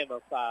and the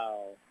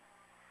foul.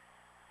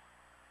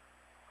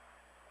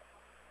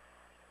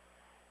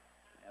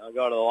 And we'll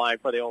go to the line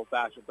for the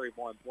old-fashioned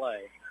three-point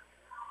play.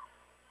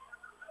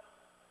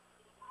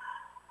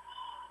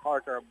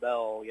 Parker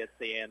Bell gets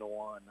the and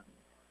one.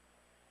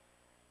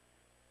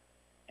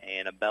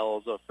 And a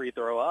Bell's a free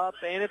throw up,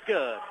 and it's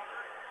good.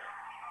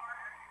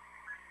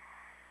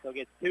 So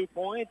gets 2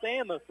 points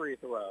and the free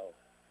throw.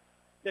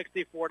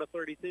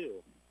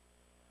 64-32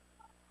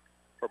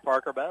 for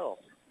Parker Bell.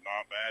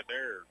 Not bad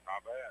there.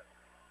 Not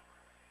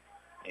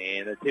bad.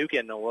 And the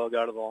Toucan will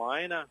go to the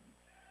line. And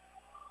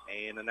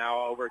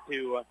now over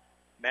to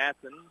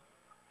Madsen.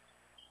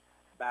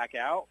 Back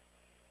out.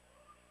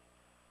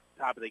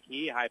 Top of the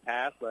key, high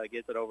pass,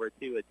 gets it over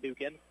to a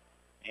Toucan.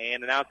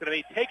 And now it's going to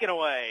be taken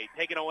away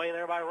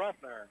there by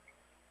Ruffner.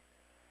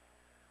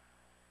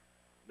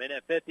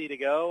 Minute 50 to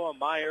go.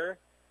 Meyer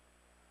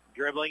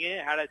dribbling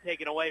it, had it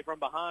taken away from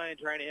behind,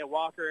 trying to hit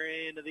Walker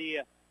into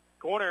the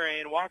corner,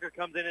 and Walker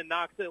comes in and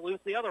knocks it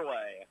loose the other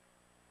way.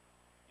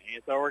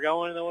 And so we're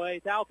going the way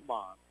to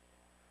Altamont.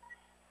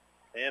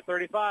 And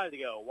 35 to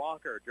go.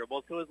 Walker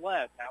dribbles to his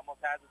left,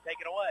 almost has it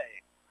taken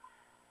away.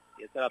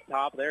 Gets it up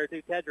top there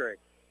to Tedrick.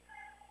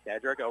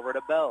 Tedrick over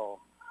to Bell.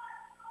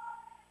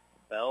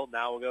 Bell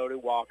now will go to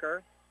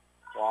Walker.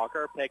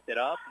 Walker picked it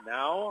up.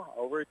 Now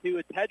over to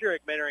a Tedrick.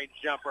 Mid-range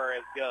jumper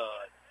is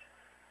good.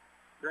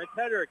 Trent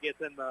Tedrick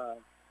gets in the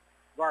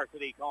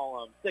varsity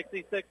column.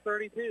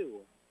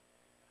 66-32.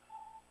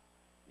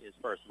 His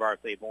first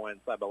varsity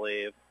points, I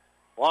believe.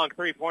 Long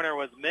three-pointer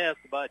was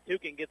missed, but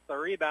Toucan gets the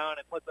rebound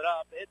and puts it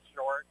up. It's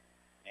short.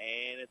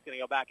 And it's going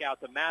to go back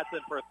out to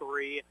Madsen for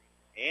three.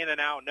 In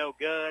and out, no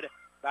good.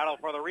 Battle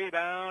for the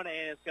rebound,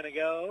 and it's going to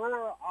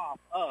go off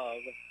of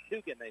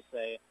Toucan, they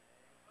say.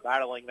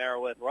 Battling there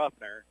with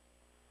Ruffner.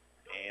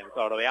 And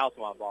so it'll be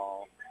Altamont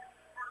ball.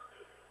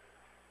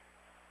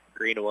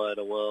 Greenwood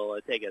will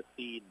take a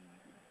seat,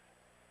 and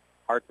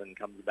Hartson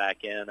comes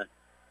back in.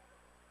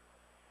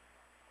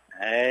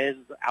 As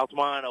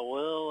Altamont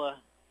will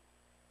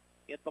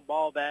get the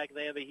ball back.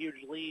 They have a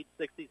huge lead,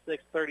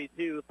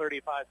 66-32,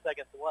 35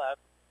 seconds left.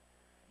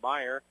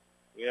 Meyer,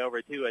 we go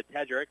over to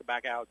Tedrick,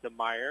 back out to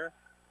Meyer.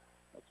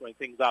 Let's swing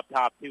things up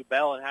top to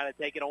Bell and had it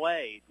taken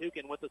away.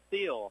 Toucan with the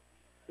steal.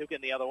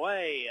 Toucan the other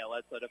way.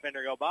 Lets the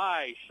defender go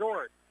by.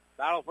 Short.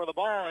 Battle for the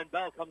ball, and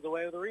Bell comes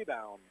away with a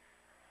rebound.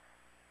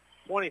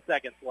 20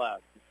 seconds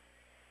left.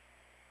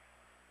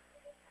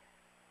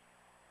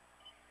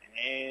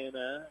 And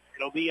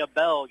it'll be a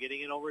Bell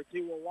getting it over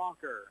to a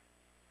Walker.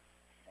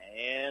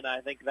 And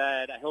I think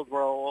that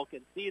Hillsboro will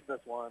concede this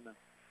one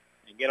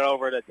and get it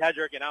over to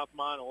Tedrick, and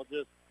Altamont will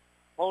just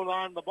hold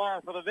on to the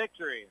ball for the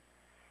victory.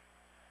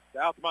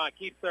 Altamont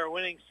keeps their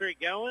winning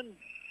streak going,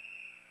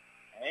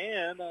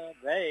 and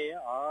they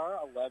are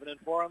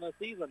 11-4 on the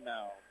season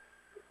now.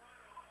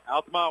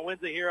 Altamont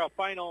wins it here, a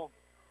final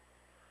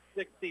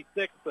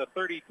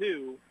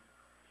 66-32.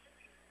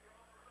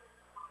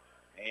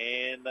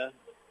 And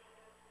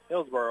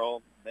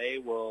Hillsboro, they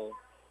will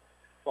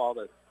fall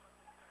to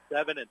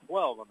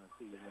 7-12 on the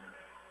season.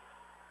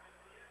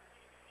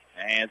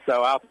 And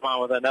so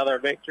Altamont with another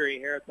victory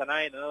here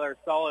tonight, another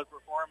solid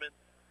performance.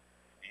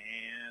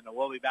 And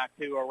we'll be back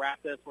to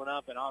wrap this one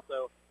up and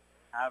also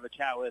have a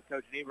chat with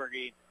Coach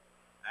Nieberge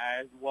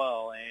as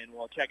well. And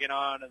we'll check in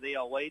on the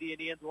Lady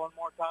Indians one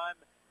more time.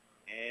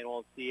 And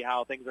we'll see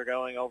how things are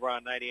going over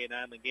on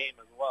 98.9 the game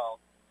as well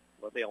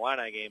with the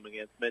Illini game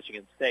against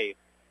Michigan State.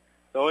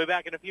 So we'll be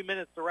back in a few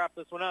minutes to wrap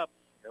this one up.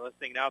 You're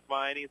listening now to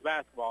Altamont Indians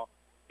basketball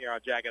here on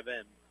Jack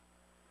FM.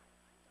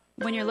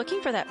 When you're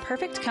looking for that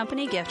perfect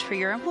company gift for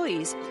your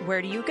employees,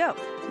 where do you go?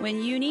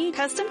 When you need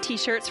custom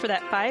t-shirts for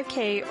that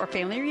 5K or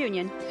family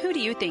reunion, who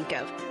do you think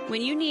of?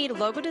 When you need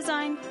logo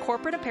design,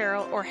 corporate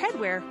apparel, or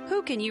headwear,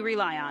 who can you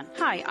rely on?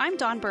 Hi, I'm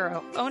Dawn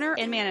Burrow, owner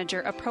and manager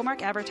of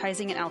Promark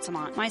Advertising in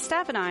Altamont. My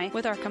staff and I,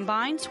 with our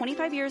combined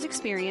 25 years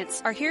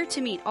experience, are here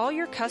to meet all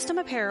your custom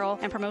apparel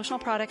and promotional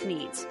product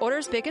needs.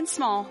 Orders big and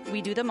small,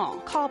 we do them all.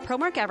 Call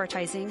Promark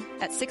Advertising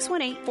at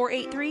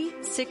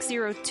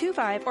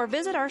 618-483-6025 or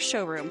visit our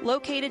showroom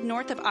located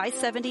north of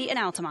I-70 in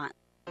Altamont.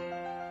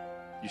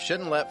 You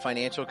shouldn't let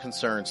financial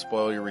concerns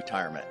spoil your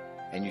retirement,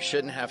 and you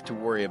shouldn't have to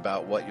worry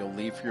about what you'll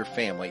leave for your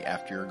family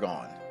after you're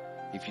gone.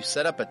 If you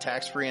set up a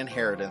tax-free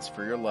inheritance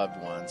for your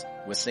loved ones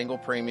with single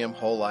premium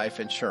whole life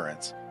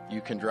insurance,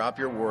 you can drop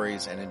your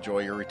worries and enjoy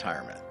your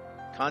retirement.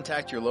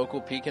 Contact your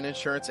local Pekin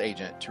Insurance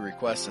agent to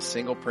request a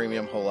single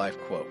premium whole life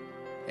quote.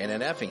 And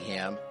in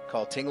Effingham,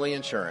 call Tingley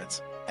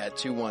Insurance at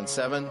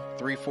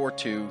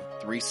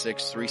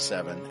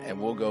 217-342-3637 and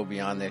we'll go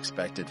beyond the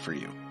expected for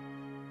you.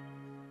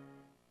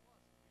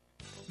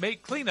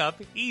 Make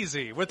cleanup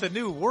easy with the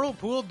new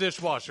Whirlpool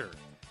dishwasher.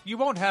 You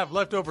won't have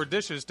leftover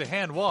dishes to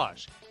hand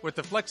wash with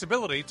the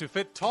flexibility to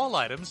fit tall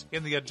items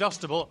in the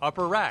adjustable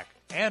upper rack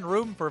and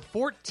room for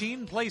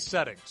 14 place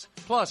settings.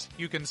 Plus,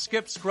 you can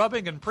skip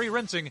scrubbing and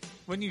pre-rinsing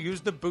when you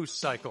use the boost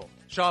cycle.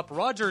 Shop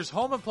Rogers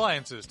Home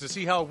Appliances to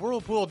see how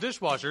Whirlpool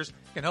dishwashers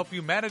can help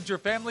you manage your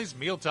family's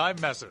mealtime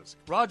messes.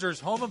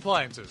 Rogers Home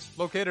Appliances,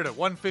 located at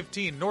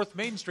 115 North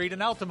Main Street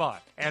in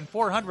Altamont and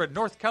 400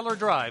 North Keller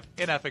Drive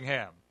in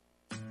Effingham.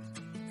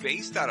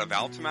 Based out of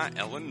Altamont,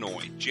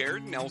 Illinois,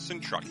 Jared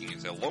Nelson Trucking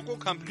is a local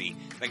company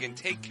that can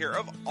take care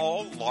of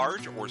all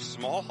large or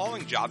small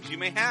hauling jobs you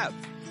may have.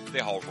 They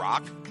haul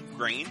rock,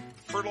 grain,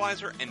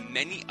 fertilizer, and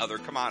many other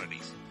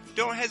commodities.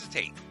 Don't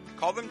hesitate.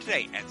 Call them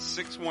today at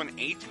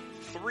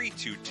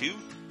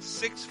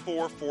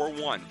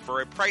 618-322-6441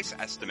 for a price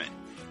estimate.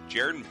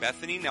 Jared and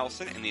Bethany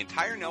Nelson and the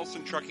entire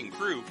Nelson Trucking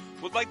crew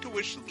would like to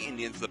wish the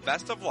Indians the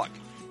best of luck.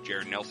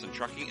 Jared Nelson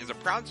Trucking is a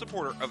proud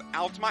supporter of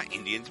Altamont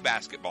Indians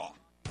basketball.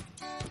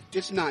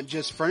 It's not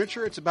just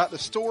furniture, it's about the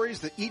stories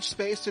that each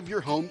space of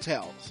your home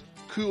tells.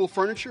 Cool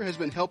Furniture has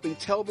been helping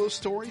tell those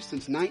stories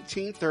since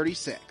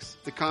 1936.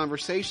 The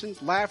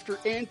conversations, laughter,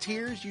 and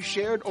tears you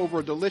shared over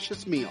a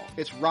delicious meal.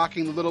 It's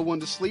rocking the little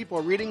one to sleep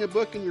while reading a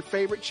book in your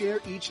favorite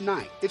chair each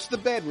night. It's the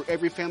bed where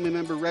every family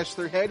member rests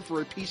their head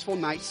for a peaceful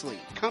night's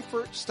sleep.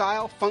 Comfort,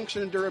 style,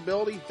 function, and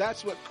durability,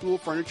 that's what Cool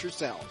Furniture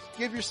sells.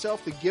 Give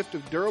yourself the gift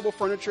of durable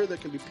furniture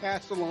that can be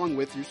passed along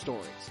with your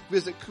stories.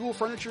 Visit Cool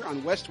Furniture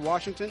on West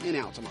Washington in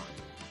Altamont.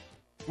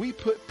 We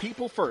put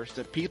people first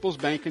at People's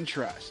Bank and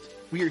Trust.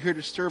 We are here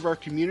to serve our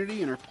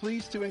community and are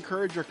pleased to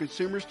encourage our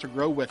consumers to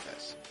grow with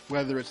us.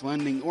 Whether it's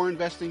lending or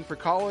investing for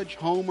college,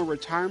 home, or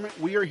retirement,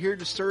 we are here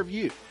to serve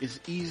you. It's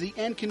easy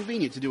and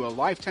convenient to do a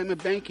lifetime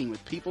of banking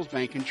with People's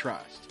Bank and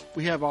Trust.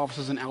 We have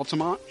offices in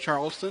Altamont,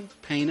 Charleston,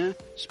 Pana,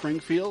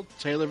 Springfield,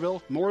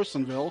 Taylorville,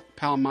 Morrisonville,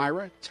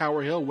 Palmyra,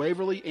 Tower Hill,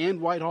 Waverly,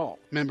 and Whitehall.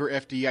 Member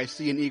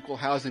FDIC and equal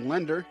housing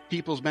lender,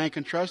 People's Bank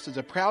and Trust is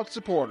a proud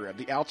supporter of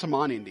the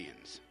Altamont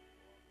Indians.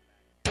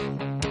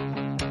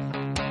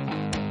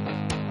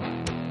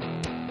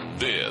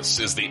 This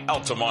is the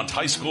Altamont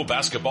High School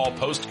Basketball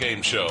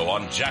Post-Game Show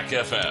on Jack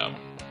FM.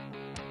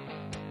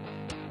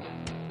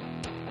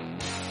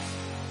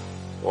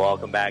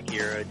 Welcome back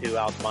here to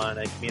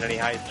Altamont Community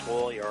High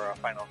School. Your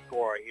final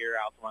score here,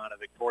 Altamont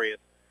victorious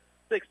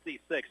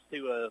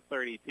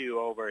 66-32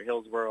 over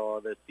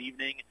Hillsboro this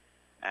evening.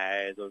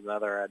 As it was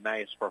another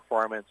nice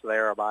performance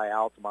there by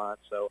Altamont.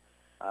 So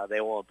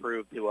they will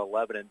improve to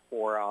 11-4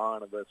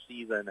 on the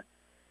season,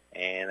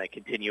 and they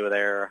continue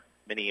their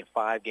mini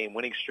 5-game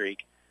winning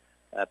streak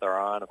that they're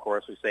on. Of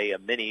course, we say a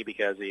mini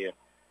because you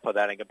put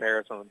that in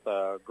comparison with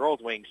the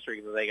girls' winning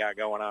streak that they got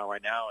going on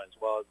right now, as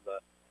well as the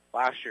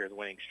last year's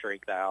winning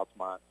streak that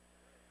Altamont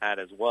had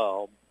as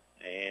well.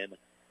 And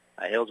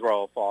Hillsboro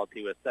will fall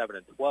to a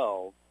 7-12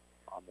 on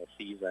the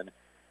season.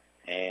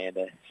 And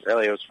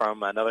really it was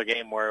from another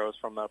game where it was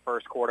from the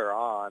first quarter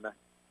on,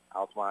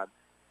 Altamont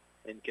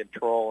in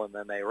control, and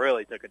then they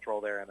really took control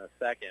there in the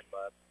second.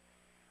 But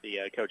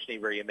the Coach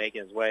Nieberge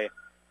making his way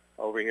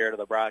over here to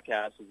the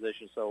broadcast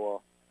position. So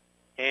we'll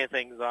hand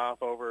things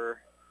off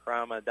over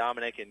from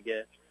Dominic and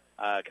get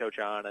Coach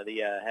on the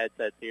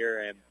headsets here.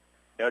 And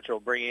Coach will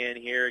bring you in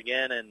here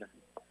again. And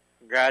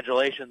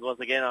congratulations once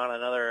again on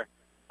another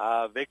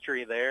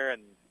victory there.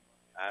 And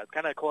it's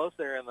kind of close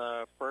there in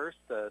the first,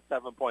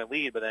 7-point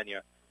lead, but then you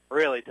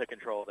really took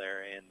control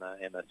there in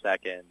the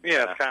second.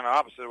 Yeah, it's kind of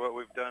opposite of what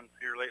we've done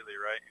here lately,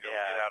 right? Get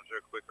out to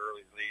a quick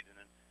early lead, and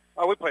then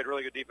we played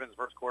really good defense in the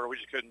first quarter. We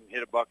just couldn't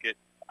hit a bucket.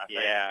 I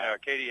think.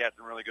 Katie had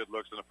some really good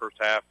looks in the first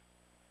half,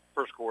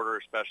 first quarter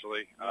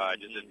especially. I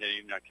just didn't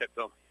hit him. I kept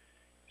telling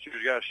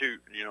shooter's got to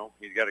shoot.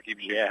 He's got to keep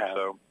shooting. Yeah.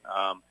 So,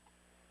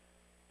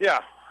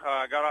 got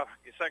off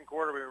the second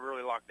quarter. We were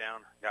really locked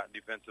down. Got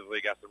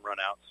defensively, got some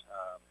runouts.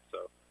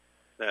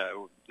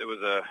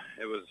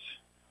 It was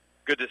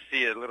good to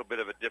see a little bit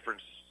of a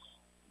different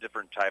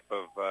type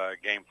of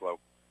game flow.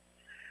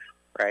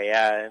 Right,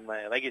 yeah, and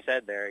like you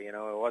said there, it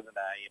wasn't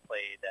that you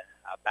played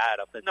bad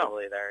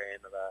offensively there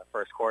in the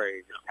first quarter.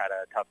 You just had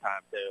a tough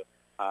time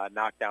to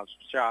knock down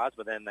some shots,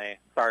 but then they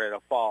started to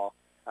fall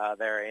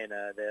there in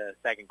the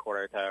second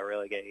quarter to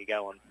really get you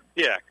going.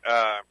 Yeah,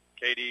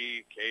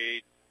 Cade,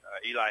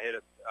 Eli hit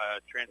a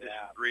transition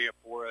three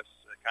for us.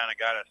 It kind of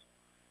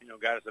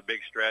got us a big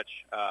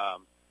stretch.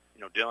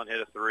 Dylan hit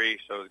a three,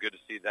 so it was good to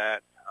see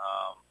that.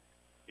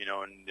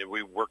 And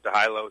we worked the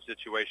high-low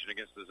situation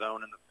against the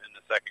zone in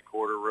the second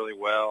quarter really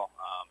well.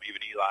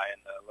 Even Eli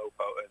in the low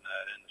in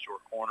the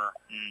short corner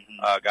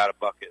got a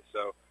bucket.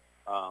 So,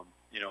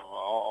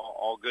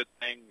 all good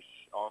things.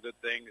 All good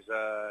things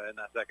in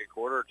that second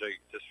quarter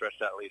to stretch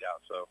that lead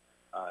out. So,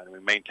 and we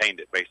maintained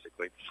it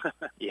basically.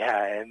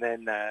 Yeah, and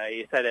then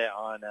you said it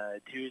on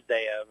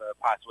Tuesday of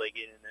possibly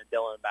getting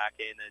Dylan back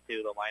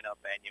into the lineup,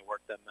 and you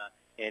worked them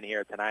in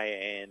here tonight,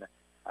 and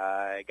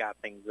got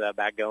things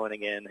back going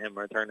again. Him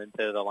returning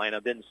to the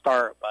lineup didn't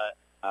start,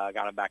 but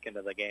got him back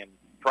into the game.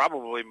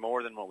 Probably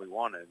more than what we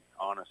wanted,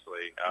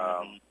 honestly.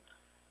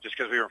 Just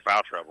because we were in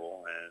foul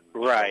trouble, and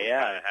we kind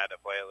of had to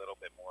play a little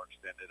bit more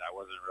extended. I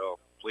wasn't real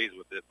pleased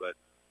with it, but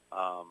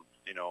I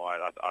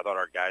thought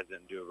our guys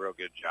didn't do a real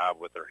good job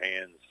with their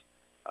hands,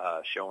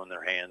 showing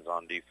their hands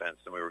on defense,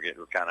 and we're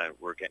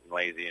getting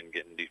lazy and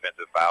getting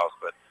defensive fouls.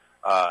 But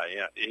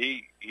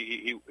he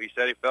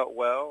said he felt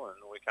well,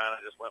 and we kind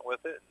of just went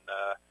with it.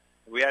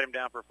 And we had him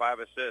down for 5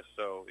 assists,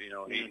 so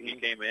he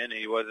came in.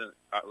 He wasn't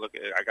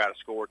I got a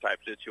score type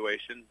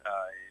situation.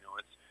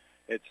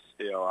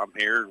 I'm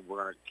here.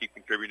 We're going to keep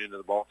contributing to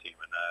the ball team,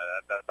 and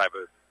that's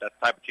the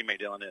type of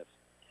teammate Dylan is.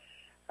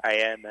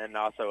 And then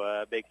also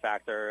a big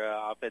factor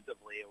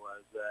offensively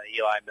was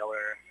Eli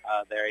Miller.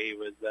 There he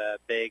was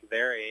big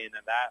there in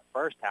that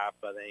first half,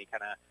 but then he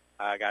kind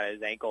of got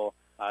his ankle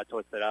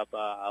twisted up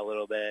a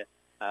little bit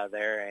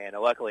there, and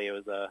luckily it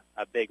was a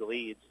big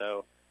lead,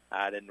 so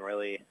I didn't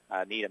really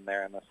need him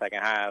there in the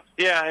second half.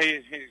 Yeah,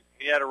 he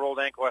had a rolled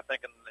ankle, I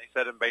think, and he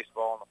said in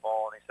baseball in the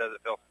fall, and he says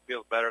it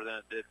feels better than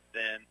it did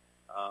then.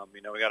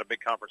 We got a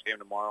big conference game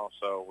tomorrow,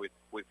 so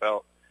we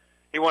felt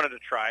he wanted to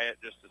try it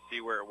just to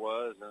see where it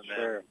was, and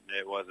then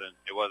it wasn't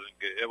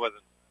good. It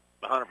wasn't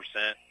 100%,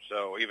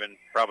 so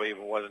probably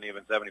wasn't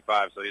even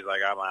 75. So he's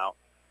like, I'm out,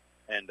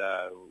 and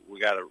we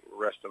got to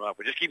rest him up.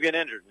 We just keep getting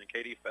injured, and then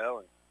KD fell,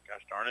 and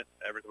gosh darn it,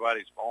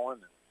 everybody's falling,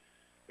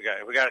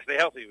 and we got to stay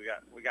healthy.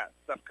 We got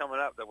stuff coming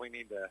up that we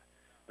need to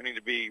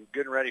be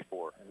good and ready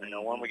for.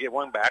 And, when we get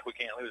one back, we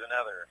can't lose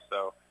another.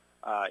 So.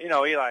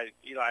 Eli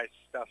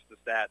stuffs the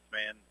stats,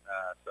 man.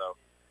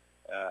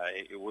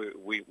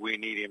 We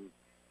need him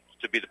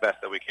to be the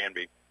best that we can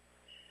be.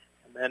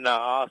 And then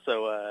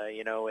also,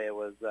 it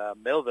was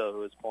Millville who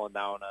was pulling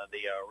down the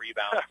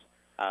rebounds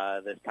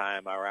this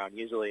time around.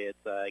 Usually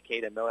it's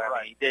Caden Miller. Right.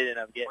 I mean, he did end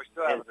up getting his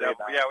rebound.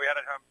 Yeah, we had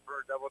him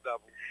for a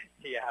double-double.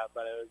 Yeah,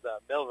 but it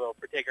was Millville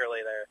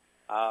particularly there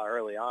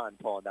early on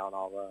pulling down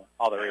all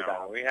the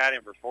rebounds. We had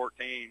him for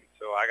 14,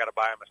 so I got to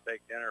buy him a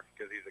steak dinner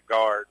because he's a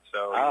guard.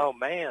 So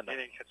man,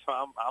 so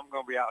I'm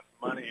going to be out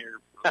some money here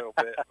for a little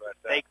bit, but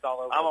steaks all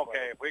over. I'm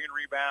okay if we can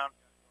rebound.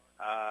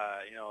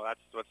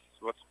 That's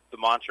what's the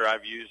mantra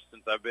I've used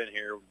since I've been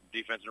here: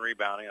 defense and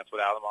rebounding. That's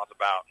what Altamont's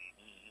about.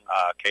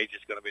 Cage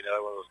is going to be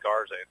another one of those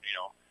guards that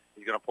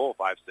he's going to pull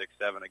 5, 6,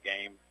 7 a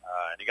game,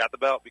 and he got the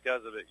belt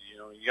because of it.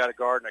 You got a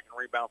guard that can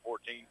rebound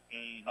 14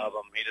 of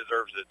them. He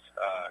deserves it.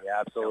 Yeah,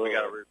 absolutely. We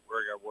got to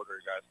reward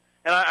our guys.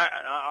 And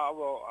I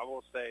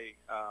will say,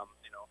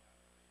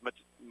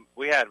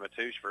 we had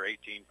Matouche for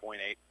 18.8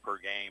 per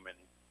game, and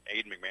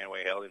Aiden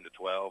McManway held him to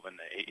 12. And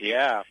he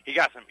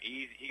got some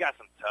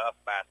tough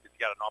baskets. He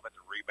got an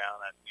offensive rebound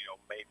that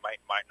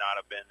might not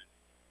have been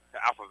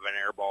off of an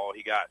air ball.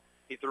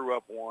 He threw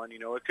up one.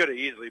 It could have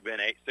easily been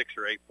 6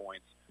 or 8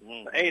 points.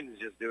 Aiden's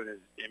just doing his.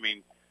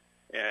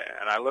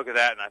 And I look at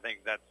that and I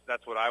think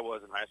that's what I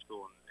was in high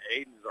school. And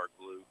Aiden's our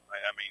glue.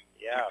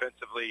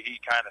 Defensively, he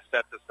kind of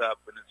sets us up,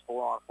 and it's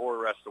 4-on-4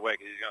 the rest of the way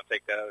because he's going to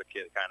take that other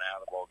kid kind of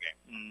out of the ball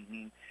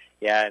game.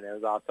 Yeah, and it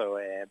was also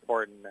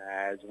important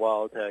as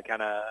well to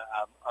kind of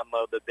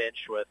unload the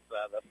bench with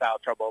the foul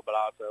trouble, but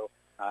also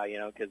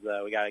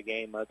because we got a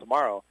game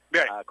tomorrow.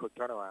 Right. Quick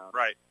turnaround.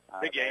 Right.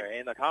 Big game.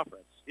 In the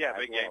conference. Yeah,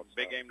 big game.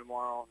 Big game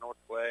tomorrow. North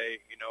play.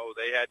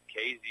 They had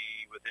Casey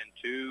with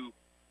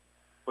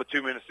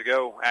 2 minutes to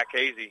go at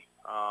Casey.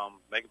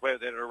 They can play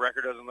with it. Their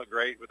record doesn't look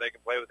great, but they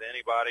can play with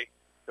anybody.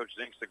 Coach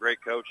Zink's a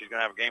great coach. He's going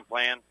to have a game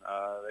plan.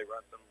 They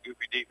run some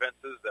goofy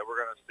defenses that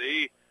we're going to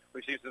see.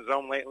 We've seen some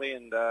zone lately,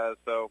 and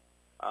so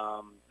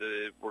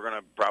we're going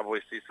to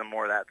probably see some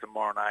more of that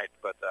tomorrow night.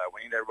 But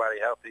we need everybody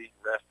healthy,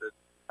 rested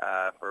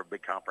for a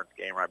big conference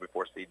game right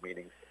before seed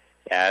meetings.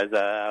 Yeah, it's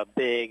a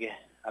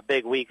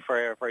big week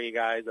for you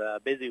guys, a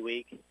busy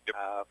week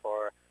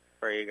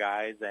for you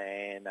guys,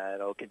 and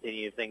it'll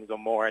continue things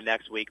more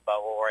next week, but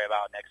we'll worry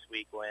about next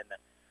week when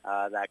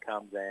that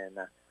comes in.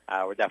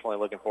 We're definitely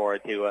looking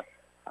forward to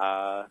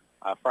a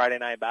Friday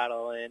night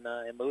battle in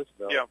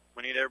Louisville. Yeah,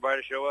 we need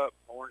everybody to show up,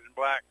 orange and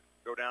black,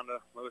 go down to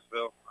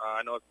Louisville.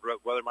 I know the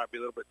weather might be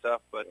a little bit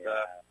tough, but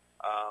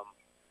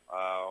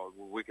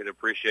we could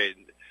appreciate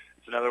it.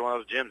 It's another one of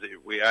those gyms that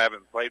I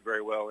haven't played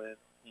very well in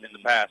the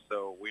past,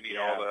 so we need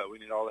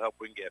all the help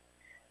we can get.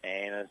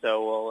 And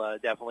so we'll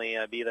definitely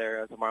be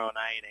there tomorrow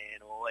night,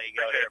 and we'll let you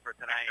go there for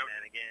tonight.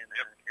 And again,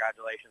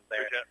 congratulations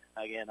there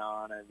again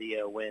on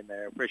the win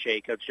there.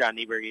 Appreciate Coach John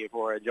Nieberg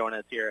for joining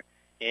us here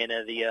in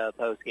the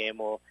post game.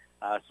 We'll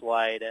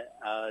slide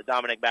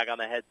Dominic back on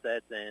the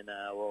headsets, and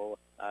we'll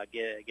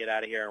get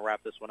out of here and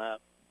wrap this one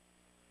up.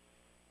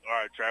 All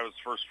right, Travis,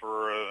 first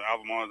for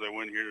Altamont as they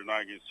win here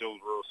tonight against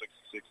Hillsboro,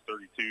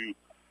 66-32.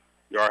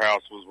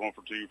 Yarhouse was 1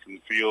 for 2 from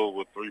the field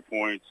with 3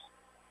 points.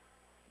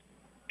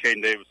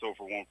 Caden Davis 0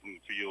 for 1 from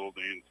the field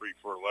and 3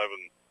 for 11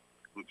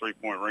 from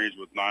 3-point range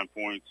with 9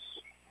 points.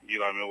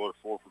 Eli Miller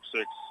 4 for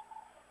 6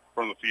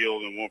 from the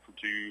field and 1 for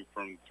 2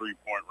 from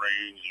 3-point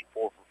range and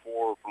 4 for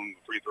 4 from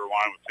the free throw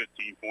line with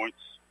 15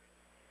 points.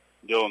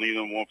 Dylan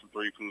Needham 1 for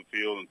 3 from the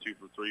field and 2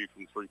 for 3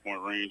 from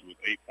 3-point range with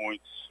 8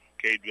 points.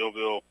 Cade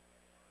Millville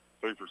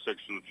 3 for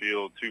 6 from the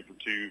field, 2 for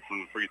 2 from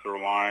the free throw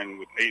line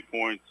with 8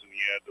 points, and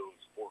he had those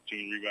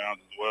 14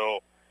 rebounds as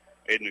well.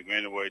 Aiden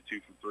McManaway 2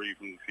 for 3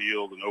 from the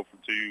field and 0 for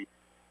 2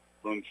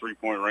 from the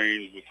 3-point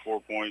range with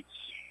 4 points.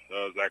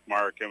 Zach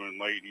Meyer coming in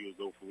late. He was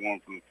 0 for 1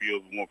 from the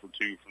field and 1 for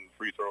 2 from the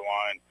free throw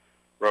line.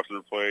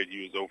 Ruffner played.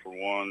 He was 0 for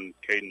 1.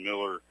 Caden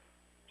Miller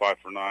 5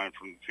 for 9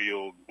 from the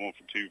field, 1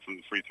 for 2 from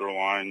the free throw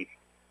line.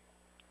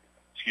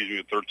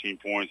 With 13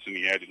 points, and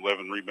he had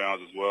 11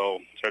 rebounds as well.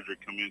 Tedrick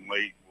come in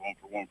late, 1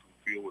 for 1 from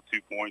the field with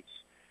 2 points.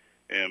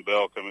 And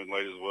Bell come in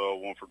late as well,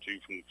 1 for 2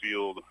 from the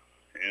field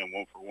and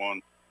 1 for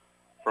 1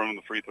 from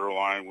the free throw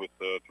line with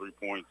 3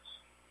 points.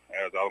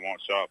 As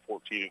Altamont shot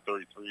 14 of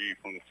 33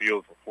 from the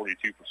field for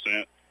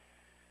 42%.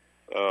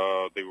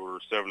 They were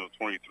 7 of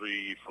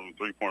 23 from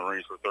the 3-point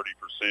range for 30%,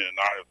 9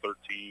 of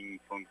 13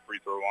 from the free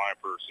throw line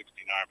for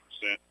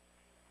 69%.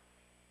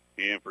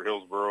 And for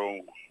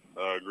Hillsboro,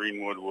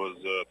 Greenwood was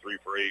 3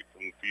 for 8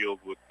 from the field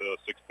with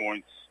 6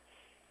 points.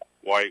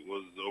 White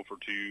was 0 for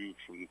 2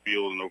 from the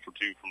field and 0 for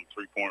 2 from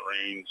 3-point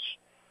range.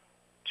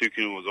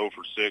 Tukin was 0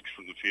 for 6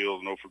 from the field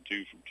and 0 for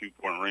 2 from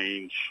 2-point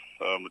range.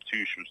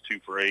 Matouche was 2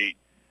 for 8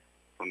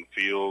 from the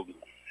field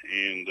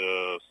and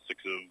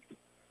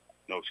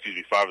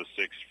 5 of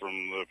 6 from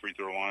the free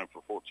throw line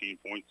for 14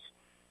 points.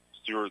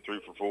 Stewart 3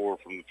 for 4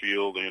 from the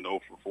field and 0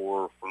 for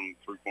 4 from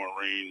 3-point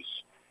range.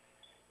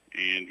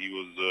 And he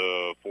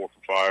was 4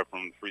 for 5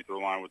 from the free throw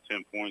line with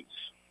 10 points.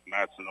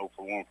 Matson 0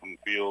 for 1 from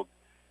the field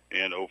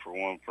and 0 for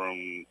 1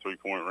 from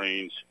 3-point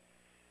range.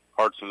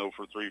 Hartson 0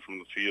 for 3 from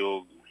the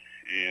field,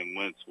 and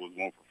Lentz was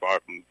 1 for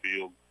 5 from the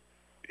field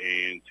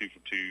and 2 for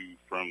 2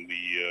 from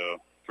the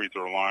free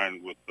throw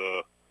line with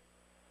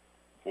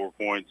 4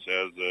 points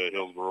as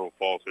Hillsboro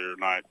falls here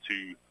tonight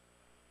to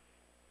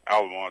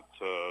Altamont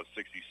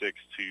 66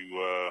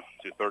 to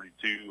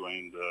 32,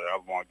 and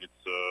Altamont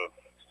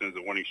extends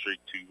the winning streak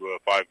to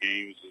 5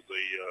 games as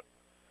they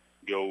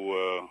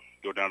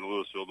go down to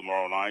Louisville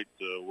tomorrow night.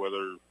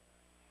 Whether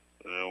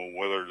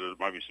there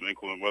might be some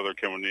inclement weather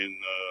coming in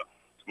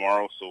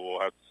tomorrow, so we'll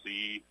have to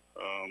see.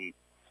 I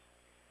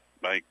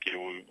think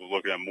we're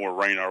looking at more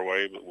rain our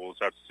way, but we'll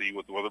just have to see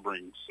what the weather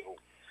brings. So.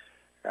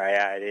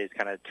 Yeah, it is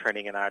kind of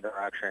trending in our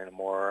direction,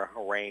 more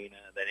rain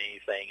than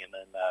anything, and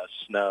then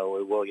snow.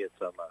 We will get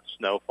some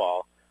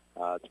snowfall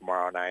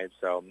tomorrow night,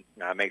 so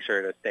make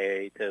sure to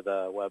stay to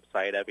the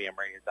website,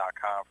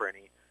 FEMRadios.com, for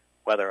any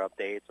weather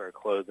updates or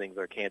closings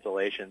or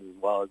cancellations,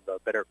 as well as the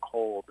bitter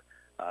cold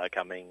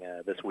coming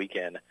this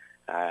weekend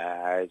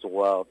as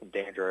well. Some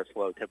dangerous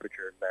low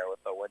temperatures there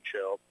with the wind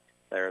chill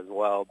there as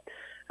well.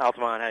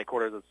 Altamont had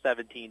quarters of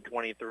 17,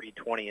 23,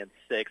 20, and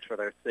 6 for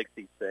their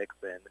 66,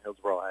 and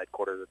Hillsboro had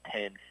quarters of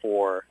 10,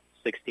 4,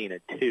 16,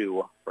 and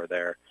 2 for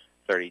their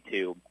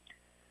 32.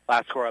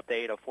 Last score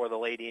update for the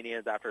Lady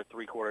Indians after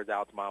 3 quarters,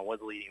 Altamont was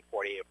leading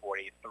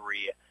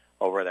 48-43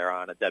 over there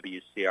on a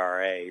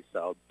WCRA.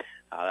 So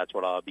that's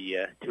what I'll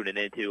be tuning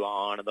into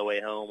on the way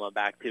home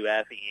back to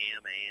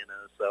Effingham.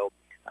 And so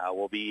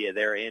we'll be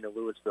there in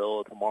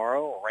Louisville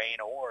tomorrow, rain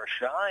or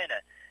shine.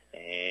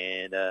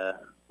 And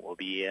we'll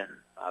be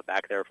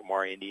back there for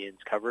more Indians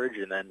coverage,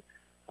 and then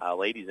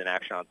ladies in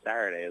action on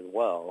Saturday as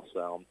well.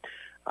 So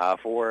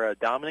For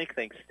Dominic,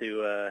 thanks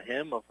to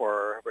him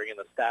for bringing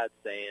the stats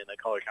and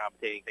color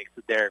commentating. Thanks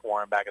to Derek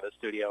Warren back at the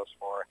studios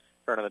for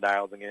turning the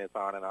dials and getting us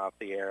on and off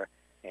the air.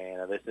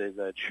 And this is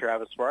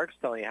Travis Sparks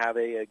telling you have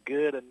a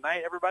good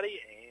night, everybody,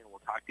 and we'll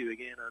talk to you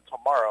again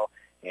tomorrow.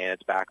 And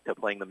it's back to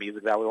playing the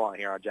music that we want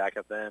here on Jack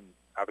FM.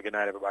 Have a good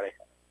night, everybody.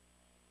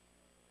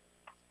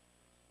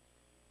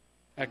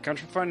 At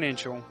Country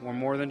Financial, we're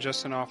more than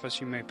just an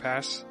office you may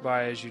pass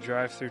by as you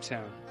drive through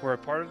town. We're a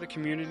part of the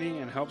community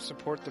and help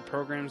support the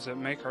programs that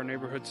make our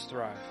neighborhoods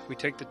thrive. We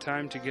take the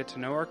time to get to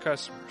know our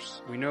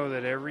customers. We know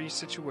that every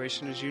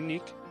situation is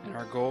unique, and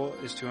our goal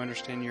is to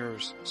understand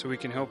yours so we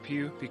can help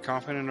you be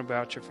confident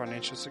about your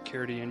financial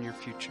security and your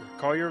future.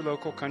 Call your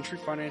local Country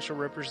Financial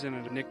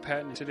representative, Nick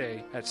Patton,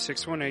 today at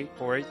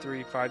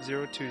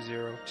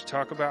 618-483-5020 to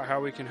talk about how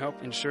we can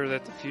help ensure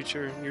that the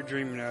future you're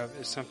dreaming of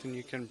is something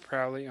you can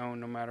proudly own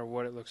no matter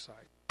what it looks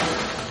like.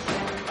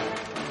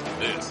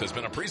 This has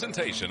been a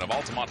presentation of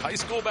Altamont High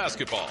School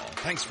basketball.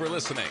 Thanks for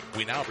listening.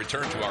 We now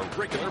return to our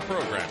regular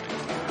programming.